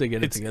I hope they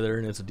get it together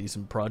and it's a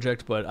decent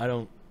project. But I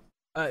don't.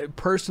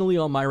 Personally,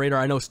 on my radar,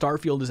 I know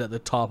Starfield is at the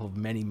top of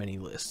many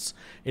lists.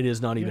 It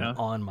is not even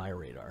on my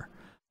radar.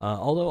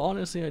 Although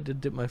honestly, I did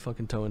dip my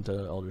fucking toe into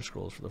Elder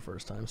Scrolls for the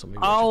first time, so maybe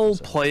I'll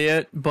play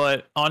it.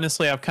 But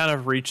honestly, I've kind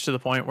of reached to the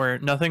point where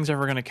nothing's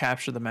ever going to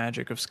capture the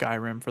magic of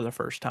Skyrim for the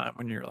first time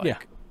when you're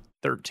like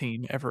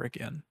 13 ever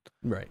again.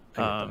 Right.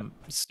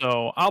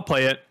 So I'll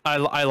play it.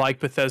 I like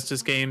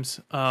Bethesda's games.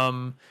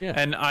 And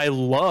I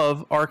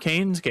love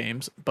Arcane's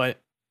games, but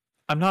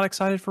I'm not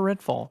excited for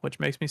Redfall, which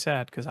makes me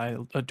sad because I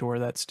adore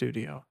that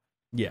studio.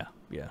 Yeah.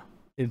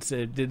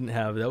 It didn't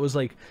have, that was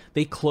like,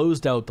 they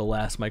closed out the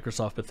last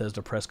Microsoft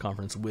Bethesda press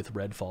conference with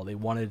Redfall. They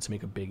wanted it to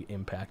make a big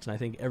impact, and I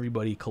think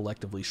everybody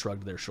collectively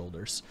shrugged their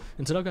shoulders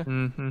and said, okay,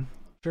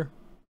 sure,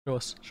 show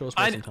us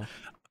some time.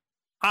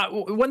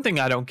 One thing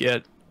I don't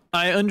get,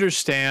 I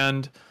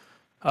understand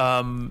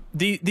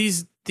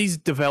these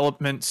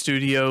development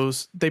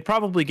studios, they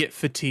probably get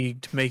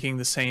fatigued making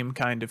the same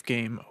kind of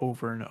game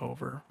over and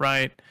over,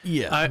 right?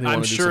 Yeah,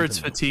 I'm sure it's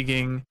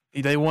fatiguing.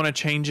 They want to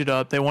change it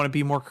up. They want to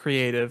be more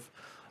creative.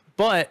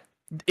 But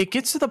it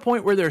gets to the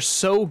point where they're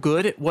so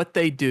good at what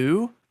they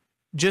do,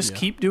 just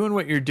keep doing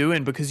what you're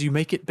doing because you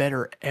make it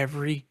better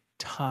every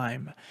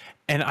time.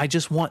 And I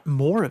just want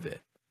more of it.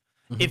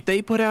 If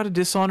they put out a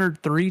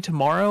Dishonored 3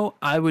 tomorrow,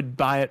 I would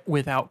buy it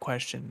without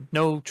question.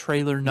 No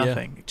trailer,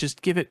 nothing.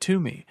 Just give it to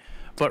me.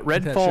 But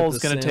Redfall is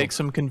going to take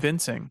some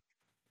convincing.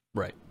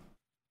 Right.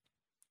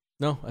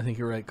 No, I think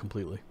you're right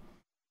completely.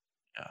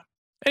 Yeah.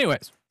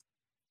 Anyways.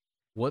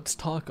 Let's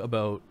talk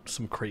about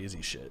some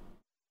crazy shit.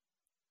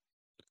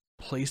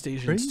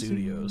 PlayStation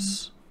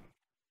Studios.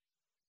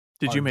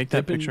 Did you make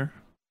that picture?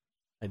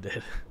 I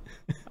did.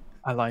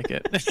 I like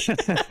it.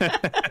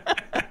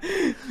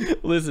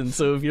 Listen,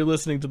 so if you're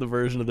listening to the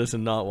version of this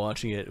and not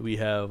watching it, we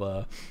have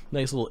a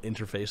nice little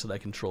interface that I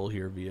control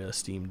here via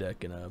Steam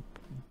Deck and a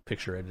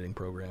picture editing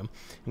program.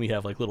 And we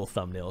have like little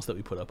thumbnails that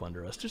we put up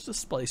under us just to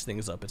spice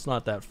things up. It's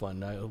not that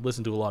fun. I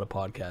listen to a lot of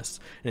podcasts,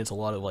 and it's a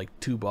lot of like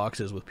 2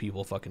 boxes with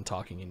people fucking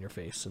talking in your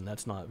face, and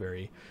that's not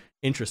very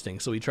interesting.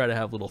 So we try to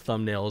have little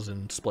thumbnails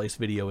and splice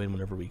video in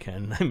whenever we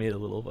can. I made a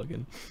little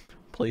fucking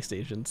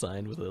PlayStation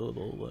sign with a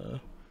little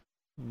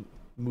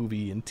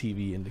movie and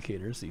TV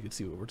indicators so you can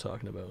see what we're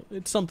talking about.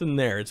 It's something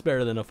there. It's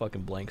better than a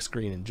fucking blank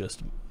screen and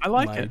just I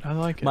like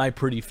it. My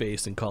pretty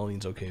face and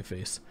Colleen's okay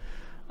face.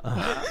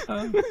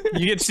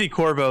 You get to see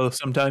Corvo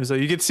sometimes though.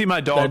 You get to see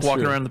my dog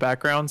walking around in the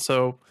background,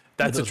 so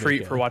that's a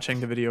treat for watching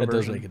the video version. That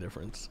does make a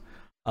difference.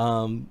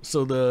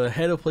 So the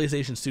head of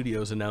PlayStation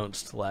Studios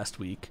announced last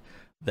week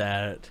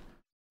that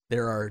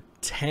there are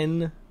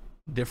 10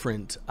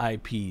 different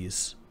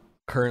IPs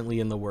currently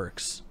in the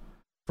works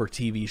for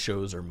TV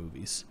shows or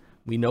movies.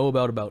 We know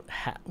about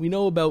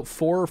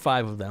 4 or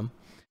 5 of them.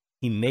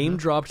 He name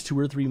dropped 2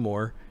 or 3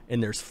 more,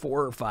 and there's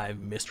 4 or 5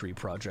 mystery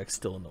projects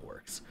still in the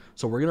works.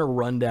 So we're gonna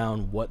run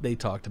down what they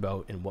talked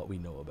about and what we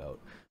know about.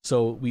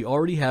 So we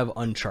already have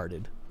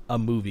Uncharted, a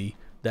movie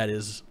that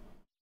is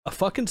a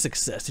fucking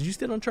success. Did you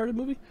see that Uncharted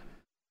movie?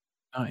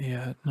 Not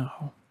yet,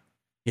 no.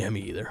 Yeah,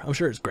 me either. I'm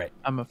sure it's great.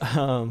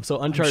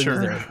 So Uncharted sure. is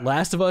there.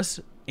 Last of Us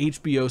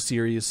HBO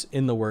series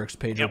in the works.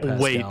 Pedro Can't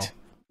Pascal. wait.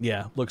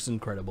 Yeah, looks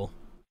incredible.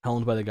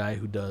 Helmed by the guy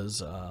who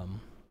does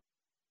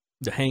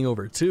The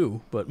Hangover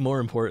 2, but more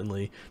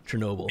importantly,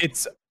 Chernobyl.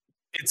 It's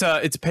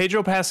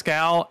Pedro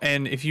Pascal,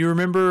 and if you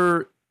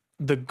remember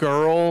the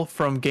girl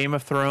from Game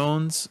of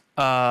Thrones,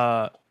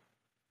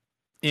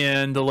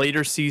 in the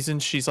later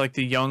seasons, she's like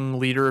the young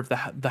leader of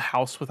the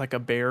house with like a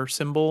bear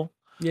symbol.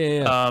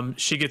 Yeah.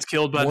 She gets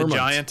killed by Mormonts. the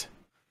giant.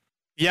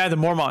 Yeah, the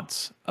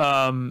Mormonts.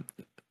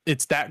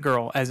 It's that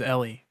girl as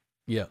Ellie.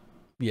 Yeah.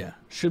 Yeah.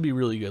 Should be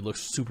really good.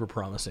 Looks super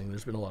promising.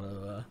 There's been a lot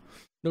of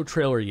no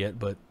trailer yet,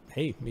 but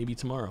hey, maybe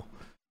tomorrow.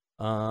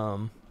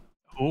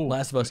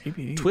 Last of Us,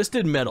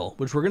 Twisted Metal,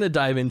 which we're going to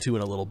dive into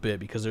in a little bit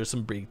because there's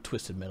some big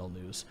Twisted Metal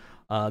news.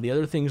 The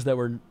other things that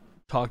were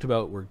talked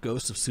about were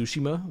Ghosts of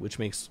Tsushima, which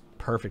makes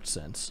perfect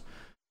sense.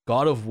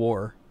 God of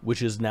War,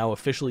 which is now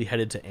officially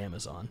headed to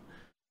Amazon.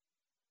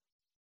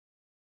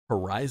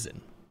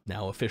 Horizon,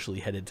 now officially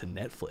headed to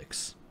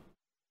Netflix.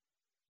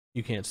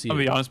 You can't see I'll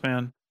it. be honest,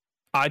 man.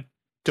 I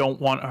don't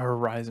want a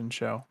Horizon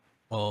show.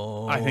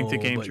 Oh, I think the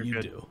games but are you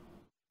good. do.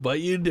 But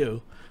you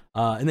do.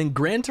 And then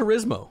Gran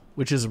Turismo,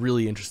 which is a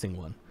really interesting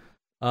one.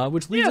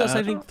 Which leaves us,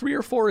 I think, 3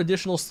 or 4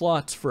 additional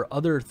slots for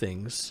other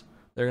things.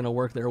 They're going to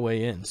work their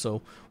way in.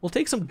 So we'll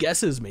take some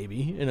guesses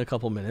maybe in a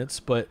couple minutes.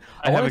 But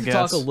I wanted to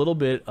talk a little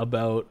bit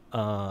about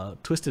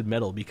Twisted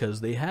Metal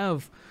because they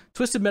have...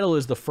 Twisted Metal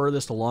is the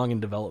furthest along in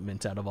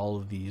development out of all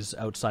of these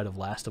outside of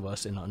Last of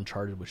Us and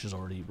Uncharted, which is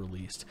already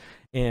released.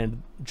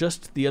 And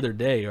just the other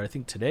day, or I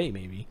think today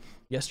maybe,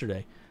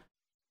 yesterday,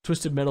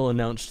 Twisted Metal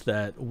announced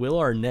that Will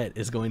Arnett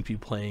is going to be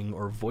playing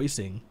or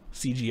voicing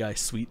CGI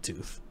Sweet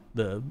Tooth,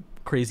 the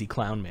crazy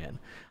clown man,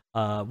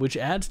 which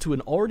adds to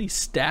an already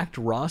stacked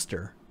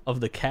roster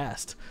of the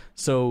cast.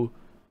 So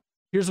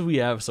here's what we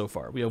have so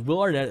far. We have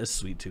Will Arnett as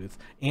Sweet Tooth.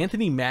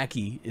 Anthony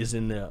Mackie is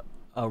in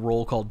a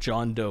role called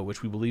John Doe,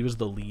 which we believe is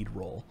the lead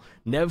role.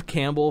 Nev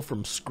Campbell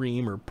from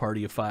Scream or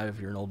Party of Five, if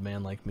you're an old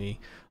man like me.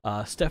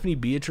 Stephanie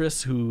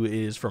Beatrice, who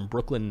is from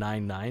Brooklyn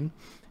Nine-Nine.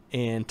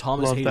 And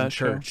Thomas Hayden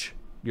Church,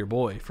 your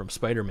boy from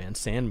Spider-Man,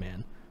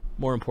 Sandman.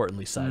 More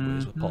importantly,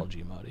 Sideways with Paul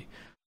Giamatti.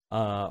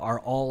 Are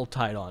all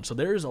tied on. So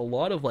there's a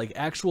lot of like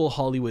actual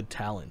Hollywood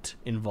talent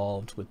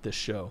involved with this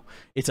show.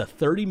 It's a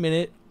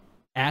 30-minute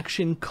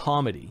action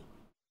comedy.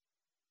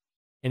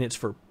 And it's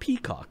for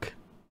Peacock,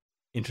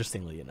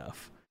 interestingly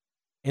enough.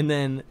 And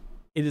then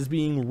it is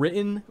being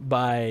written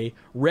by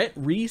Rhett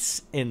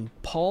Reese and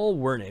Paul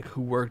Wernick,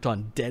 who worked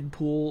on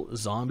Deadpool,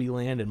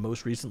 Zombieland, and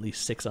most recently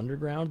Six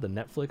Underground, the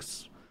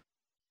Netflix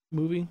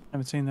movie. I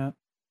haven't seen that.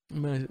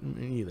 Me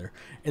neither.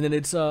 And then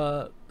it's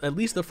at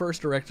least the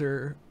first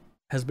director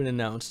has been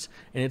announced,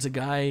 and it's a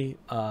guy,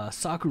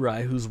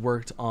 Sakurai, who's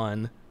worked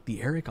on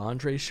the Eric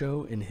Andre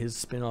show in his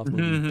spin-off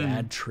movie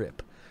Bad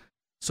Trip.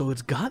 So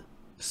it's got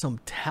some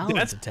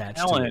talent attached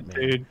to it,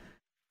 man. Dude.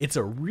 It's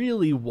a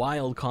really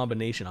wild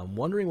combination. I'm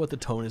wondering what the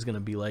tone is going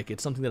to be like.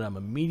 It's something that I'm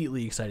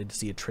immediately excited to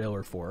see a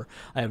trailer for.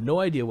 I have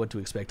no idea what to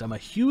expect. I'm a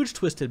huge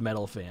Twisted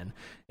Metal fan,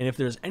 and if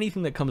there's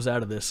anything that comes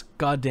out of this,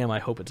 goddamn, I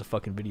hope it's a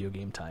fucking video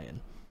game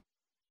tie-in.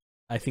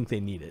 I think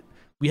they need it.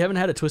 We haven't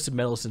had a Twisted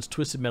Metal since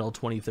Twisted Metal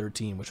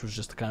 2013, which was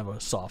just kind of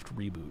a soft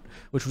reboot,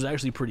 which was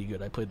actually pretty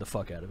good. I played the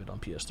fuck out of it on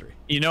PS3.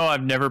 You know,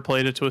 I've never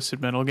played a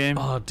Twisted Metal game.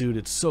 Oh, dude,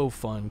 it's so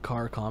fun.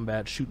 Car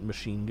combat, shooting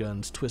machine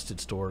guns, twisted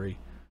story.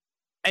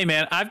 Hey,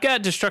 man, I've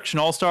got Destruction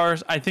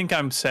All-Stars. I think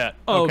I'm set.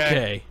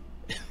 Okay.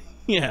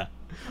 Yeah,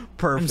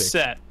 perfect. I'm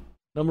set.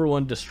 Number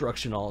 1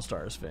 Destruction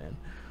All-Stars fan.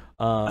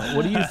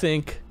 What do you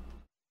think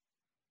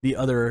the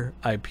other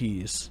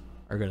IPs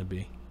are going to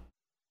be?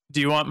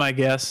 Do you want my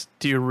guess?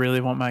 Do you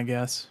really want my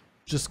guess?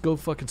 Just go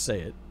fucking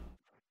say it.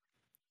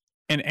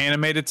 An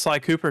animated Sly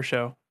Cooper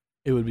show.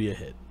 It would be a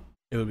hit.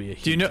 It would be a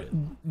huge hit.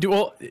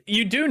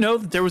 You do know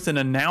that there was an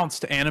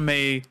announced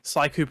anime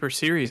Sly Cooper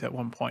series at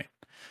one point.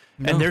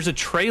 No. And there's a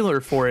trailer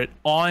for it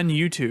on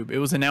YouTube. It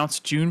was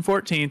announced June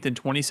 14th in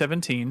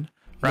 2017.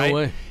 Right? No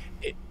way.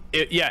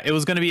 It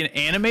was going to be an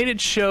animated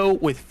show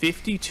with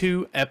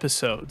 52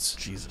 episodes.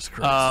 Jesus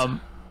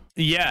Christ.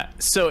 Yeah.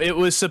 So it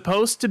was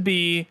supposed to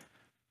be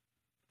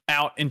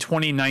out in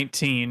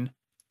 2019,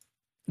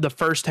 the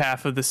first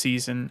half of the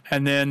season,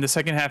 and then the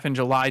second half in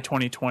July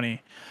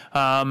 2020.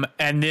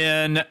 And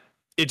then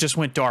it just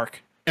went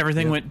dark.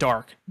 Everything went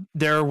dark.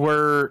 There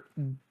were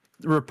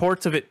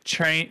reports of it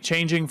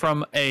changing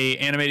from a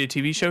animated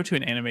TV show to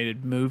an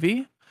animated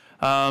movie,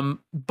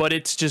 but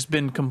it's just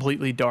been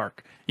completely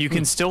dark. You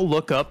can still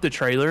look up the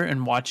trailer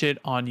and watch it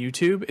on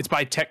YouTube. It's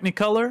by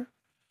Technicolor,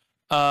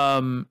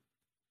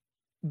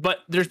 but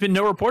there's been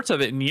no reports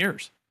of it in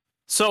years.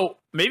 So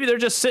maybe they're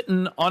just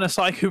sitting on a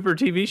Sly Cooper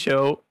TV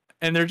show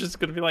and they're just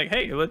gonna be like,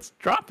 hey, let's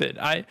drop it.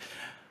 I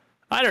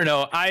don't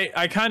know.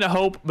 I kind of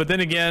hope, but then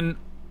again,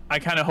 I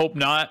kind of hope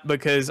not,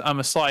 because I'm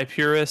a Sly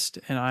purist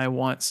and I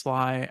want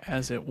Sly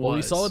as it was. Well,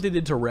 we saw what they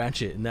did to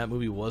Ratchet, and that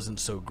movie wasn't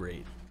so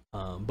great.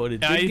 But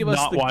it did give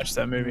us the watch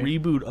that movie.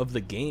 Reboot of the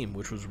game,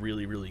 which was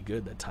really, really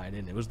good. That tied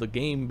in. It was the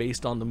game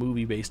based on the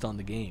movie, based on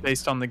the game.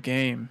 Based on the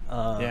game.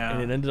 Yeah.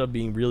 And it ended up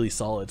being really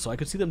solid. So I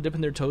could see them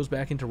dipping their toes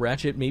back into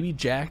Ratchet. Maybe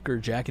Jack or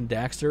Jack and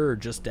Daxter, or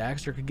just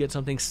Daxter could get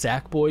something.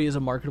 Sackboy is a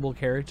marketable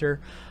character.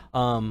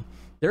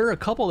 There are a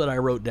couple that I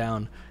wrote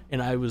down,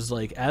 and I was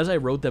like, as I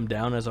wrote them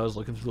down, as I was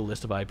looking through the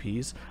list of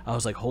IPs, I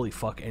was like, holy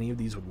fuck, any of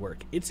these would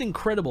work. It's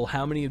incredible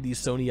how many of these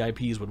Sony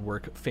IPs would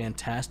work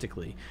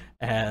fantastically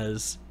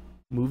as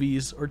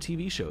movies or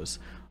TV shows.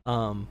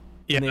 And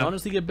they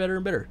honestly get better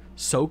and better.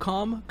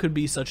 SOCOM could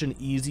be such an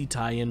easy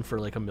tie-in for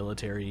like a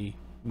military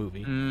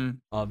movie.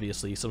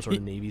 Obviously, some sort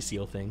of Navy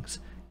SEAL things.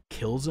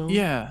 Killzone?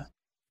 Yeah.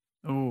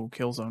 Oh,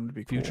 Killzone would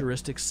be cool.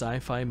 Futuristic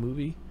sci-fi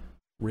movie.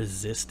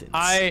 Resistance.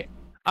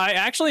 I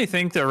actually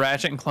think the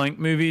Ratchet and Clank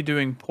movie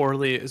doing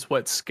poorly is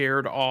what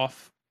scared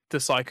off the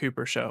Sly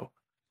Cooper show.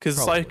 Because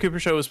the Sly Cooper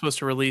show was supposed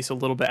to release a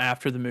little bit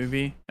after the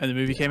movie, and the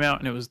movie came out,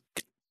 and it was...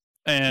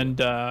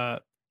 And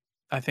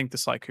I think the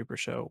Sly Cooper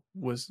show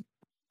was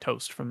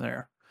toast from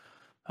there.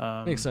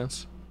 Makes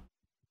sense.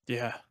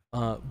 Yeah.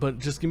 But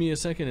just give me a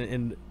second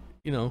and,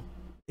 you know,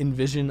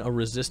 envision a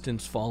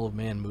Resistance Fall of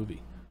Man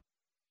movie.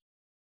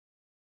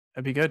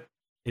 That'd be good.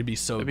 It'd be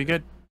so It'd be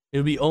good. It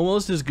would be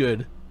almost as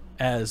good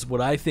as what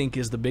I think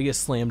is the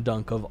biggest slam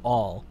dunk of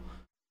all,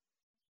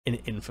 an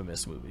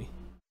Infamous movie.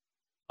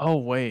 Oh,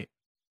 wait.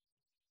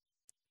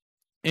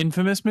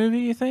 Infamous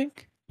movie, you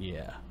think?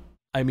 Yeah.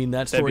 I mean,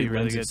 that story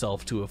really lends good.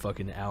 itself to a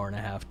fucking hour and a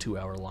half, 2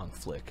 hour long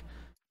flick.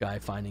 Guy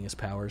finding his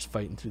powers,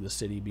 fighting through the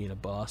city, being a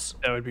boss.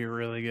 That would be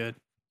really good.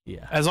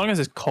 Yeah. As long as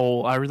it's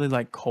Cole. I really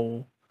like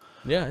Cole.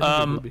 Yeah, I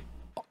think it would be.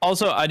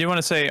 Also, I do want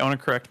to say, I want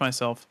to correct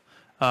myself.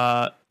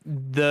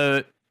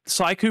 The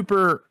Sly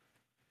Cooper,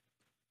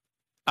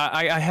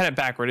 I had it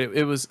backward.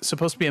 It was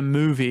supposed to be a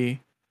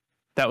movie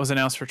that was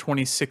announced for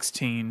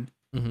 2016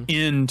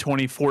 in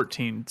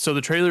 2014. So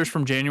the trailer's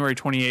from January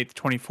 28th,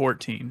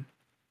 2014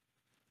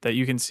 that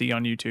you can see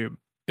on YouTube.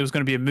 It was going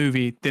to be a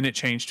movie, then it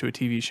changed to a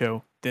TV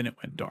show, then it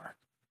went dark.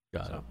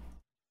 Got it.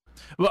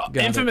 Well,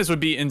 Infamous would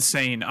be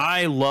insane.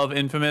 I love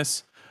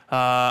Infamous.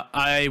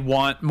 I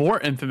want more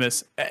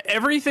Infamous.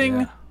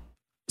 Everything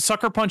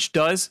Sucker Punch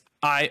does,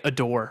 I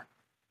adore.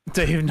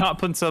 They have not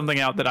put something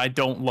out that I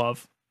don't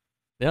love.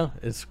 Yeah,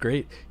 it's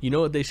great. You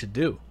know what they should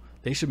do?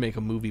 They should make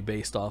a movie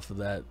based off of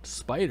that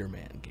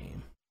Spider-Man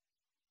game.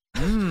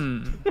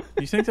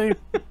 You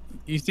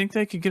think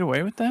they could get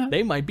away with that?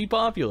 They might be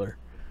popular.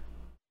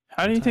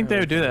 How do you think they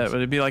would do that?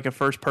 Would it be like a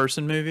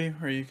first-person movie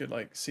where you could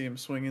like see him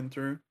swinging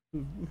through?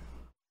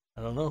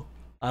 I don't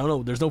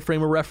know. There's no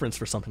frame of reference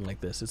for something like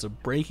this. It's a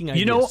breaking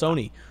idea. You know,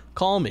 Sony,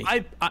 call me.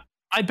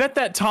 I bet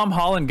that Tom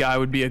Holland guy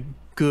would be a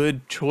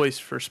good choice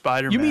for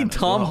Spider-Man. You mean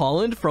Tom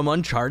Holland from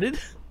Uncharted?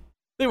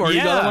 They've already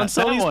got him on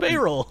Sony's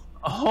payroll.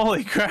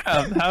 Holy crap.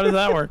 How does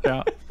that work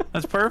out?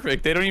 That's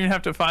perfect. They don't even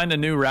have to find a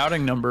new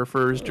routing number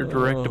for his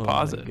direct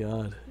deposit. Oh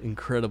my god.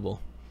 Incredible.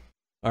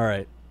 All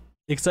right.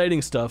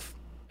 Exciting stuff.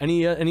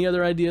 Any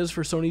other ideas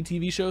for Sony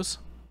TV shows?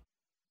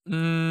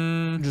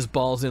 Just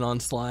balls in on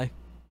Sly.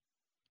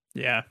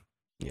 Yeah.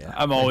 Yeah.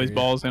 I'm always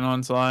balls in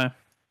on Sly.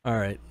 All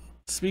right.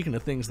 Speaking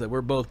of things that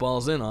we're both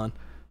balls in on.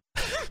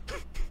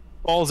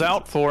 Balls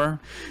out for.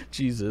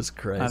 Jesus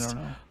Christ.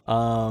 I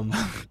don't know.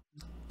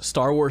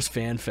 Star Wars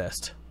Fan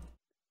Fest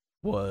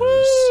was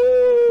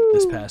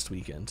this past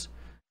weekend.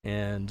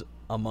 And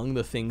among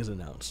the things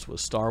announced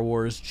was Star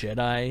Wars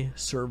Jedi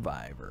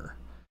Survivor.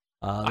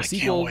 The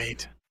sequel, can't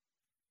wait.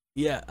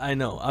 Yeah, I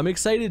know. I'm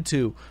excited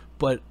too,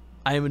 but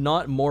I'm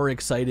not more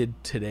excited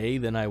today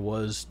than I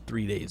was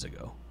 3 days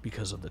ago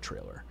because of the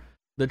trailer.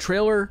 The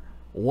trailer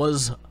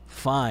was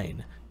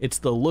fine. It's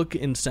the look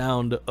and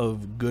sound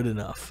of good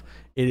enough.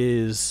 It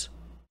is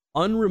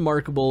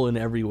unremarkable in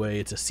every way.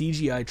 It's a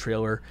CGI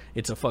trailer.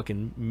 It's a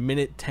fucking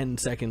minute 10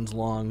 seconds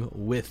long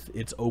with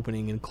its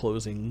opening and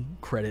closing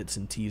credits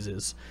and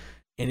teases.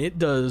 And it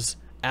does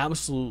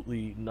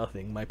absolutely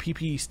nothing. My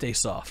PP stay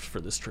soft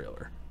for this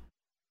trailer.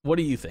 What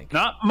do you think?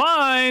 Not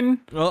mine.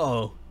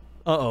 Uh-oh.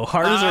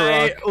 Hard as a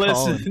rock.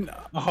 Listen,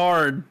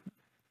 hard.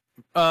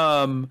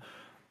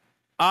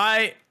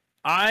 I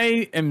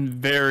am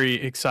very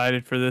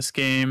excited for this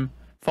game.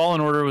 Fallen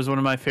Order was one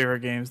of my favorite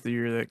games the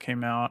year that it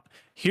came out.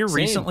 Here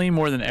recently,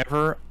 more than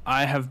ever,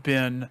 I have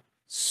been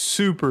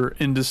super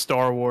into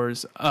Star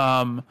Wars.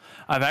 I've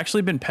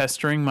actually been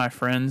pestering my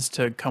friends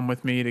to come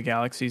with me to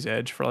Galaxy's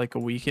Edge for like a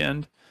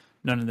weekend.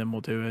 None of them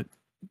will do it.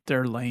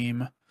 They're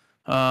lame.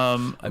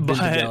 I've been to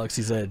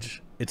Galaxy's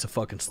Edge. It's a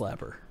fucking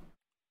slapper.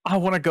 I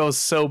want to go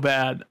so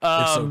bad.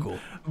 It's so cool.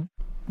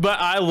 But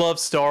I love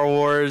Star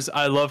Wars.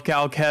 I love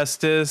Cal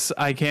Kestis.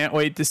 I can't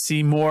wait to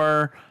see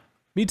more.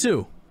 Me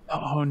too.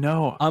 Oh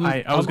no.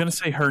 I was gonna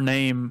say her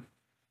name.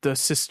 The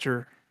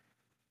sister.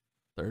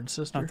 Third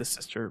sister? Not the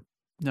sister.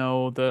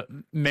 No, the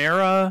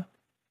Marine.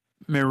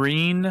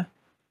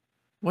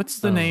 What's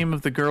the name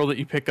of the girl that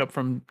you pick up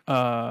from?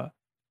 I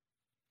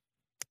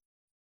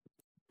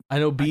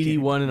know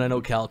BD1 and I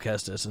know Cal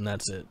Kestis, and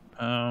that's it.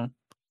 Oh,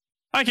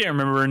 I can't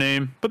remember her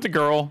name, but the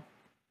girl.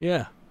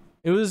 Yeah.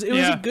 It was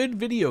a good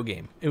video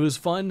game. It was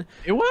fun.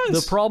 It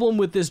was. The problem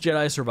with this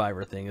Jedi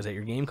Survivor thing is that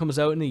your game comes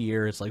out in a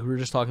year. It's like we were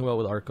just talking about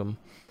with Arkham.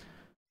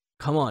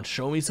 Come on,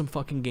 show me some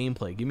fucking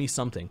gameplay. Give me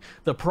something.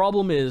 The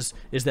problem is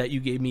that you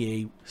gave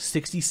me a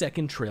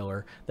 60-second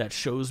trailer that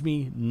shows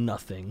me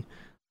nothing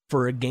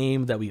for a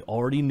game that we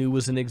already knew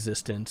was in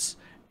existence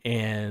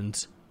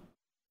and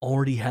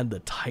already had the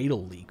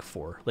title leak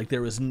for. Like,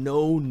 there was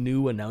no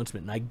new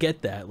announcement, and I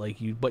get that,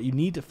 but you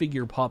need to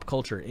figure pop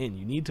culture in.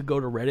 You need to go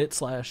to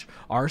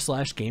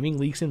Reddit/r/gaming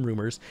leaks and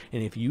rumors,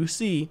 and if you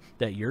see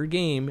that your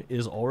game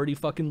is already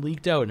fucking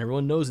leaked out and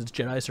everyone knows it's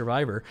Jedi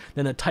Survivor,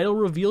 then a title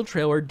reveal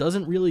trailer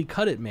doesn't really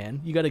cut it, man.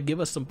 You gotta give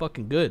us some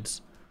fucking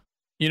goods.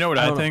 You know what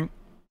I think?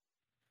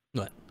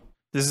 What?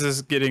 This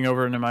is getting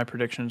over into my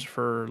predictions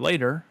for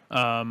later,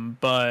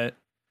 but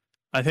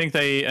I think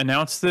they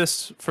announced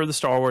this for the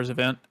Star Wars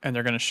event, and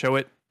they're going to show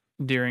it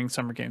during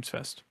Summer Games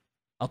Fest.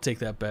 I'll take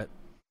that bet.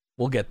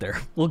 We'll get there.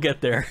 We'll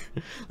get there.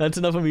 That's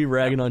enough of me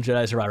ragging on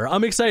Jedi Survivor.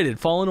 I'm excited.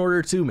 Fallen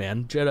Order 2,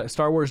 man.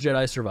 Star Wars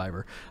Jedi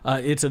Survivor.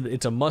 It's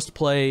a must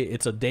play.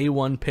 It's a day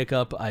one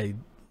pickup. I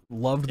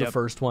loved the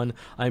first one.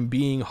 I'm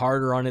being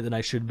harder on it than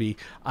I should be.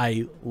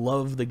 I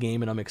love the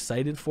game, and I'm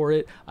excited for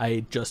it.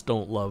 I just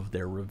don't love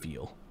their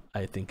reveal.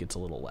 I think it's a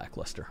little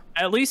lackluster.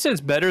 At least it's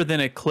better than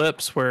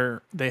Eclipse,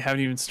 where they haven't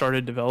even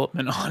started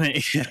development on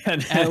it yet.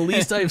 At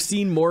least I've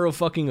seen more of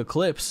fucking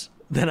Eclipse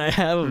than I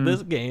have of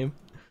this game.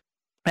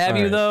 Have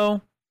you,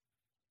 though?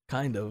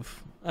 Kind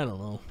of. I don't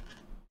know.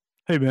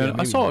 Hey, man,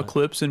 I saw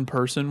Eclipse in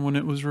person when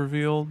it was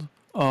revealed.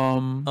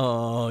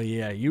 Oh,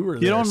 yeah, you were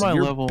there. Get on my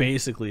you're level.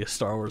 Basically a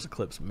Star Wars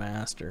Eclipse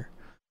master.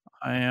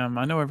 I am.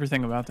 I know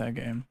everything about that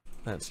game.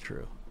 That's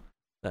true.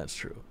 That's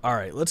true. All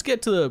right, let's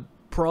get to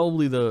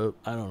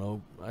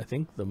I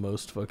think the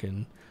most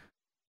fucking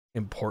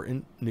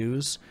important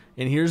news.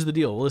 And here's the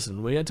deal.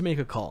 Listen, we had to make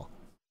a call.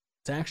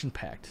 It's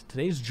action-packed.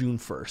 Today's June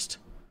 1st.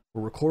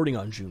 We're recording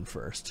on June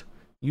 1st.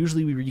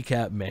 Usually we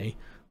recap May,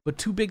 but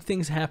two big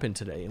things happened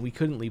today, and we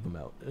couldn't leave them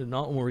out.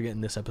 Not when we're getting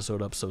this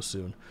episode up so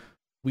soon.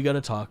 We got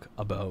to talk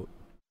about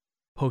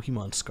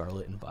Pokemon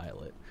Scarlet and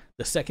Violet.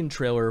 The second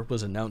trailer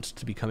was announced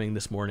to be coming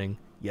this morning,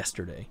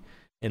 yesterday.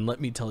 And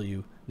let me tell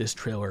you, this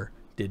trailer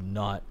did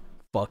not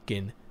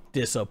fucking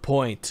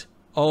disappoint.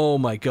 Oh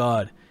my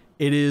god,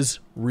 it is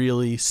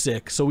really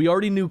sick. So we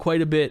already knew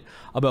quite a bit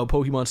about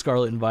Pokemon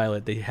Scarlet and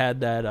Violet. They had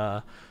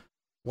that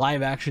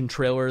live action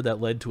trailer that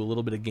led to a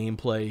little bit of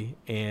gameplay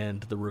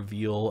and the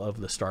reveal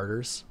of the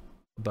starters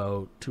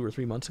about 2 or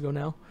 3 months ago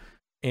now.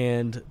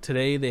 And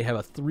today they have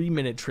a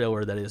 3-minute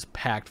trailer that is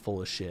packed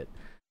full of shit.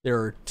 There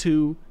are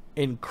 2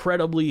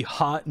 incredibly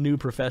hot new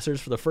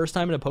professors. For the first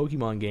time in a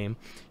Pokemon game,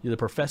 the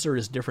professor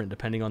is different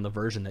depending on the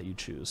version that you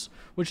choose,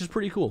 which is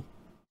pretty cool.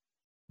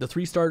 The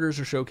 3 starters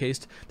are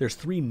showcased. There's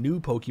 3 new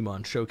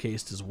Pokemon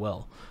showcased as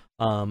well.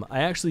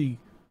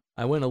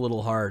 I went a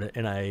little hard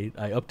and I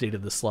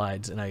updated the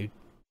slides and I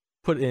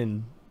put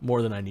in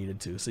more than I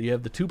needed to. So you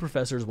have the 2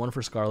 professors, one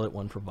for Scarlet,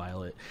 one for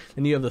Violet.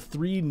 And you have the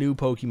 3 new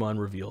Pokemon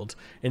revealed.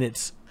 And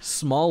it's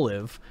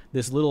Smoliv,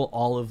 this little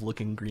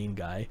olive-looking green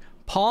guy.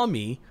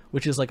 Pawmi,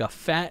 which is like a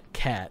fat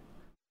cat.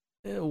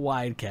 A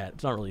wide cat.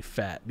 It's not really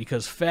fat,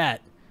 because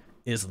fat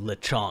is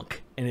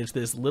Lechonk. And it's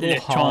this little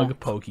hog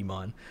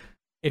Pokemon.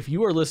 If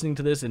you are listening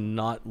to this and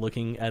not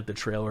looking at the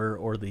trailer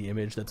or the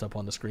image that's up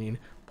on the screen,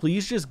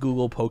 please just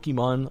Google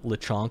Pokemon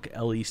Lechonk,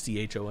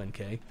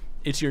 Lechonk.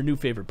 It's your new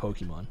favorite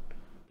Pokemon.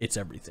 It's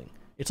everything.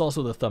 It's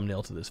also the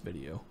thumbnail to this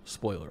video.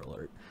 Spoiler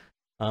alert.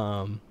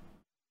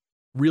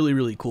 Really,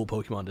 really cool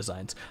Pokemon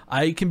designs.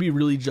 I can be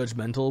really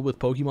judgmental with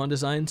Pokemon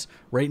designs.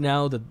 Right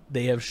now, that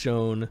they have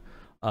shown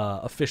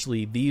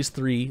officially these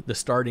 3, the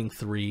starting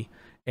 3,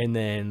 and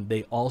then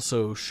they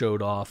also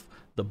showed off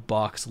the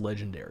box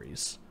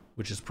legendaries,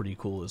 which is pretty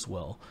cool as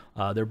well.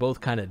 They're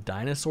both kind of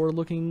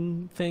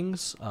dinosaur-looking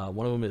things.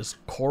 One of them is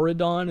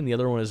Corridon, and the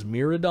other one is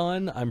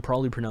Miradon. I'm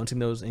probably pronouncing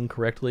those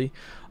incorrectly,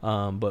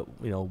 but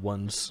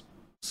one's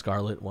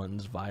Scarlet,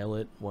 one's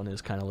Violet. One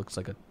kind of looks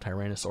like a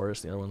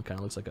Tyrannosaurus. The other one kind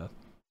of looks like a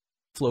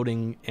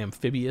floating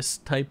amphibious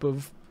type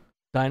of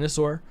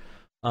dinosaur.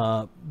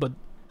 But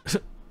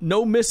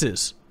no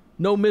misses.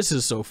 No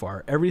misses so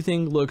far.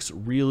 Everything looks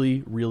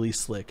really, really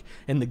slick.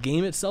 And the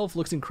game itself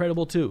looks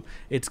incredible too.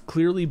 It's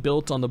clearly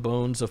built on the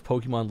bones of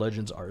Pokemon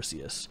Legends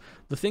Arceus.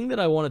 The thing that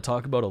I want to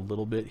talk about a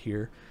little bit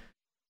here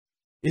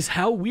is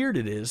how weird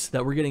it is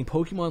that we're getting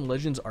Pokemon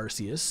Legends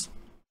Arceus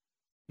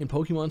and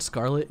Pokemon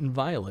Scarlet and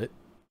Violet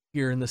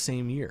here in the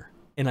same year.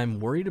 And I'm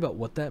worried about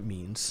what that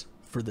means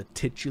for the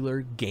titular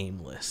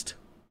game list.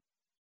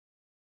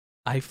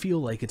 I feel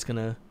like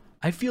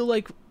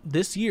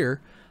this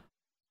year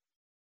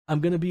I'm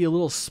going to be a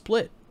little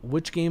split.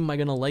 Which game am I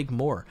going to like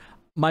more?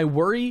 My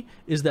worry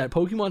is that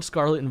Pokemon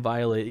Scarlet and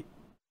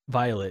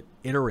Violet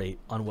iterate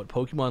on what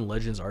Pokemon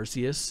Legends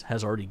Arceus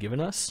has already given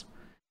us,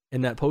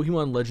 and that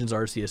Pokemon Legends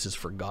Arceus is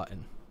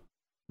forgotten.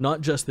 Not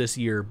just this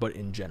year, but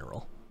in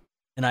general.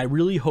 And I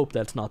really hope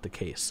that's not the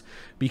case,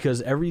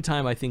 because every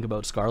time I think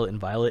about Scarlet and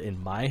Violet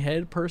in my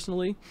head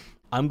personally,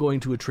 I'm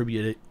going to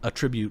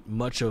attribute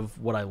much of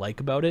what I like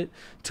about it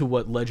to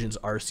what Legends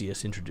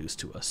Arceus introduced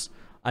to us.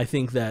 I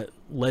think that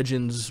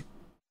Legends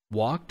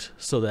walked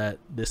so that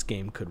this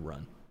game could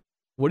run.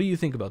 What do you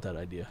think about that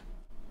idea?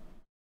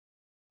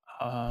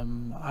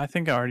 I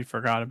think I already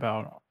forgot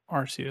about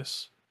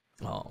Arceus.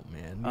 Oh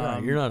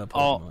man, you're not a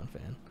Pokemon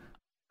fan.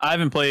 I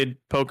haven't played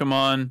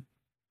Pokemon.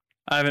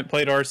 I haven't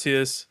played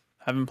Arceus.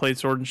 I haven't played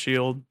Sword and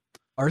Shield.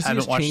 Arceus I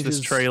haven't watched this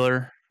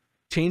trailer.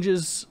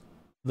 Changes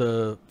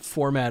the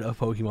format of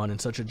Pokemon in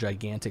such a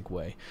gigantic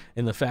way,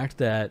 and the fact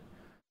that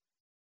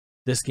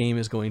this game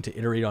is going to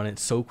iterate on it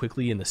so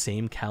quickly in the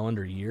same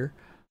calendar year,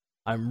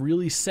 I'm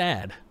really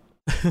sad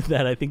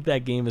that I think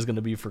that game is going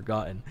to be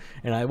forgotten,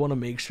 and I want to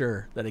make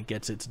sure that it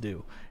gets its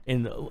due.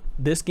 And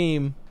this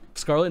game,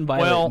 Scarlet and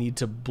Violet, need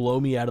to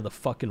blow me out of the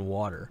fucking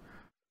water.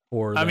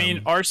 I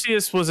mean,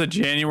 Arceus was a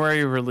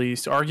January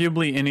release.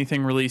 Arguably,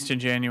 anything released in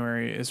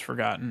January is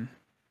forgotten.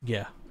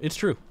 Yeah, it's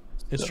true.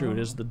 It's true. It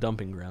is the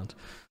dumping ground.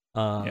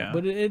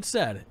 But it's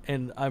sad,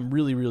 and I'm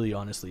really, really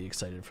honestly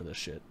excited for this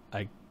shit.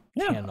 I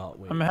cannot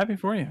wait. I'm happy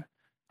for you.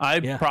 I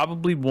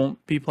probably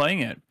won't be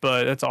playing it,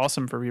 but it's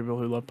awesome for people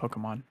who love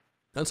Pokemon.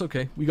 That's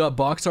okay. We got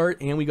box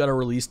art and we got a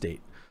release date.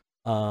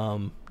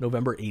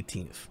 November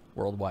 18th,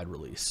 worldwide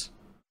release.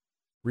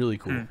 Really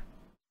cool.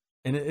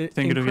 And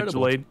think it'll get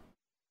delayed?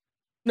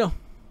 No.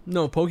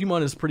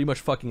 Pokemon is pretty much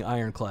fucking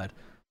ironclad.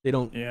 They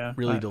don't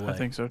really delay. I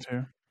think so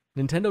too.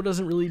 Nintendo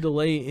doesn't really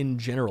delay in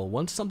general.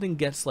 Once something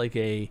gets like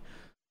a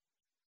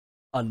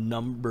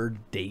numbered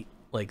date,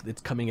 like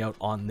it's coming out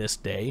on this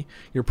day,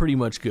 you're pretty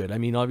much good. I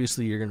mean,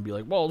 obviously you're going to be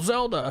like, well,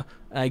 Zelda.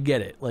 I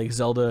get it. Like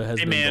Zelda has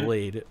been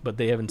delayed, but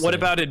they haven't. What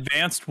about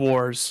Advanced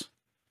Wars?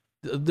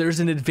 There's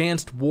an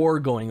Advanced War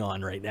going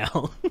on right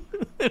now.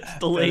 It's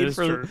delayed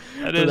for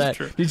that.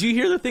 True. Did you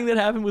hear the thing that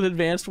happened with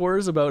Advanced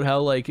Wars about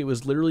how like it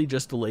was literally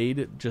just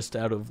delayed just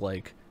out of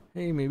like,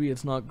 hey, maybe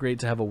it's not great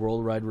to have a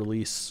worldwide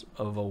release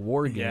of a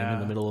war game in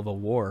the middle of a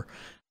war.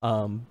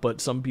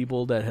 But some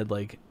people that had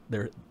like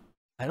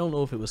I don't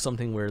know if it was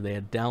something where they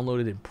had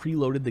downloaded and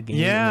preloaded the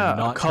game and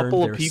not a couple turned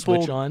of their people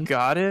Switch on.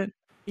 Got it.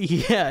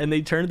 Yeah, and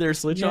they turned their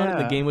Switch on and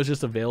the game was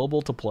just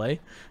available to play.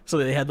 So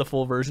they had the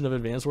full version of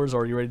Advanced Wars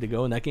already ready to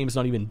go, and that game's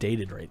not even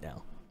dated right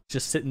now. It's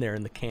just sitting there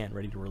in the can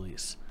ready to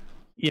release.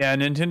 Yeah,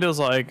 Nintendo's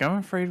like, I'm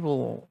afraid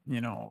we'll,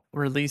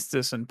 release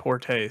this in poor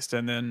taste,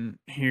 and then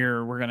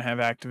here we're gonna have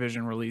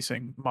Activision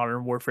releasing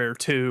Modern Warfare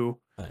 2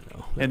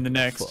 in the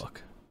next.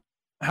 Fuck.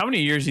 How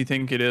many years do you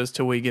think it is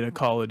till we get a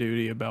Call of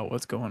Duty about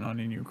what's going on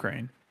in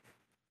Ukraine?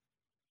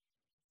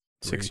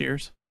 6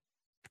 years?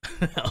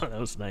 Oh, that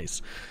was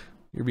nice.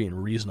 You're being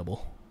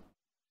reasonable.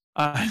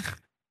 Do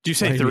you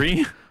say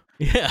 3?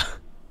 Yeah.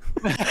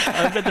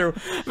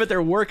 I bet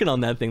they're working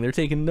on that thing. They're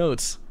taking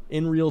notes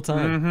in real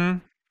time. Mm-hmm.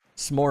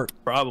 Smart.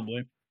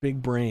 Probably.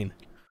 Big brain.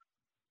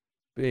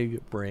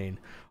 Big brain.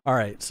 All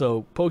right,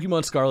 so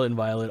Pokemon Scarlet and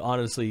Violet,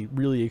 honestly,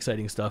 really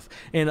exciting stuff.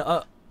 And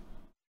a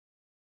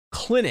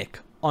clinic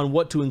on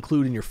what to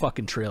include in your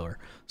fucking trailer.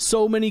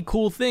 So many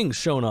cool things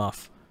shown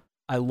off.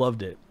 I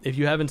loved it. If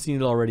you haven't seen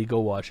it already, go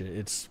watch it.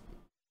 It's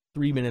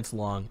 3 minutes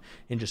long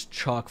and just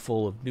chock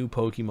full of new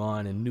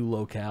Pokemon and new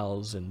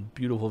locales and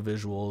beautiful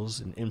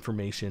visuals and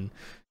information.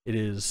 It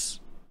is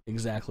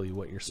exactly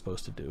what you're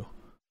supposed to do.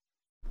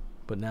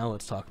 But now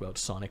let's talk about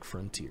Sonic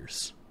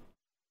Frontiers.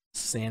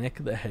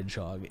 Sonic the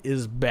Hedgehog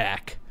is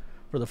back.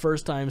 For the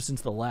first time since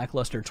the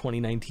lackluster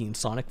 2019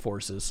 Sonic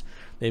Forces,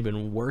 they've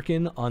been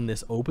working on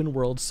this open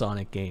world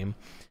Sonic game,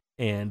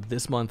 and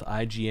this month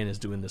IGN is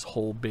doing this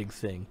whole big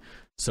thing.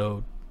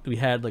 So we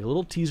had like a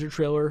little teaser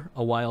trailer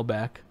a while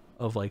back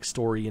of like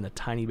story and a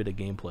tiny bit of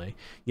gameplay.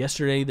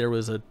 Yesterday there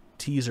was a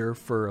teaser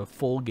for a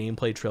full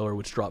gameplay trailer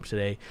which dropped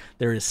today.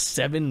 There is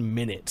 7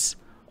 minutes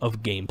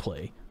of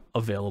gameplay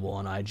available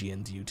on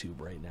IGN's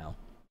YouTube right now.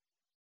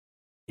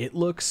 It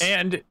looks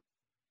Go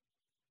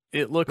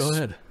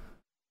ahead.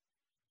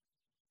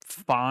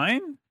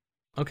 Fine.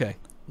 Okay.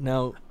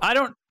 Now I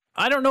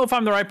don't know if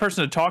I'm the right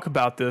person to talk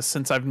about this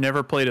since I've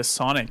never played a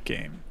Sonic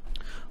game.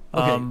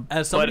 Okay,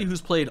 as somebody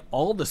who's played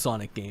all the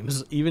Sonic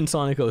games, even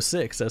Sonic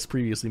 06, as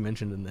previously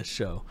mentioned in this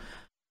show,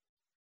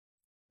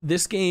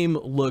 this game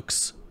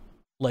looks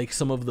like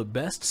some of the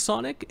best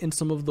Sonic and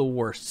some of the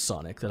worst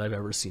Sonic that I've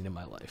ever seen in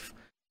my life.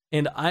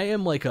 And I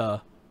am like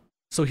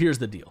so here's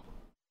the deal.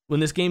 When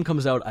this game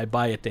comes out, I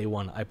buy it day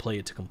one, I play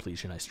it to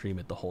completion, I stream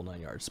it the whole 9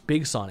 yards.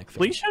 Big Sonic fan.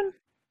 Completion?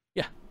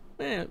 Yeah.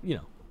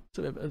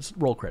 It's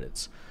roll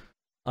credits.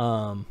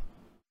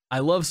 I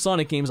love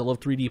Sonic games. I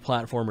love 3D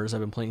platformers. I've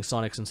been playing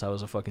Sonic since I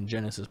was a fucking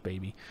Genesis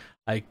baby.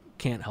 I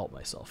can't help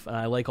myself. And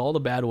I like all the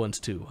bad ones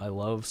too. I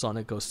love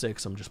Sonic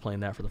 06. I'm just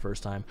playing that for the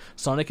first time.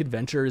 Sonic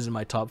Adventure is in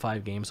my top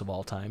 5 games of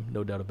all time.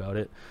 No doubt about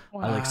it.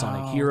 Wow. I like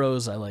Sonic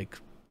Heroes. I like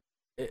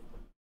it,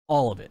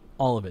 all of it.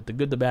 All of it. The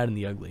good, the bad, and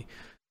the ugly.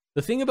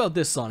 The thing about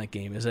this Sonic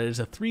game is that it's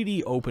a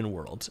 3D open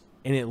world.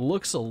 And it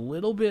looks a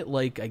little bit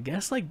like, I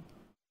guess like...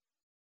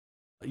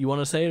 You want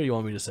to say it or you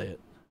want me to say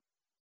it?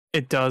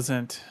 It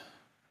doesn't.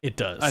 It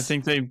does. I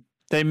think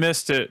They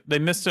missed it. They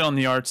missed it on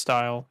the art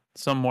style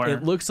somewhere.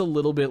 It looks a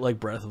little bit like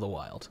Breath of the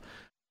Wild.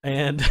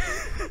 And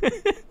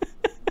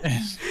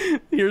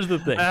here's the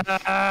thing.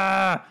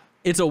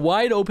 It's a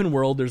wide open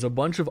world. There's a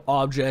bunch of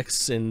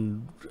objects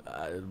and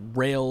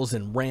rails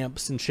and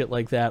ramps and shit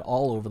like that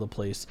all over the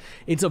place.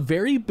 It's a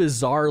very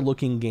bizarre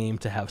looking game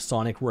to have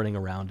Sonic running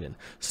around in.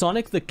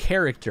 Sonic the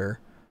character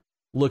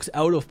looks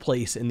out of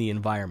place in the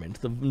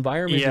environment. The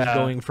environment is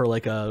going for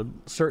like a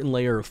certain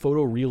layer of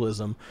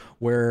photorealism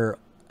where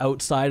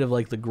outside of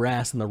like the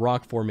grass and the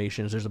rock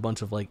formations, there's a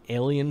bunch of like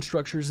alien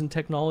structures and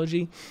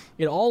technology.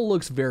 It all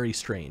looks very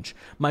strange.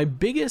 My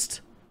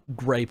biggest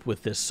gripe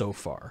with this so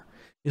far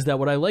is that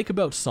what I like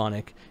about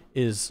Sonic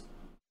is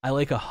I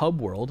like a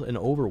hub world, an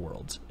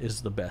overworld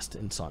is the best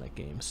in Sonic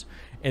games.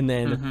 And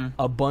then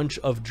a bunch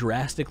of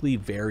drastically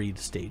varied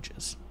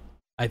stages,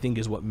 I think,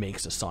 is what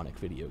makes a Sonic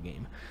video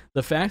game.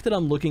 The fact that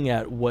I'm looking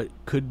at what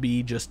could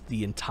be just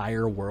the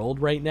entire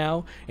world right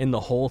now and the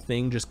whole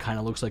thing just kind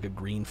of looks like a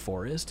green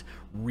forest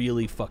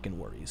really fucking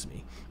worries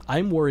me.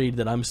 I'm worried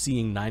that I'm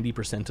seeing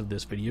 90% of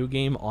this video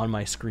game on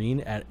my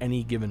screen at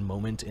any given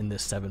moment in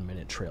this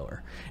 7-minute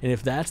trailer. And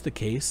if that's the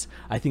case,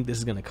 I think this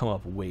is going to come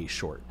up way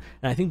short.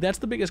 And I think that's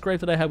the biggest gripe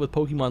that I have with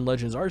Pokemon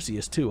Legends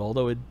Arceus too.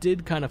 Although it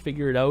did kind of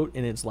figure it out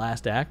in its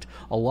last act,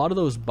 a lot of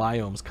those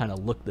biomes kind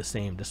of look the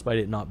same despite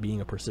it not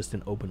being a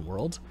persistent open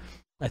world.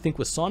 I think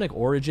with Sonic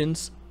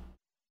Origins,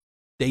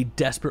 they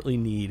desperately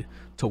need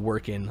to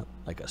work in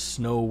like a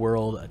snow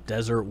world, a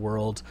desert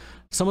world.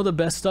 Some of the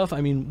best stuff,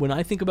 I mean, when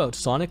I think about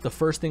Sonic, the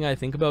first thing I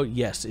think about,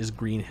 yes, is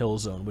Green Hill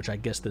Zone, which I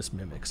guess this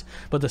mimics.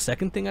 But the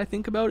second thing I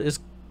think about is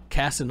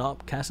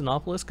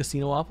Casinopolis,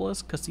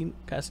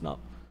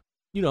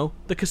 you know,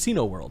 the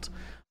casino world.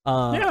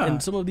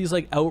 And some of these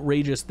like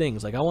outrageous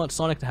things. Like I want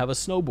Sonic to have a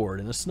snowboard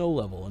and a snow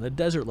level and a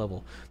desert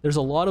level. There's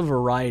a lot of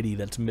variety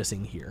that's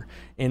missing here.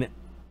 And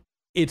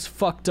it's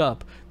fucked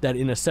up that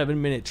in a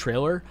 7-minute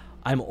trailer,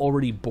 I'm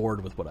already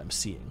bored with what I'm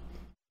seeing.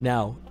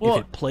 Now, if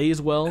it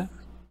plays well,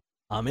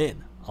 I'm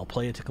in. I'll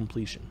play it to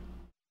completion.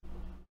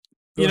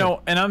 You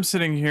know, and I'm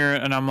sitting here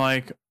and I'm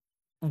like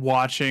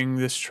watching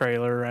this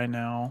trailer right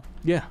now.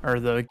 Yeah.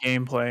 Or the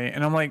gameplay.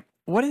 And I'm like,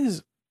 what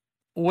is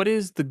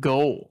the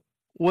goal?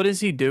 What is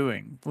he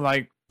doing?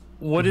 Like,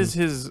 what is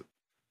his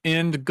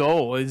end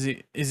goal? Is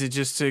it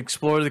just to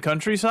explore the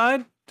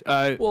countryside?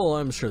 Well,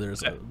 I'm sure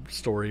there's a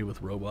story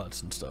with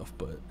robots and stuff,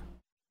 but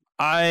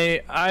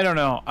I don't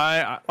know.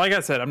 I like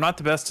I said, I'm not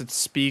the best to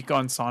speak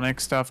on Sonic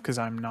stuff because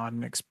I'm not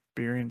an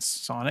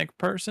experienced Sonic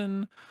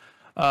person.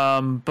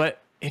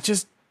 But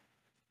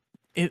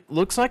it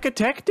looks like a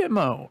tech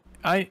demo.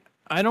 I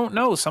don't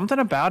know. Something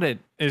about it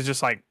is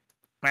just like,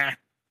 meh.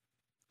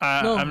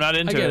 I'm not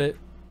into it. I get it.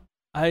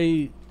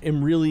 I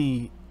am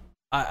really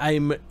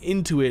I'm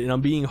into it and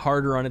I'm being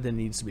harder on it than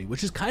it needs to be,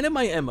 which is kind of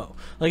my MO.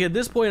 Like at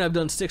this point, I've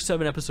done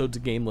 6-7 episodes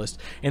of GameList,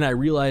 and I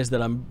realize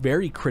that I'm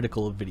very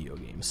critical of video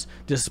games,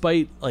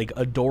 despite like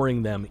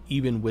adoring them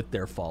even with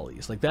their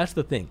follies. Like that's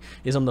the thing,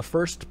 is I'm the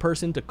first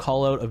person to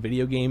call out a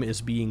video game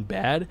as being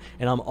bad,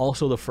 and I'm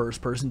also the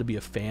first person to be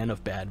a fan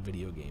of bad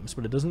video games,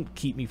 but it doesn't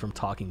keep me from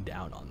talking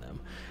down on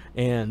them.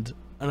 And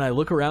I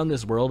look around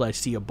this world, I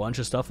see a bunch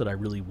of stuff that I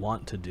really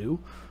want to do,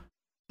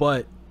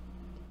 but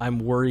I'm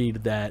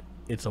worried that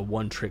it's a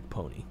one-trick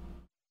pony.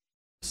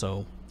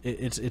 So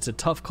it's a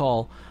tough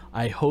call.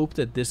 I hope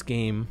that this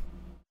game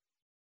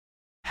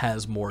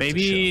has more to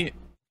show.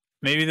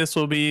 Maybe this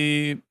will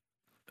be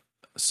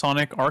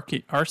Sonic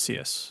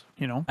Arceus,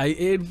 you know?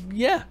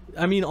 Yeah.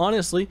 I mean,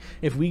 honestly,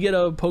 if we get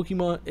a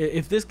Pokemon...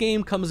 If this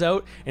game comes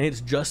out and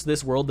it's just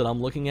this world that I'm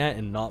looking at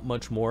and not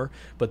much more,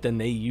 but then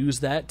they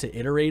use that to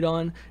iterate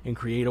on and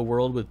create a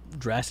world with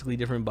drastically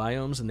different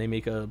biomes, and they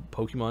make a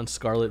Pokemon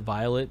Scarlet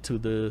Violet to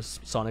the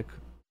Sonic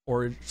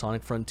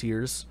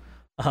Frontiers,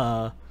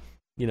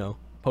 you know,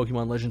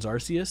 Pokemon Legends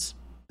Arceus,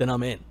 then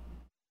I'm in.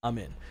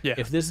 Yeah.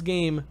 If this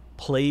game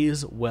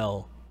plays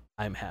well,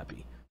 I'm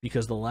happy,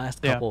 because the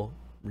last couple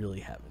really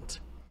haven't.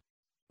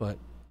 But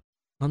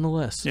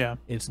nonetheless,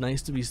 it's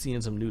nice to be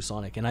seeing some new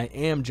Sonic, and I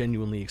am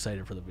genuinely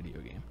excited for the video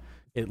game.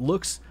 It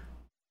looks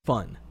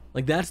fun.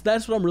 Like that's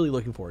what I'm really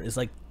looking for. It's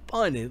like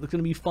fun. It's going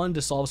to be fun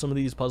to solve some of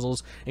these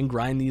puzzles and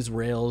grind these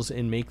rails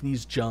and make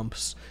these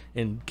jumps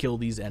and kill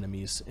these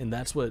enemies, and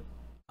that's what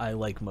I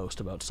like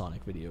most about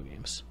Sonic video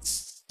games.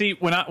 See,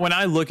 when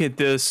I look at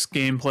this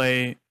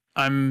gameplay,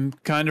 I'm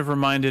kind of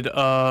reminded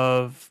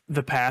of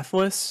the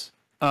Pathless.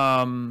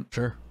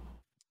 Sure.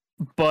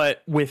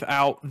 But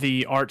without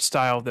the art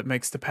style that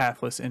makes the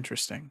Pathless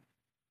interesting.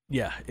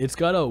 Yeah, it's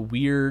got a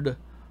weird...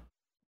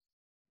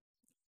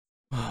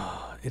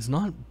 it's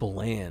not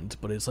bland,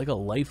 but it's like a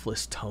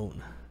lifeless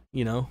tone,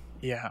 you know?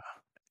 Yeah.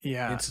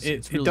 It's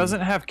really... It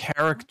doesn't have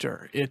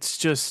character. It's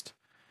just...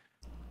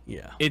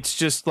 Yeah, it's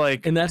just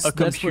like a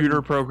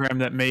computer program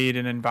that made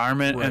an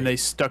environment, and they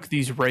stuck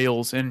these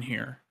rails in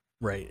here.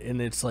 Right,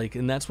 and it's like,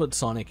 and that's what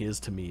Sonic is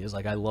to me. Is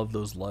like I love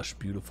those lush,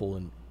 beautiful,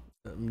 and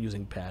I'm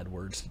using bad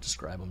words to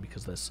describe them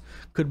because this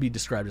could be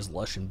described as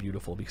lush and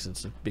beautiful because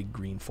it's a big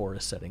green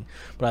forest setting.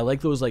 But I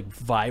like those like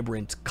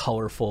vibrant,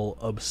 colorful,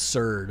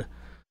 absurd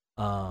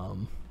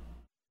things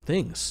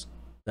things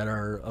that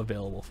are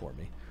available for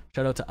me.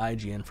 Shout out to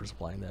IGN for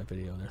supplying that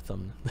video.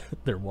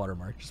 Their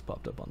watermark just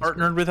popped up on the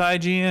Partnered with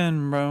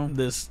IGN, bro.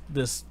 This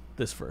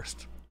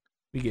first.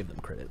 We gave them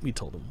credit. We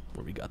told them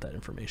where we got that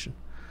information.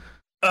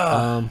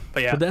 But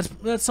yeah, but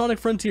that's Sonic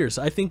Frontiers.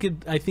 I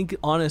think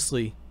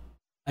honestly,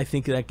 I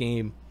think that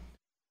game,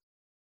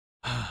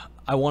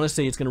 I want to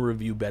say it's going to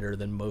review better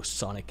than most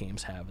Sonic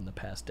games have in the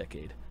past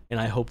decade, and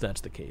I hope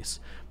that's the case.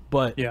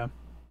 But yeah,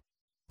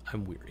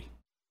 I'm weary.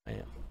 I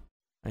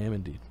am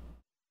indeed.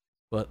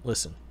 But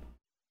listen,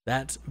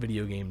 that's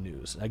video game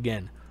news.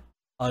 Again,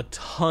 a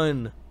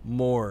ton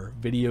more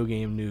video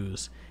game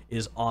news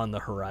is on the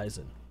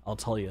horizon. I'll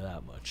tell you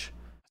that much.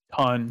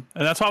 Ton.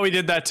 And that's why we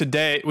did that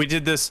today. We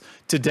did this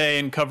today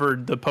and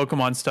covered the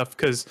Pokemon stuff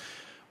because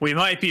we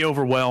might be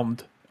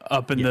overwhelmed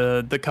up in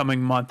the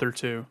coming month or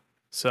two.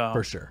 So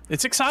for sure,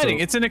 it's exciting.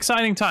 It's an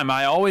exciting time.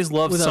 I always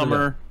love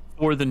summer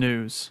for the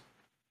news.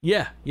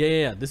 Yeah.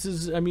 This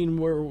is, I mean,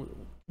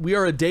 we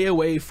are a day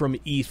away from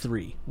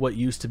E3, what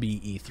used to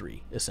be E3,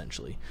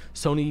 essentially.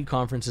 Sony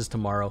conferences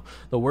tomorrow.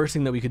 The worst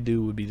thing that we could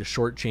do would be to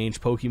shortchange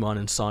Pokemon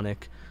and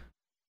Sonic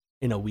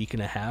in a week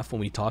and a half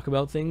when we talk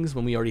about things,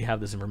 when we already have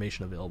this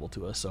information available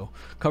to us. So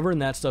covering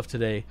that stuff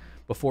today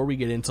before we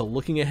get into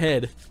looking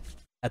ahead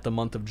at the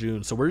month of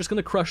June. So we're just going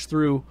to crush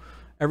through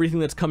everything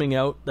that's coming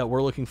out that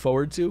we're looking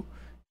forward to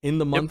in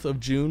the month of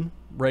June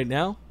right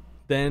now.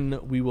 Then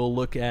we will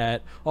look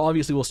at,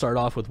 obviously we'll start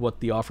off with what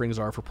the offerings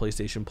are for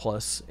PlayStation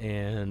Plus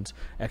and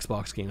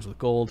Xbox games with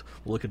Gold.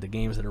 We'll look at the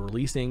games that are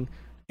releasing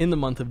in the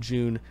month of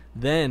June.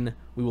 Then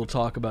we will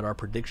talk about our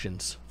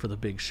predictions for the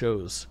big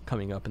shows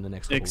coming up in the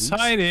next couple weeks.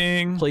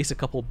 Exciting. Place a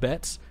couple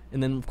bets.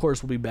 And then, of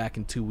course, we'll be back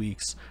in 2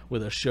 weeks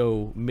with a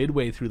show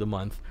midway through the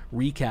month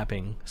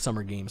recapping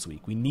Summer Games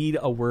Week. We need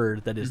a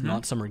word that is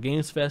not Summer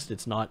Games Fest.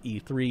 It's not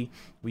E3.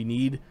 We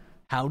need,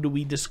 how do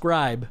we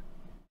describe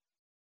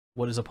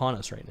what is upon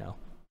us right now?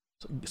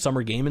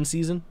 Summer gaming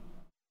season?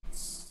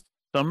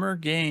 Summer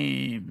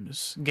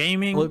games.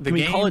 Gaming. Well, can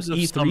we call it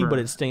E3, but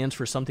it stands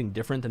for something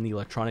different than the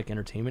Electronic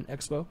Entertainment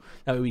Expo?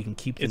 That way we can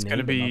keep the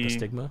name, but not the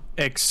stigma.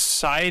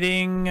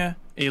 Exciting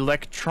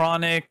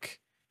electronic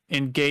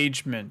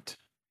engagement.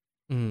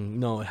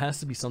 No, it has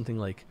to be something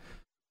like,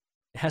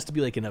 it has to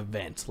be like an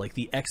event. Like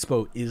the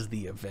Expo is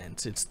the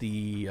event. It's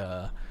the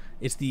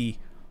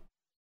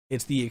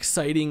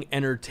exciting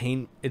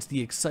entertain. It's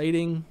the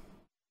exciting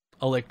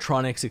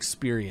electronics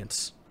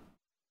experience.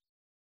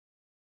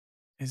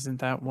 Is that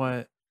not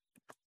what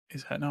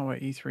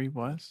E3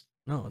 was?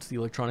 No, it's the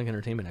Electronic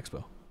Entertainment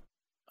Expo.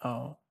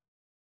 Oh.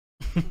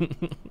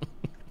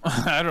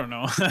 I don't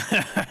know.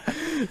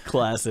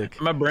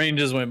 Classic. My brain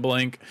just went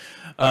blank.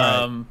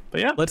 Right. But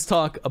yeah, let's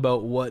talk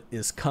about what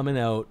is coming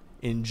out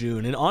in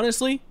June. And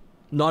honestly,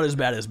 not as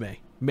bad as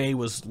May. May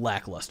was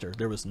lackluster.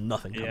 There was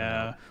nothing coming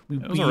out. We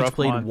each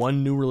played month.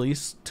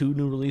 2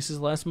 new releases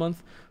last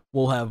month.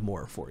 We'll have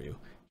more for you.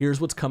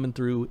 Here's what's coming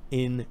through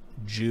in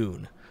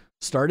June.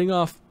 Starting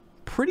off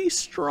pretty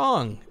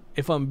strong,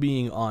 if I'm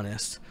being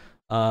honest.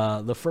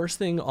 The first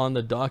thing on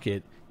the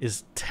docket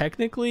is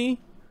technically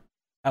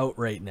out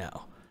right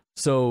now.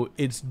 So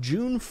it's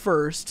June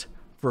 1st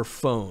for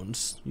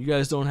phones. You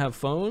guys don't have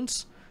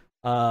phones,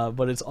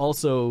 but it's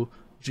also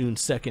June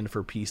 2nd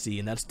for PC,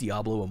 and that's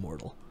Diablo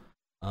Immortal.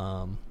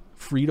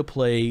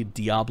 Free-to-play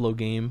Diablo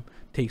game,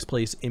 takes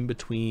place in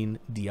between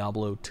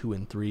Diablo 2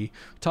 and 3. We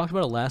talked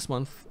about it last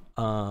month,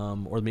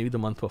 or maybe the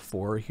month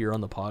before here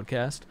on the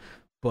podcast,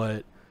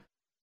 but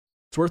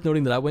it's worth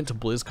noting that I went to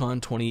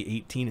BlizzCon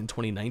 2018 and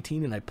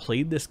 2019, and I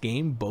played this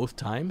game both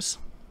times,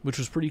 which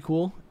was pretty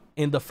cool.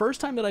 And the first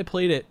time that I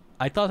played it,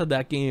 I thought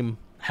that game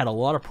had a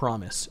lot of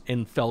promise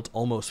and felt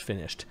almost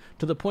finished.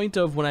 To the point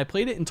of when I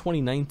played it in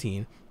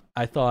 2019,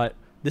 I thought,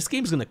 this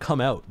game's going to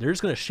come out. They're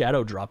just going to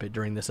shadow drop it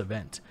during this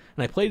event.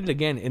 And I played it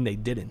again, and they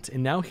didn't.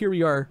 And now here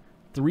we are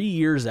 3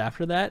 years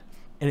after that,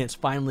 and it's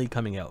finally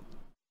coming out.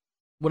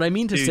 What I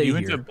mean to say you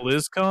here... went to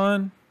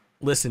BlizzCon?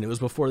 Listen, it was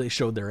before they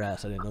showed their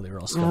ass. I didn't know they were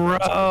all scumbags.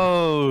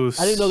 Gross.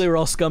 I didn't know they were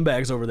all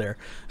scumbags over there.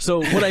 So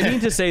what I mean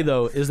to say,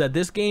 though, is that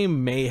this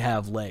game may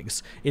have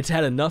legs. It's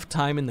had enough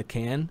time in the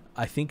can.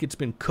 I think it's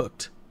been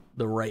cooked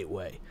the right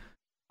way.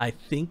 I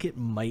think it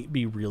might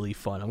be really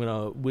fun. I'm going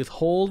to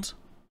withhold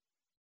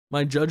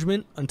my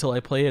judgment until I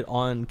play it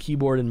on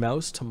keyboard and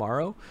mouse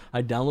tomorrow.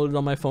 I downloaded it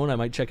on my phone. I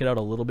might check it out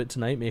a little bit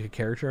tonight, make a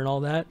character and all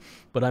that.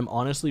 But I'm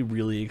honestly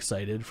really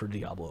excited for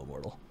Diablo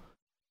Immortal.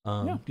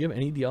 Do you have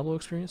any Diablo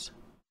experience?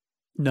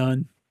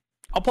 None.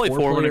 I'll play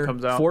 4 when it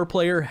comes out.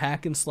 4-player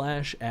hack and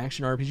slash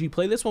action RPG.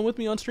 Play this one with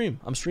me on stream.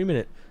 I'm streaming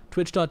it.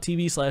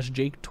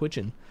 Twitch.tv/Jake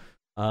Twitchin.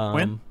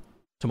 When?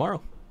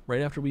 Tomorrow,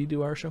 right after we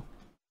do our show.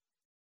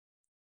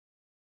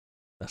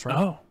 That's right.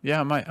 Oh,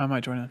 yeah, I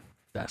might join in.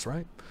 That's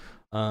right.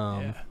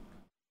 Yeah.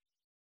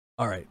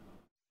 All right.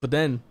 But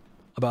then,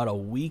 about a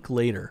week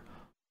later,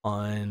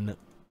 on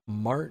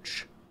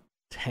March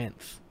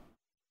 10th,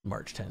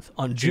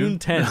 on June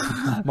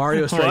 10th,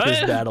 Mario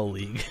Strikers Battle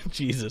League.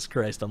 Jesus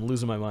Christ, I'm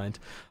losing my mind.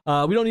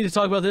 We don't need to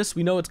talk about this.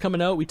 We know it's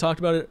coming out. We talked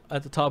about it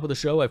at the top of the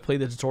show. I played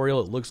the tutorial.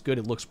 It looks good.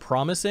 It looks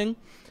promising.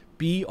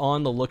 be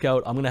on the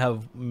lookout. I'm gonna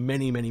have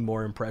many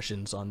more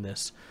impressions on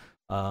this.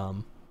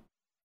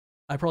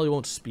 I probably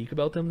won't speak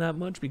about them that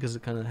much because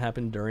it kind of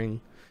happened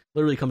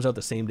literally comes out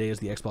the same day as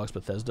the Xbox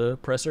Bethesda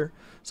presser.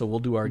 So we'll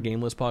do our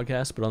GameList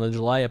podcast, but on the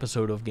July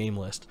episode of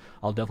GameList,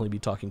 I'll definitely be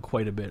talking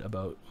quite a bit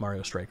about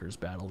Mario Strikers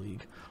Battle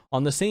League.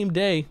 On the same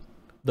day,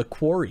 The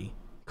Quarry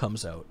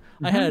comes out.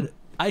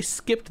 I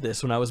skipped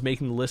this when I was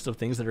making the list of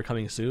things that are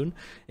coming soon,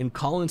 and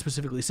Colin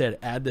specifically said,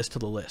 add this to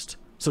the list.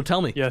 So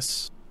tell me.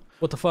 Yes.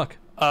 What the fuck?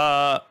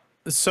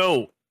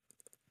 So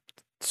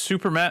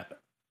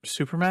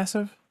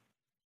Supermassive?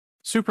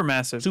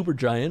 Super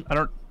Giant.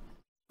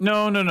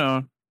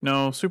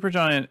 No,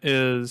 Supergiant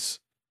is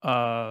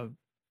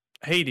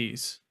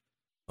Hades.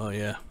 Oh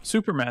yeah.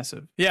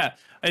 Supermassive. Yeah,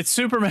 it's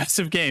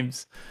Supermassive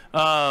Games.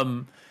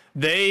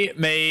 They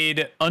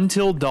made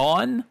Until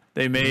Dawn.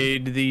 They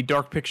made the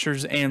Dark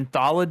Pictures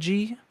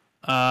anthology.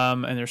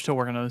 And they're still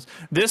working on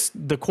this.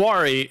 The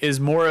Quarry is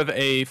more of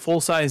a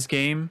full-size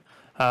game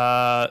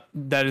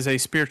that is a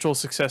spiritual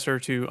successor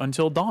to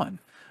Until Dawn.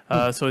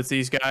 So it's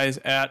these guys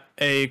at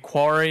a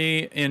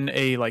quarry in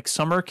a like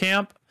summer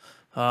camp,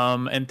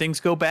 and things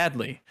go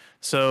badly.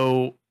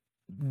 So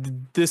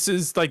this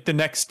is like the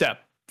next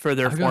step for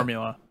their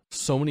formula.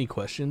 So many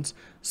questions.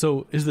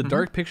 So is the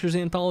Dark Pictures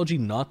anthology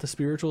not the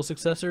spiritual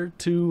successor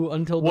to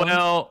Until Dawn?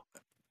 Well,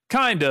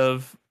 kind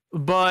of,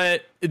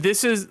 but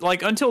this is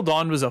like Until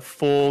Dawn was a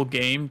full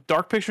game.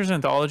 Dark Pictures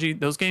anthology,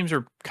 those games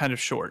are kind of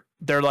short.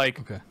 They're like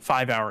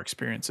 5-hour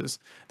experiences.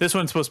 This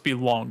one's supposed to be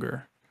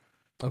longer.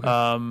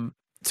 Okay.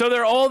 So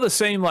they're all the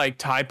same like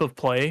type of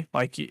play.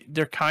 Like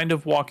they're kind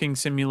of walking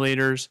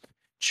simulators,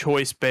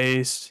 choice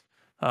based,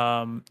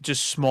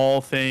 just small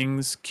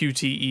things,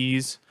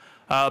 QTEs.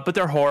 But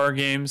they're horror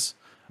games.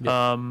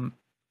 Yeah.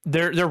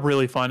 They're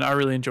really fun. I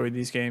really enjoyed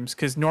these games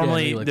because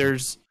normally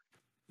there's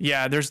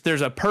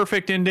a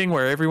perfect ending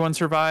where everyone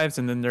survives,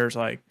 and then there's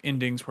like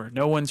endings where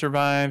no one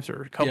survives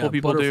or a couple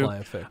people do. Butterfly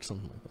effect,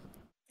 something like that.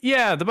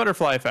 Yeah, the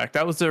butterfly effect.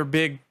 That was their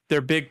big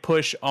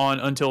push on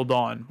Until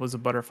Dawn was the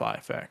butterfly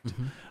effect.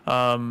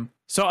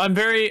 So I'm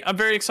very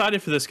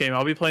excited for this game.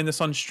 I'll be playing this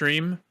on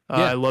stream.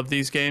 I love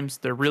these games.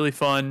 They're really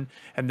fun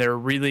and they're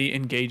really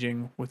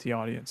engaging with the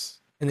audience.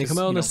 And they come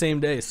out on the same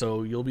day,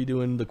 so you'll be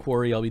doing The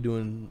Quarry, I'll be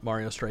doing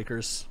Mario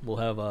Strikers. We'll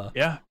have a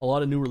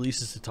lot of new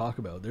releases to talk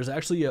about. There's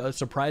actually a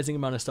surprising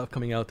amount of stuff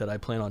coming out that I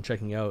plan on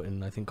checking out,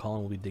 and I think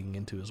Colin will be digging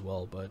into as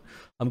well. But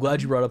I'm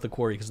glad you brought up The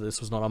Quarry because this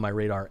was not on my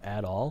radar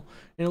at all,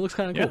 and it looks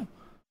kind of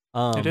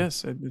cool. It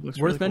is. It looks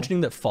worth really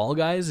mentioning that Fall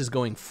Guys is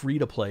going free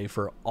to play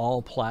for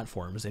all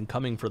platforms and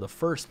coming for the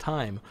first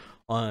time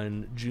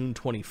on June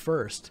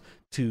 21st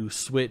to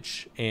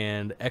Switch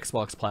and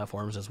Xbox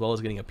platforms, as well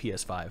as getting a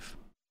PS5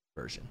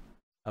 version.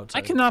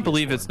 I cannot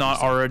believe it's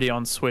not already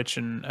on Switch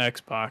and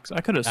Xbox. I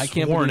could have sworn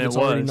can't believe it's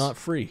already was not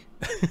free.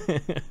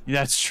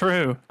 That's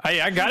true.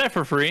 I got it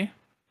for free.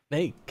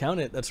 Hey, count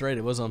it. That's right.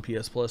 It was on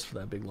PS Plus for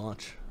that big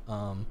launch.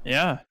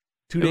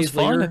 2 days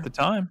later, at the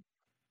time.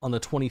 On the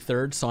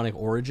 23rd, Sonic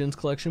Origins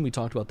Collection. We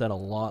talked about that a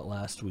lot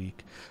last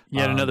week.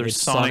 Yet another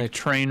Sonic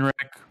train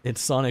wreck.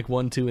 It's Sonic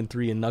 1, 2, and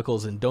 3 and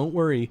Knuckles. And don't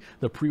worry,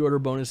 the pre-order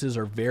bonuses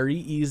are very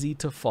easy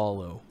to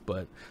follow.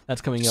 But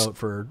that's coming out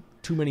for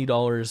too many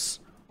dollars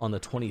on the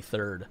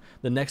 23rd.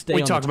 The next day,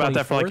 we talked about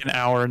that for like an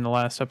hour in the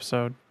last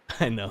episode.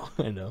 I know.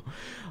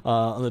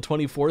 On the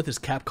 24th is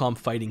Capcom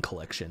Fighting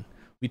Collection.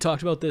 We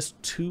talked about this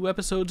 2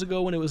 episodes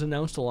ago when it was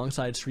announced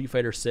alongside Street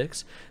Fighter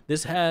 6.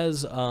 This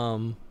has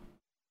a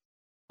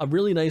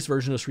really nice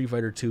version of Street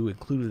Fighter 2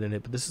 included in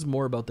it, but this is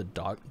more about the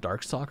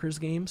Darkstalkers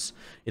games.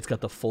 It's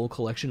got the full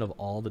collection of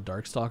all the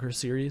Darkstalkers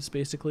series,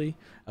 basically,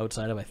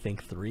 outside of, I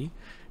think, 3.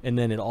 And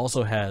then it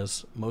also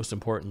has, most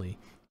importantly,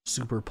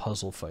 Super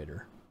Puzzle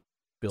Fighter.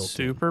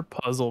 Super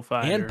Puzzle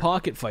Fighter. And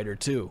Pocket Fighter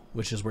too,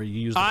 which is where you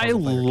use the I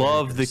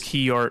love the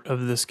key art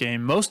of this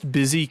game. Most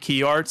busy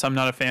key arts I'm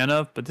not a fan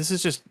of, but this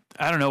is just,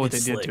 I don't know what they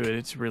did to it.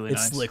 It's really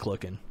nice. It's slick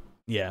looking.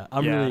 Yeah,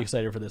 I'm really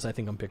excited for this. I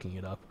think I'm picking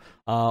it up.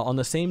 On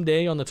the same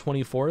day, on the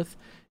 24th,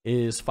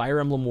 is Fire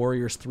Emblem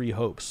Warriors 3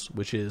 Hopes,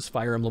 which is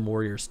Fire Emblem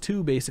Warriors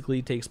 2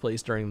 basically takes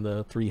place during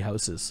the Three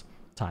Houses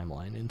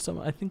timeline. In some,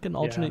 I think, an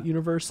alternate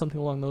universe,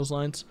 something along those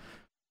lines.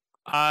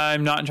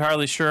 I'm not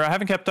entirely sure. I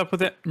haven't kept up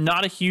with it.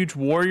 Not a huge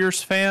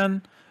Warriors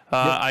fan.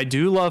 I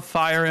do love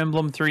Fire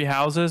Emblem 3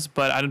 Houses,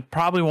 but I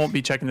probably won't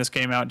be checking this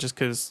game out just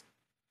because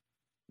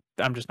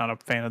I'm just not a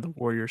fan of the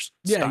Warriors.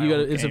 Yeah,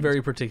 it's a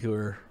very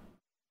particular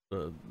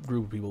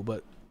group of people,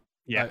 but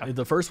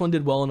the first one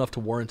did well enough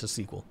to warrant a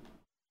sequel.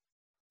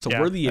 So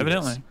we're the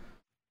evidently.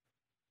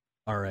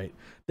 All right.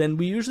 Then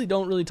we usually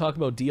don't really talk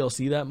about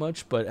DLC that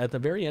much, but at the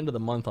very end of the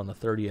month on the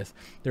 30th,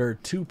 there are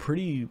 2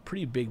 pretty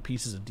big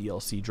pieces of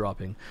DLC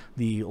dropping.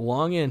 The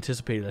long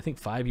anticipated, I think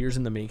 5 years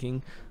in the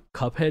making,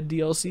 Cuphead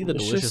DLC, the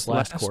Delicious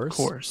Last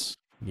Course.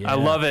 Yeah. I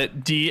love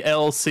it.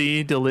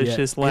 DLC,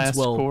 Delicious Last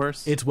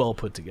Course. It's well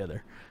put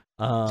together.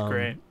 It's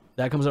great.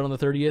 That comes out on the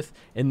 30th.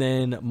 And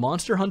then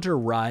Monster Hunter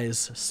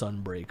Rise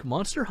Sunbreak.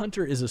 Monster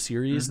Hunter is a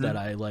series that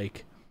I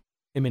like.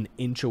 am an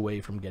inch away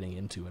from getting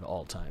into at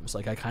all times.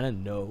 Like, I kind of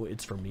know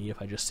it's for me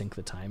if I just sink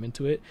the time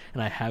into it,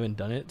 and I haven't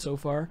done it so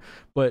far.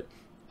 But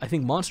I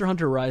think Monster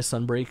Hunter Rise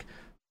Sunbreak,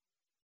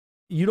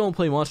 you don't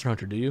play Monster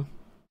Hunter, do you?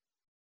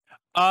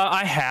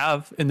 I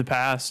have in the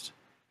past.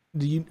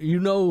 Do you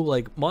know,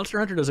 like, Monster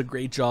Hunter does a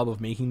great job of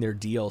making their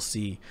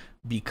DLC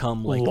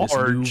become like this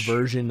new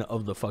version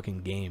of the fucking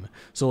game.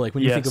 So like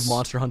when you think of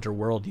Monster Hunter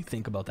World, you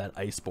think about that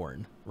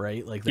Iceborne,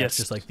 right? Like that's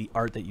just like the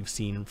art that you've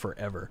seen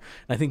forever.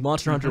 And I think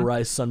Monster Hunter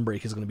Rise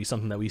Sunbreak is going to be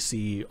something that we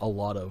see a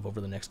lot of over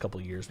the next couple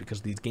of years,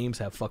 because these games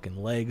have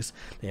fucking legs,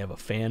 they have a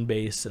fan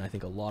base, and I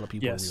think a lot of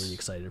people are really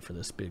excited for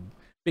this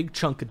big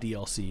chunk of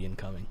DLC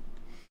incoming.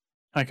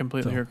 I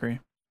completely agree.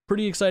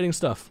 Pretty exciting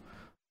stuff.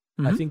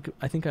 I think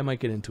I might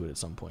get into it at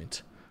some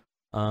point.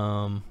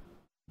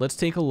 Let's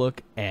take a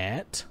look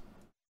at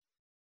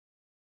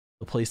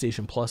the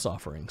PlayStation Plus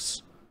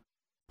offerings.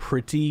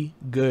 Pretty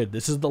good.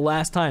 This is the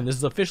last time. This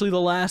is officially the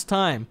last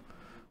time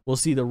we'll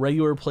see the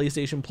regular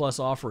PlayStation Plus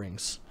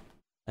offerings.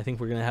 I think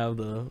we're going to have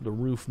the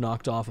roof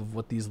knocked off of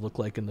what these look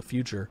like in the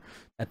future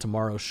at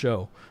tomorrow's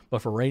show.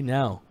 But for right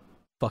now,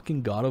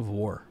 fucking God of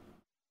War.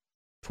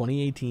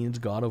 2018's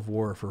God of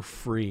War for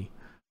free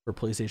for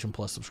PlayStation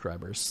Plus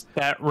subscribers.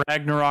 That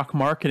Ragnarok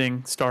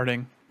marketing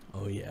starting.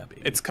 Oh yeah,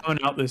 baby. It's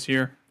coming out this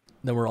year.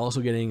 Then we're also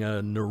getting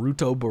a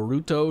Naruto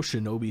Boruto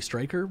Shinobi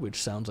Striker,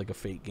 which sounds like a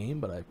fake game,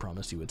 but I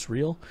promise you it's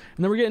real.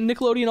 And then we're getting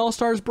Nickelodeon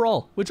All-Stars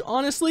Brawl, which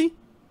honestly,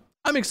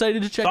 I'm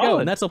excited to check out.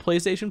 And that's a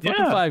PlayStation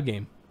fucking 5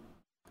 game.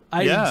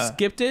 I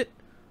skipped it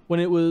when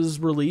it was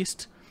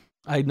released.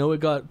 I know it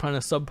got kind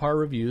of subpar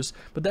reviews,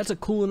 but that's a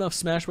cool enough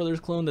Smash Brothers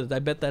clone that I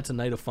bet that's a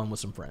night of fun with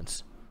some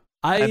friends.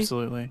 I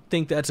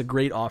think that's a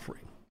great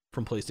offering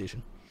from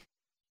PlayStation.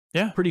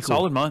 Yeah, pretty cool.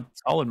 Solid month.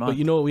 But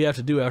you know what we have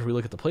to do after we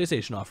look at the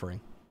PlayStation offering?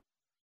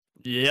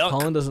 Yeah.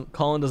 Colin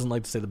doesn't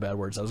like to say the bad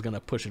words. I was gonna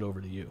push it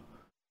over to you.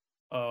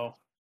 Oh.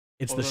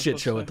 It's the shit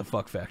show at the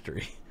Fuck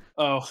Factory.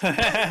 Oh.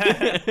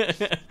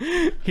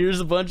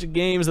 Here's a bunch of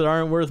games that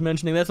aren't worth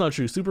mentioning. That's not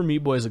true. Super Meat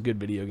Boy is a good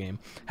video game.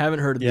 Haven't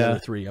heard of the other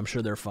three. I'm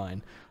sure they're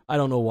fine. I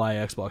don't know why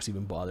Xbox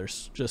even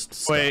bothers. Just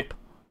stop. Wait.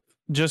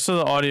 Just so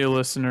the audio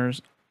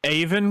listeners,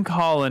 Avon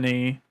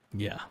Colony.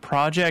 Yeah.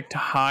 Project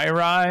High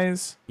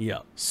Rise.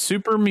 Yeah.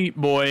 Super Meat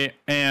Boy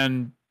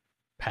and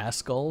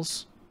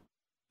Pascals.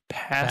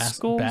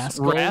 Rascals. I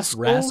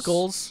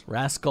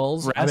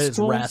bet it's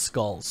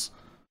Rascals.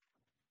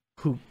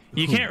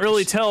 You can't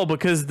really tell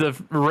because the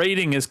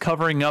rating is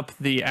covering up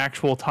the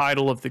actual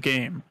title of the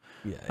game.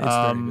 Yeah, it's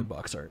very good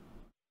box art.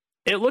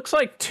 It looks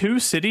like two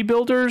city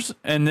builders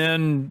and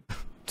then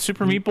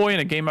Super Meat Boy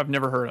in a game I've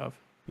never heard of.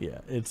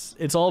 Yeah,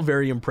 it's all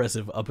very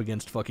impressive up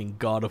against fucking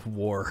God of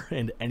War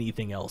and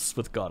anything else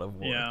with God of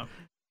War. Yeah.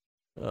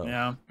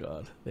 Oh,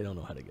 God. They don't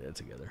know how to get it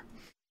together.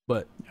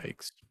 But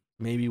yikes.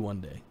 Maybe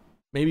one day.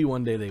 Maybe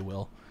one day they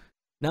will.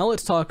 Now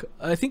let's talk.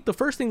 I think the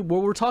first thing,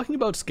 while we're talking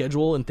about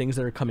schedule and things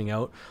that are coming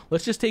out,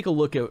 let's just take a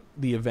look at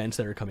the events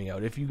that are coming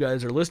out. If you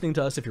guys are listening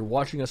to us, if you're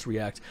watching us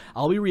react,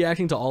 I'll be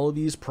reacting to all of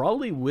these,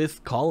 probably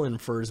with Colin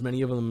for as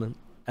many of them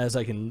as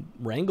I can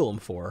wrangle them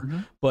for.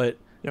 But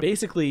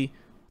basically,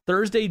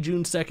 Thursday,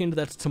 June 2nd,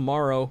 that's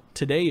tomorrow.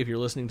 Today, if you're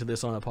listening to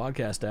this on a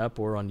podcast app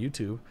or on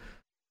YouTube,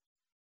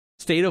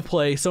 State of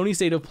Play, Sony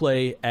State of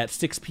Play at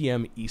 6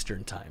 p.m.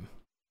 Eastern Time.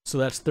 So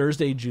that's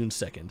Thursday, June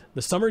 2nd.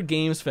 The Summer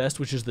Games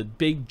Fest, which is the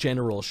big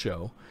general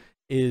show,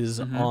 is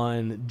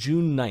on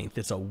June 9th.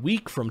 It's a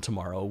week from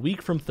tomorrow, a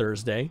week from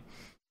Thursday,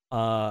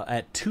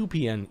 at 2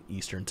 p.m.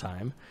 Eastern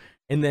Time.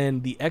 And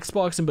then the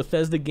Xbox and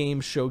Bethesda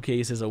Games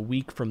Showcase is a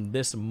week from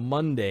this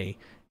Monday.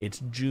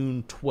 It's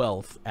June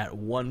 12th at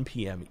 1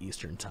 p.m.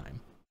 Eastern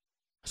Time.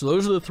 So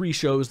those are the three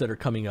shows that are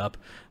coming up.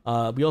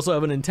 We also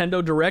have a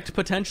Nintendo Direct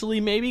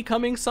potentially maybe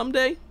coming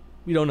someday.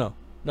 We don't know.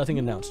 Nothing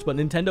announced, but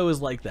Nintendo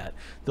is like that.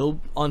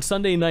 They'll on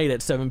Sunday night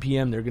at 7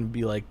 p.m. they're going to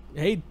be like,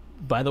 hey,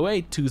 by the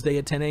way, Tuesday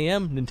at 10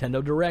 a.m.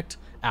 Nintendo Direct,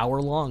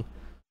 hour long.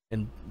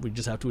 And we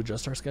just have to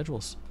adjust our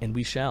schedules, and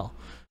we shall.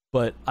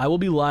 But I will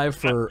be live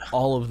for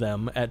all of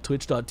them at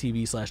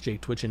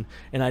twitch.tv/JakeTwitchin.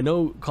 And I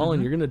know, Colin,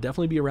 you're going to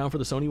definitely be around for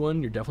the Sony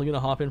one. You're definitely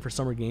going to hop in for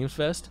Summer Games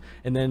Fest.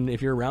 And then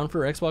if you're around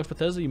for Xbox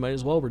Bethesda, you might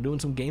as well. We're doing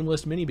some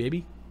GameList mini,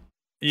 baby.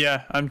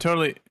 Yeah,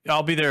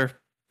 I'll be there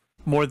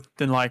more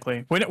than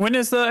likely. When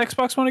is the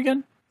Xbox one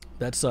again?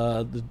 That's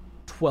the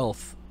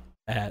 12th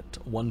at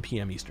 1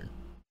 p.m. Eastern.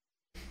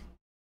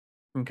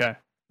 Okay.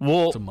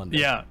 Well, it's a Monday.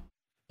 Yeah.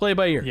 Play it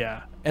by ear.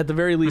 Yeah. At the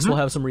very least, we'll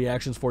have some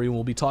reactions for you, and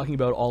we'll be talking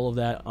about all of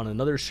that on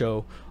another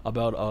show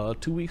about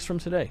 2 weeks from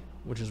today,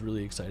 which is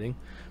really exciting.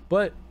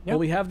 But while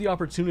we have the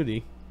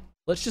opportunity,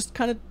 let's just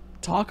kind of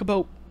talk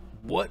about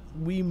what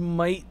we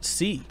might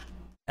see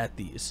at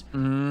these.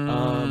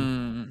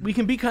 We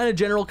can be kind of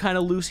general, kind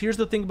of loose. Here's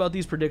the thing about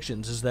these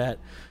predictions is that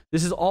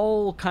this is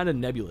all kind of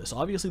nebulous.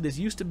 Obviously, this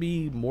used to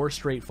be more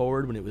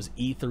straightforward when it was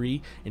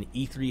E3, and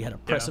E3 had a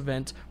press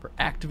event for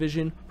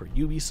Activision, for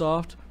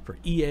Ubisoft, for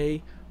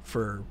EA,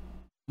 for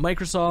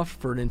Microsoft,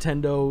 for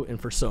Nintendo, and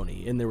for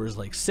Sony. And there was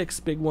like 6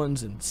 big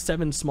ones and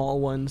 7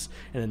 small ones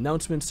and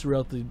announcements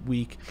throughout the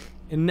week.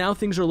 And now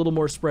things are a little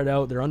more spread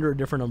out. They're under a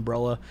different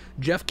umbrella.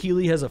 Jeff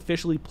Keighley has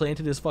officially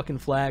planted his fucking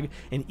flag,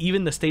 and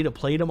even the State of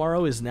Play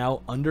tomorrow is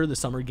now under the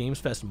Summer Games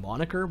Fest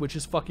moniker, which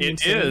is fucking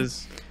insane. It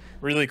is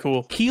really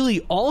cool.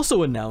 Keighley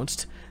also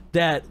announced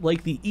that,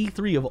 like the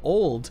E3 of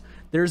old,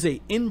 there's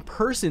a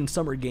in-person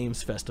Summer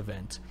Games Fest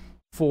event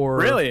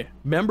for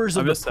members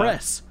of the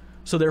press.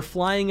 So they're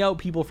flying out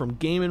people from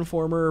Game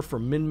Informer,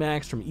 from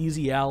MinMax, from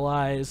Easy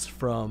Allies,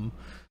 from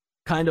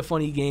Kind of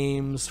Funny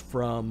Games,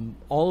 from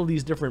all of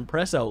these different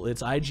press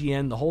outlets,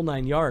 IGN, the whole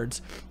 9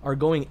 yards, are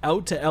going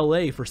out to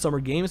LA for Summer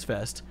Games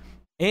Fest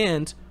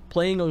and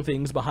playing on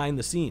things behind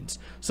the scenes.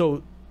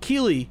 So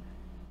Keighley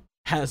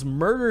has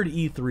murdered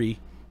E3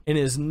 and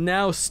is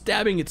now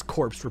stabbing its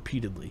corpse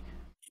repeatedly.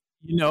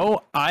 You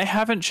know, I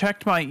haven't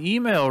checked my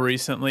email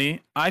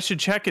recently. I should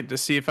check it to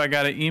see if I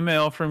got an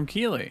email from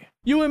Keighley.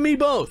 You and me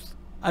both.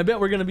 I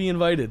bet we're going to be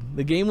invited.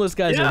 The GameList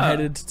guys are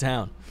headed to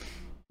town.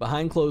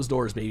 Behind closed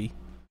doors, baby.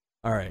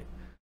 All right.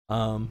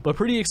 But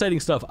pretty exciting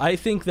stuff. I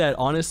think that,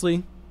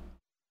 honestly,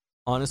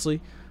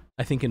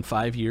 I think in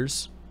 5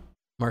 years,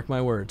 mark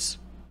my words,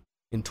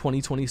 in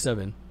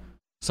 2027,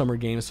 Summer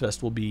Games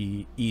Fest will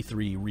be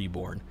E3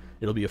 reborn.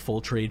 It'll be a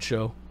full trade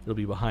show. It'll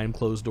be behind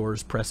closed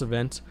doors press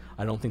event.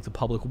 I don't think the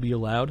public will be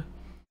allowed.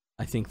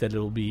 I think that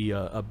it'll be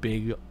a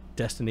big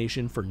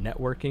destination for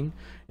networking,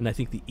 and I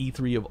think the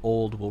E3 of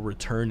old will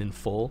return in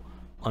full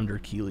under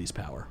Keighley's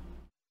power.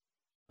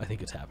 I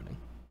think it's happening.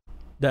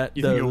 That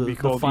the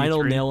final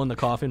E3? Nail in the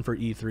coffin for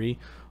E3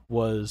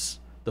 was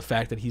the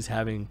fact that he's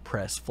having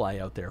press fly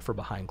out there for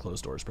behind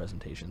closed doors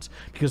presentations,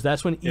 because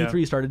that's when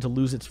E3 started to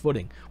lose its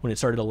footing, when it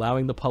started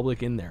allowing the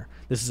public in there.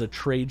 This is a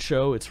trade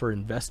show. It's for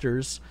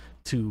investors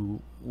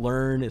to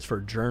learn. It's for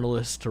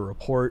journalists to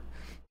report.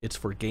 It's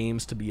for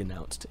games to be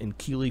announced. And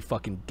Keighley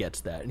fucking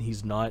gets that, and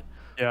he's not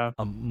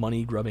a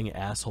money grubbing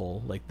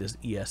asshole like this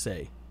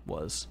ESA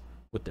was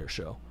with their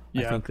show.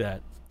 I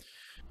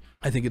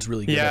think it's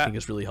really good. I think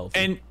it's really healthy.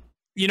 And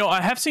you know,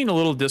 I have seen a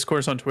little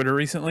discourse on Twitter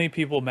recently,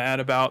 people mad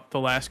about the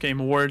last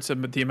Game Awards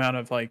and the amount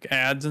of like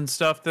ads and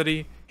stuff that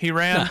he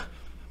ran.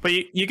 But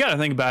you got to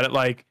think about it,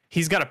 like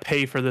he's got to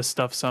pay for this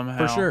stuff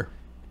somehow. For sure.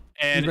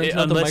 And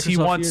unless he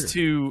wants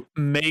to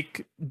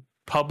make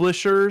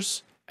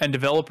publishers and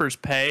developers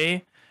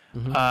pay,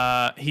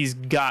 he's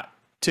got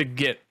to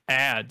get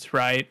ads,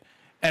 right?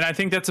 And I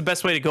think that's the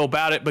best way to go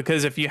about it,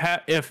 because if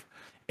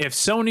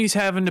Sony's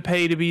having to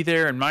pay to be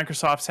there and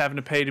Microsoft's having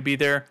to pay to be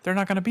there, they're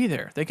not going to be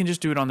there. They can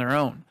just do it on their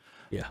own.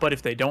 Yeah. But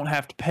if they don't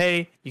have to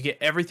pay, you get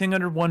everything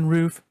under one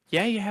roof.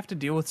 Yeah, you have to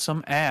deal with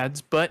some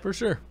ads, but for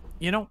sure,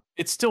 you know,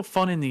 it's still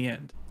fun in the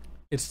end.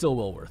 It's still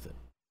well worth it.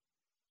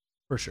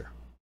 For sure.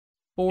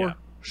 For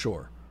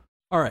sure.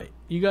 All right.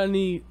 You got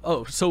any...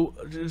 Oh, so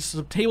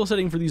just table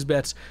setting for these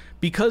bets.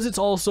 Because it's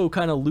also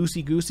kind of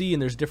loosey-goosey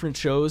and there's different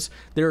shows,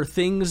 there are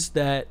things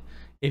that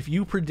if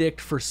you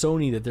predict for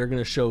Sony that they're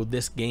going to show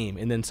this game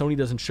and then Sony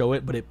doesn't show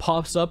it, but it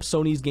pops up,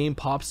 Sony's game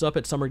pops up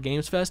at Summer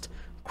Games Fest,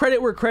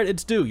 credit where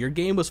credit's due. Your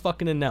game was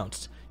fucking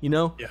announced, you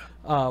know?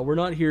 Yeah. We're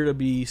not here to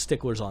be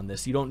sticklers on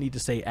this. You don't need to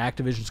say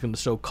Activision's going to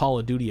show Call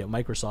of Duty at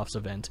Microsoft's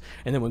event,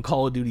 and then when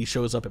Call of Duty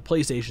shows up at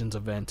PlayStation's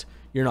event,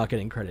 you're not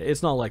getting credit.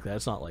 It's not like that.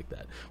 It's not like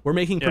that. We're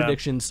making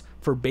predictions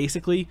for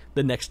basically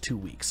the next 2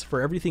 weeks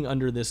for everything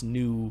under this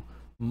new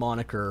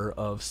moniker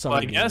of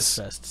Summer Games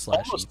Fest /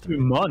 almost E3. 2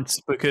 months,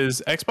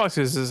 because Xbox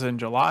is in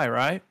July,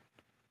 right?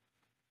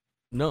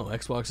 No,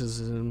 Xbox is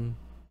in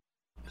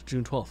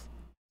June 12th.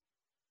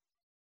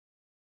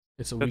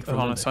 It's a week from on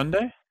Monday. A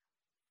Sunday?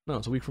 No,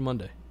 it's a week from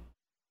Monday.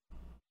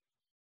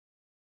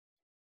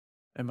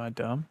 Am I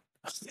dumb?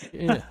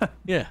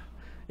 Yeah.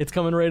 It's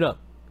coming right up.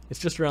 It's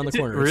just around the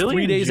corner. Really? It's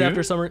 3 days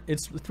after summer.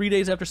 It's 3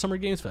 days after Summer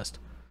Games Fest.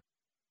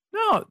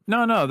 No.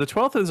 The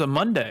 12th is a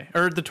Monday,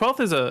 or the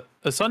 12th is a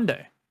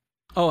Sunday.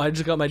 Oh, I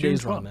just got my June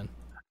days 12th. wrong then.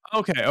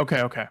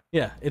 Okay.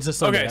 Yeah, it's a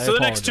Sunday. Okay, so the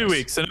next 2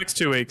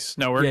 weeks.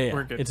 No,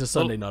 we're good. It's a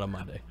Sunday, not a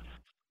Monday.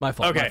 My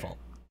fault. Okay. My fault.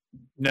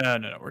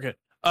 No, we're good.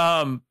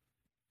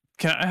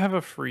 Can I have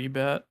a free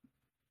bet?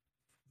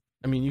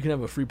 I mean, you can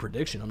have a free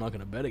prediction. I'm not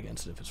going to bet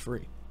against it if it's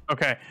free.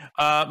 Okay.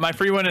 My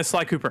free one is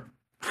Sly Cooper.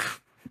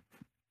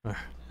 All right,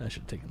 I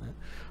should have taken that.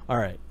 All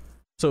right.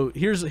 So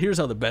here's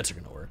how the bets are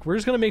going to work. We're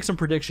just going to make some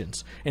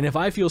predictions. And if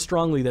I feel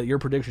strongly that your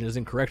prediction is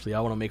incorrectly, I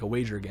want to make a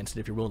wager against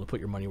it if you're willing to put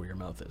your money where your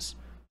mouth is.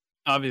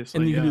 Obviously.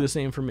 And you can do the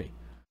same for me.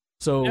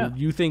 So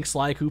you think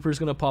Sly Cooper is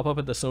going to pop up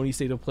at the Sony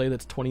State of Play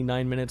that's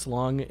 29 minutes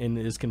long and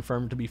is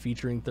confirmed to be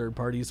featuring third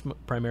parties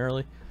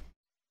primarily?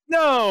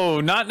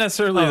 No, not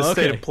necessarily the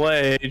State of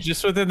Play,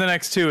 just within the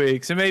next 2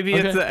 weeks. It may be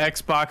at the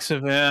Xbox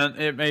event.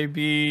 It may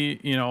be,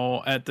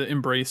 at the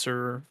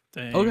Embracer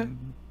thing. Okay.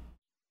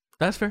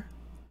 That's fair.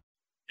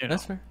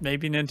 That's fair.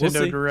 Maybe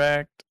Nintendo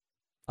Direct.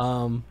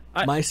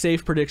 My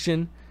safe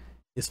prediction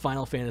is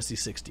Final Fantasy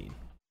 16.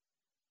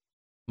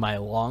 My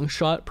long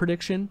shot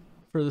prediction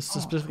for the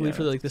specifically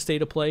for the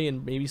State of Play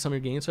and maybe Summer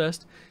Games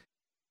Fest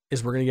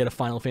is we're going to get a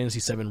Final Fantasy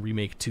 7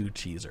 Remake 2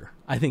 cheeser.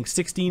 I think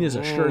 16 is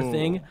a sure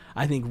thing.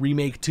 I think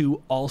Remake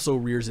 2 also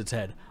rears its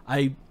head.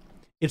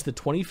 It's the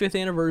 25th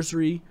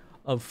anniversary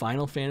of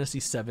Final Fantasy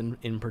 7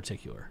 in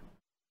particular.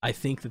 I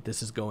think that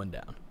this is going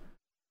down.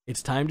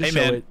 It's time to Hey,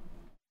 show man. it.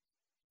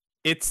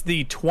 It's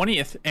the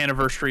 20th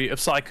anniversary of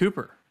Sly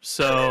Cooper.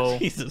 So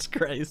Jesus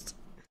Christ.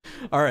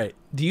 All right.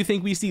 Do you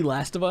think we see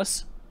Last of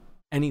Us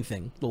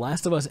anything? The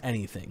Last of Us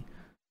anything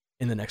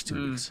in the next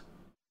 2 weeks?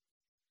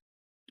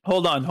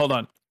 hold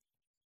on.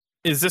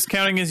 Is this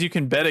counting as you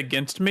can bet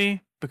against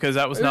me? Because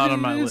that was not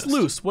on my list. It's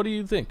loose. What do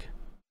you think?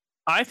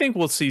 I think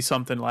we'll see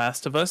something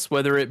Last of Us,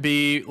 whether it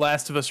be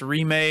Last of Us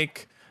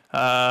remake,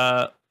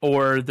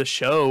 or the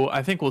show.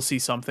 I think we'll see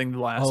something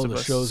Last of Us. Oh,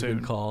 the show's soon. a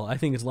good call. I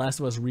think it's Last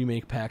of Us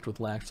remake packed with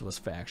Last of Us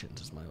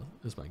factions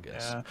is my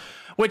guess. Yeah.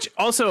 Which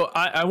also,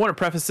 I want to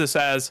preface this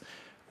as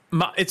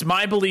it's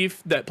my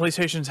belief that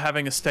PlayStation's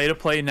having a state of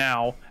play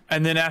now,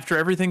 and then after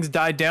everything's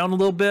died down a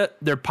little bit,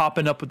 they're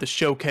popping up with the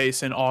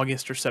showcase in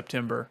August or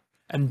September,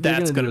 and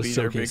that's going to be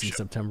their big showcase in show.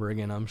 September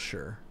again. I'm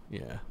sure.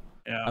 Yeah.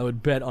 Yeah. I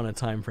would bet on a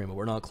time frame, but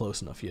we're not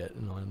close enough yet,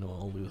 and I know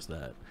I'll lose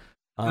that.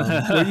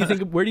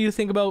 Where do you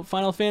think about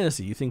Final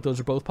Fantasy? You think those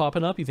are both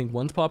popping up? You think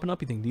one's popping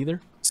up? You think neither?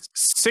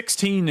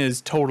 16 is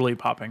totally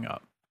popping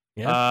up.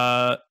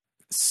 Yeah.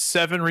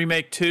 7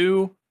 Remake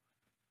 2,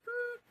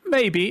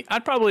 maybe.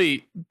 I'd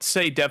probably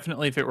say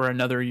definitely if it were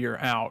another year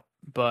out,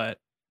 but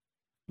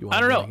I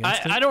don't know.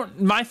 I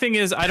don't. My thing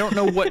is, I don't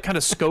know what kind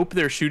of scope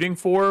they're shooting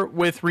for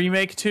with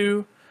Remake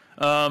 2,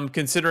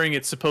 considering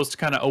it's supposed to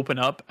kind of open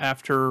up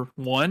after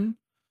 1.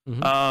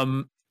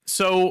 Mhm.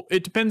 So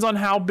it depends on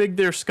how big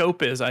their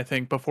scope is, I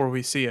think, before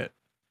we see it.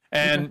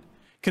 And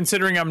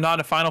considering I'm not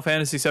a Final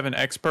Fantasy VII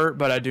expert,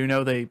 but I do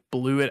know they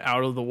blew it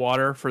out of the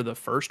water for the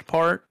first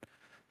part,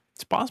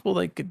 it's possible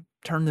they could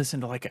turn this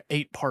into like an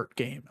 8-part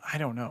game. I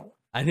don't know.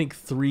 I think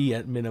 3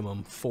 at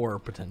minimum, 4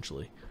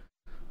 potentially.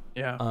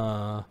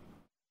 Yeah.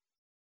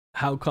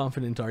 How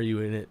confident are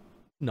you in it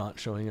not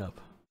showing up?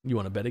 You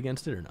want to bet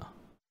against it or no?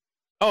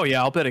 Oh,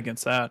 yeah, I'll bet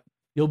against that.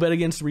 You'll bet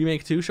against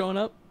Remake 2 showing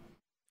up?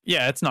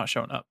 Yeah, it's not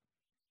showing up.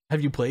 Have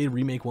you played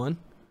Remake 1?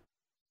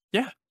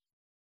 Yeah.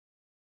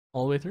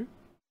 All the way through?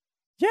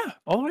 Yeah,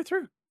 all the way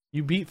through.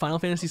 You beat Final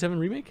Fantasy VII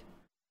Remake?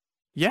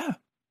 Yeah.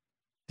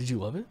 Did you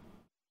love it?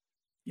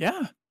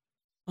 Yeah.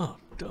 Oh,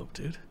 dope,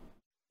 dude.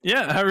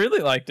 Yeah, I really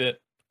liked it.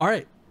 All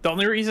right. The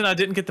only reason I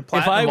didn't get the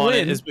platinum on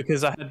it is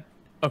because I had...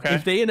 Okay.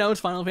 If they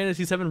announce Final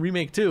Fantasy VII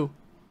Remake 2,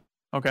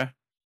 Okay.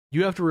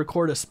 you have to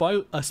record a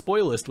spoil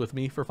list with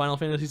me for Final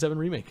Fantasy VII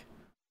Remake.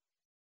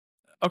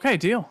 Okay,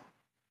 deal.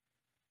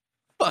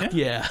 Fuck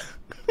yeah.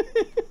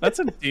 That's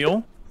a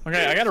deal.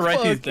 Okay, I gotta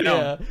write these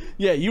down.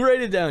 Yeah, you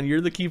write it down. You're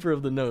the keeper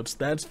of the notes.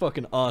 That's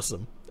fucking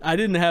awesome. I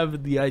didn't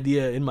have the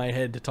idea in my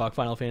head to talk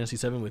Final Fantasy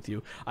VII with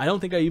you. I don't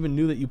think I even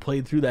knew that you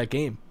played through that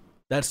game.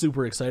 That's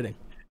super exciting.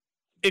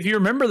 If you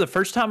remember the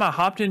first time I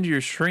hopped into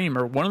your stream,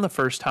 or one of the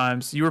first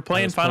times, you were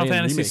playing Final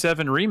Fantasy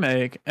VII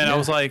Remake, and I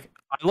was like,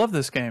 I love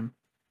this game.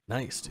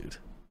 Nice, dude.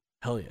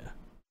 Hell yeah.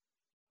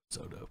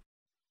 So dope.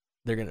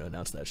 They're going to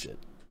announce that shit.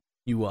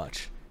 You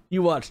watch.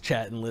 You watch,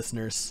 chat and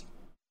listeners.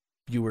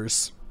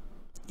 Viewers.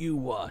 You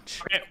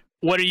watch. Okay,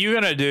 what are you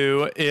gonna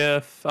do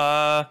if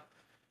I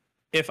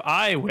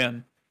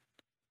win?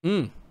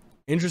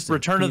 Interesting.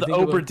 Return of the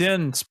Obra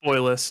Dinn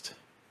spoil list.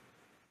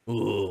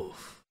 Ooh.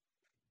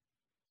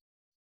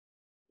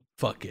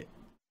 Fuck it.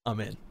 I'm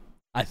in.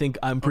 I think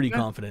I'm pretty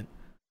confident.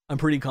 I'm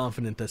pretty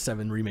confident that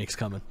 7 Remake's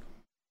coming.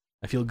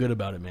 I feel good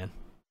about it, man.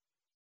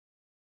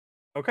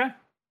 Okay.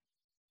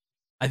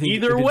 I think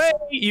either way,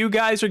 you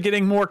guys are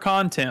getting more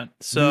content.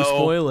 So new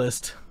spoil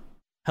list.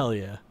 Hell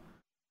yeah.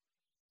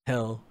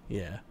 Hell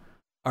yeah.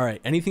 All right.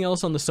 Anything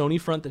else on the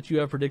Sony front that you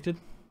have predicted?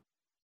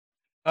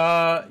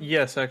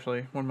 Yes,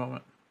 actually. One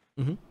moment.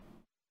 Mm-hmm.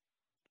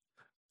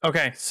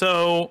 Okay,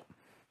 so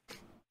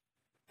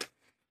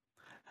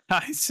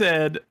I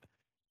said,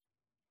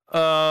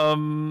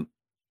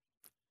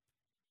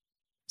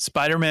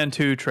 Spider-Man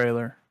 2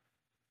 trailer.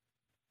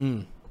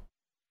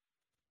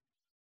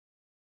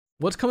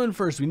 What's coming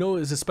first? We know,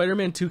 is the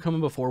Spider-Man 2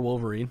 coming before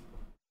Wolverine?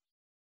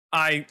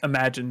 I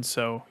imagine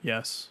so,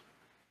 yes.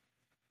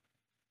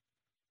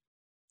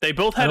 They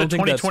both had a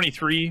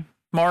 2023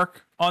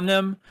 mark on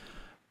them.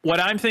 What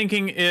I'm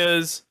thinking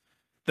is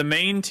the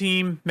main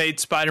team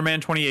made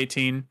Spider-Man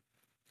 2018.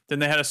 Then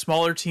they had a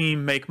smaller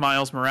team make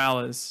Miles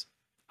Morales.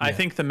 Yeah. I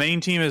think the main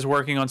team is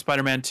working on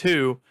Spider-Man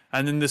 2,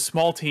 and then the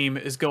small team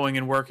is going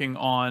and working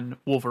on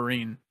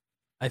Wolverine.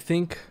 I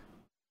think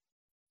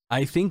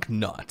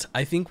not.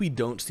 I think we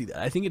don't see that.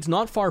 I think it's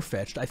not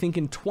far-fetched. I think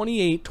in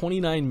 28,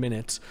 29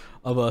 minutes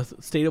of a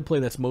state of play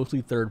that's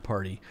mostly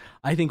third-party,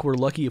 I think we're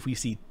lucky if we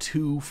see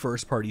 2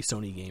 first-party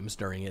Sony games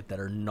during it that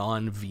are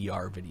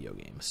non-VR video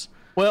games.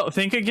 Well,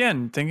 think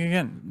again.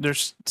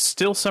 There's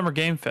still Summer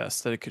Game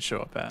Fest that it could show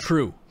up at.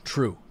 True.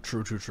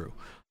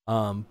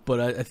 But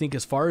I think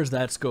as far as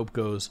that scope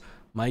goes,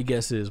 my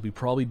guess is we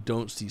probably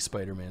don't see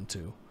Spider-Man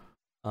 2.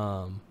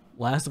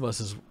 Last of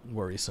Us is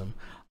worrisome.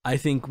 I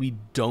think we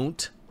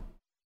don't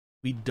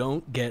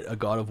get a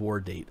God of War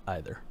date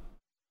either.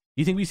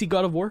 You think we see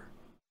God of War?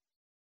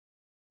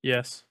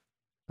 Yes.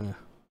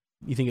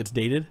 You think it's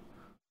dated?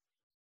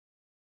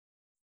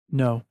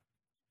 No.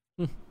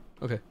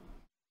 Okay.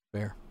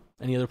 Fair.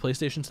 Any other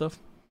PlayStation stuff?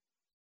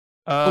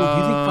 Oh,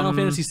 do you think Final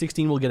Fantasy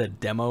 16 will get a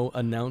demo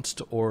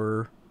announced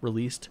or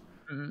released?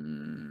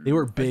 They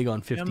were big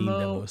on 15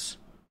 demos.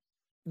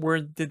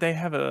 Where did they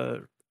have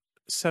a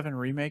 7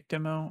 remake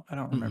demo? I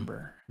don't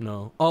remember.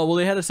 No. Oh, well,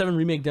 they had a 7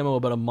 remake demo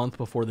about a month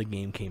before the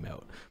game came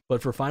out.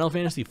 But for Final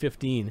Fantasy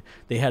 15,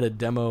 they had a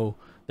demo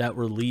that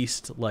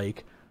released,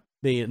 like,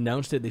 they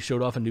announced it, they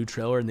showed off a new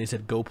trailer, and they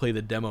said, go play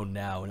the demo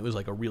now. And it was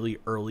like a really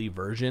early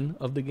version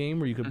of the game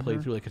where you could play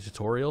through like a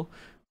tutorial.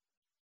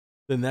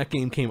 Then that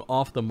game came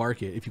off the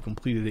market. If you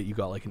completed it, you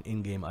got like an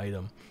in-game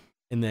item.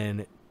 And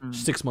then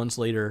 6 months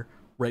later,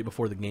 right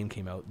before the game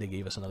came out, they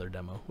gave us another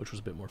demo, which was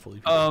a bit more fully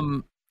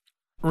featured.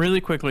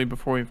 Really quickly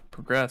before we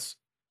progress,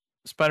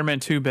 Spider-Man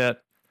 2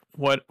 bet.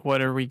 What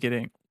are we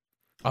getting?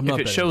 I'm not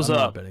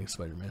betting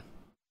Spider-Man.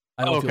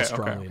 I don't feel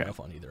strongly enough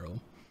on either of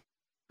them.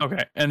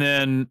 Okay, and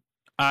then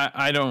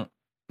I don't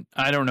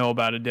know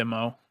about a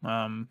demo.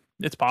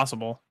 It's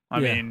possible. I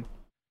mean,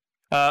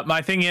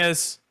 my thing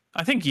is,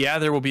 I think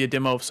there will be a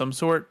demo of some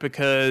sort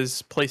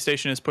because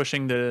PlayStation is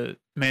pushing the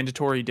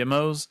mandatory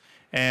demos,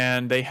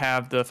 and they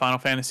have the Final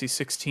Fantasy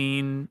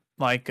 16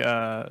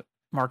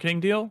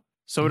 marketing deal.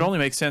 So it only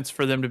makes sense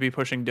for them to be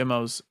pushing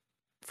demos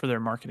for their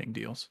marketing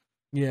deals.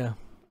 Yeah,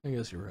 I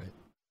guess you're right.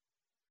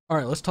 All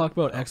right, let's talk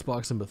about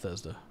Xbox and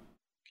Bethesda.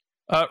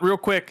 Real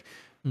quick,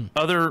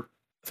 other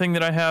thing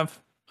that I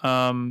have,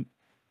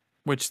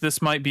 which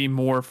this might be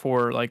more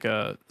for like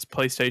a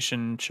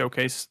PlayStation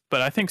showcase,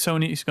 but I think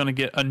Sony's going to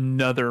get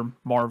another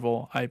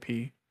Marvel IP.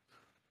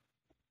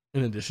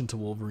 In addition to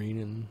Wolverine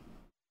and...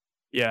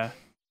 Yeah.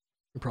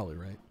 You're probably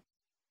right.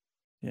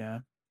 Yeah.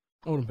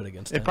 I wouldn't bet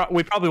against that.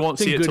 We probably won't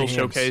see it till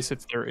showcase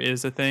if there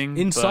is a thing.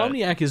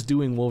 Insomniac is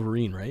doing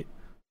Wolverine, right?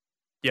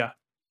 Yeah.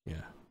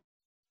 Yeah.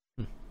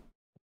 You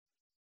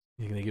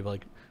think they give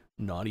like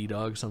Naughty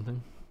Dog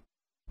something?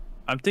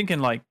 I'm thinking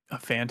like a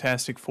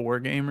Fantastic Four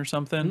game or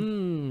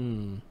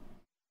something.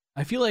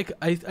 I feel like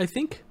I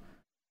think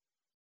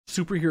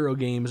superhero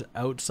games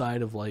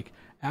outside of like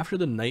after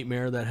the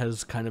nightmare that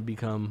has kind of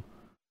become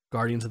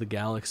Guardians of the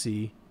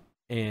Galaxy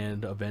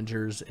and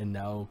Avengers and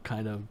now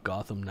kind of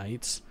Gotham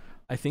Knights,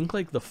 I think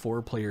like the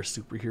 4-player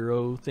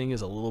superhero thing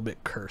is a little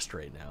bit cursed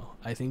right now.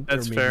 I think they're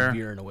maybe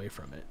veering away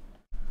from it.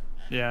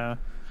 Yeah.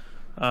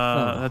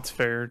 That's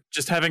fair.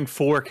 Just having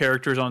 4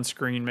 characters on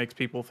screen makes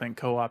people think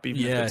co-op,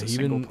 even if it's a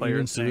single player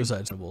even thing.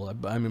 Suicide's noble.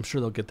 I'm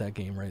sure they'll get that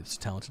game right. It's a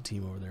talented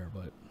team over there,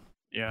 but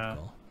yeah.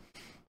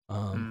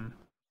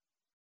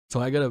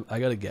 So I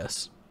gotta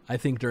guess. I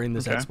think during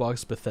this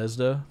Xbox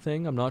Bethesda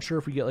thing, I'm not sure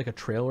if we get like a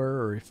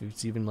trailer or if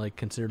it's even like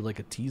considered like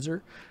a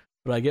teaser,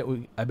 but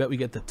I bet we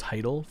get the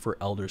title for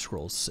Elder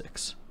Scrolls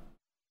 6.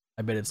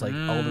 I bet it's like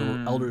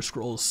Elder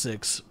Scrolls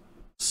 6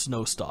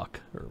 Snowstock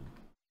or.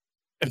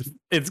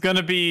 It's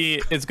gonna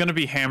be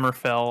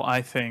Hammerfell,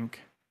 I think.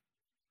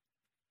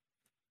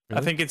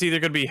 Really? I think it's either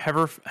gonna be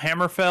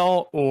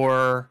Hammerfell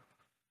or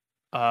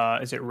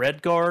is it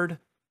Redguard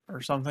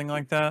or something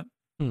like that?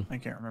 I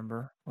can't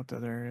remember what the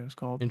other area is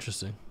called.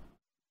 Interesting.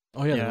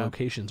 Oh yeah, the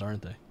locations,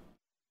 aren't they?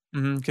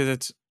 Because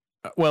it's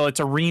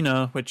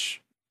Arena,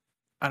 which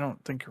I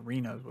don't think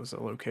Arena was a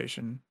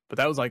location, but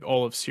that was like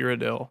all of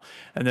Cyrodiil,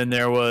 and then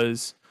there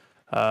was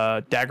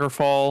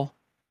Daggerfall.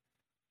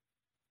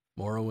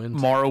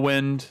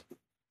 Morrowind,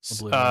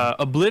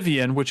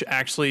 Oblivion, which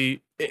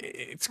actually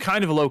it's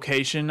kind of a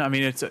location. I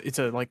mean, it's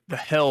a like the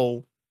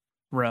Hell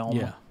realm.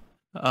 Yeah.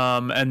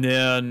 And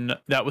then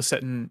that was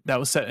set in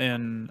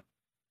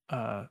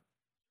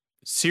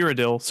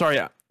Cyrodiil. Sorry,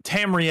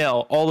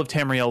 Tamriel. All of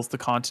Tamriel's the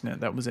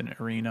continent that was in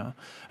Arena,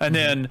 and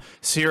then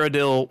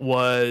Cyrodiil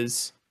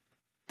was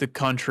the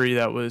country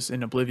that was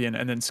in Oblivion,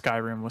 and then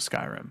Skyrim was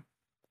Skyrim.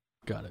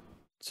 Got it.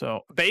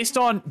 So based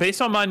on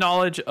my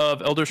knowledge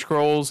of Elder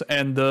Scrolls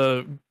and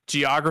the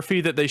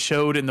geography that they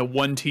showed in the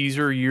one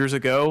teaser years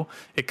ago,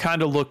 it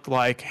kind of looked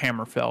like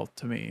Hammerfell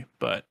to me.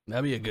 But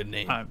that'd be a good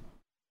name.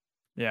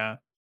 Yeah,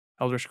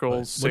 Elder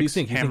Scrolls. What do you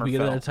think? You think we get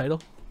that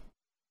title?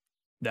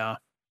 No.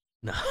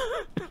 You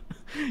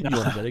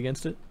want to bet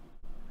against it?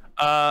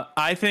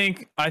 I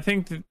think.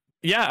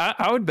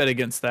 I would bet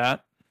against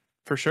that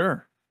for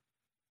sure.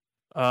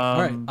 All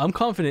right, I'm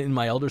confident in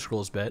my Elder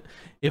Scrolls bet.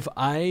 If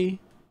I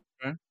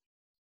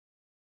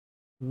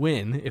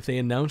win, if they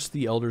announce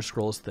the Elder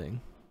Scrolls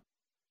thing,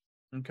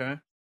 you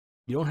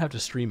don't have to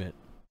stream it.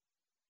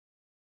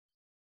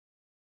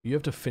 You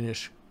have to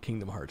finish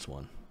Kingdom Hearts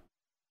 1.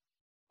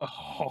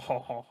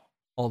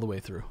 All the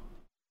way through.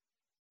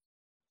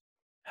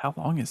 How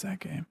long is that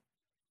game?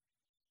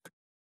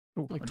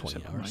 Like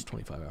 20 hours,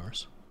 25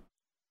 hours.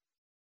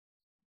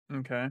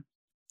 Okay.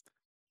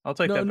 I'll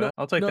take that bet.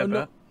 I'll take that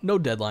bet. No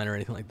deadline or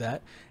anything like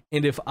that.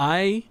 And if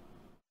I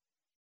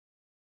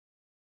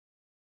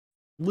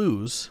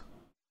lose,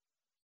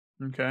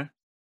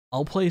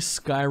 I'll play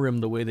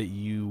Skyrim the way that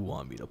you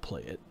want me to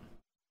play it.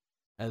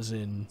 As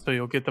in, so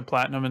you'll get the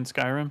platinum in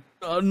Skyrim?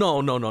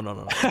 No.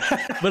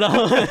 But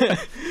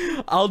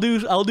I'll do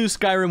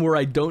Skyrim where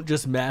I don't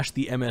just mash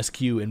the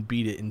MSQ and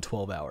beat it in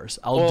 12 hours.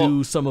 I'll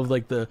do some of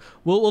like the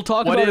we'll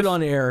talk about it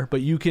on air,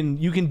 but you can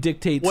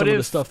dictate some of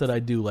the stuff that I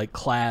do, like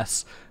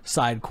class,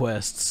 side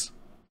quests.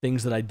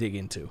 things that I dig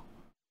into.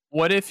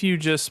 What if you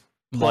just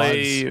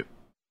play, Mods.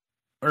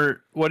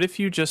 or what if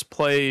you just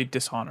play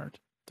Dishonored,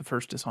 the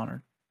first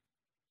Dishonored?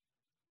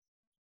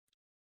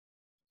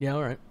 Yeah,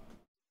 all right.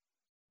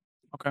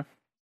 Okay.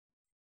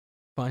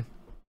 Fine.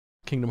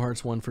 Kingdom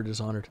Hearts 1 for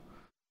Dishonored.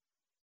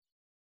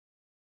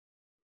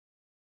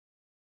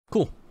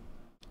 Cool.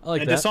 I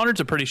like And that. Dishonored's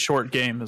a pretty short game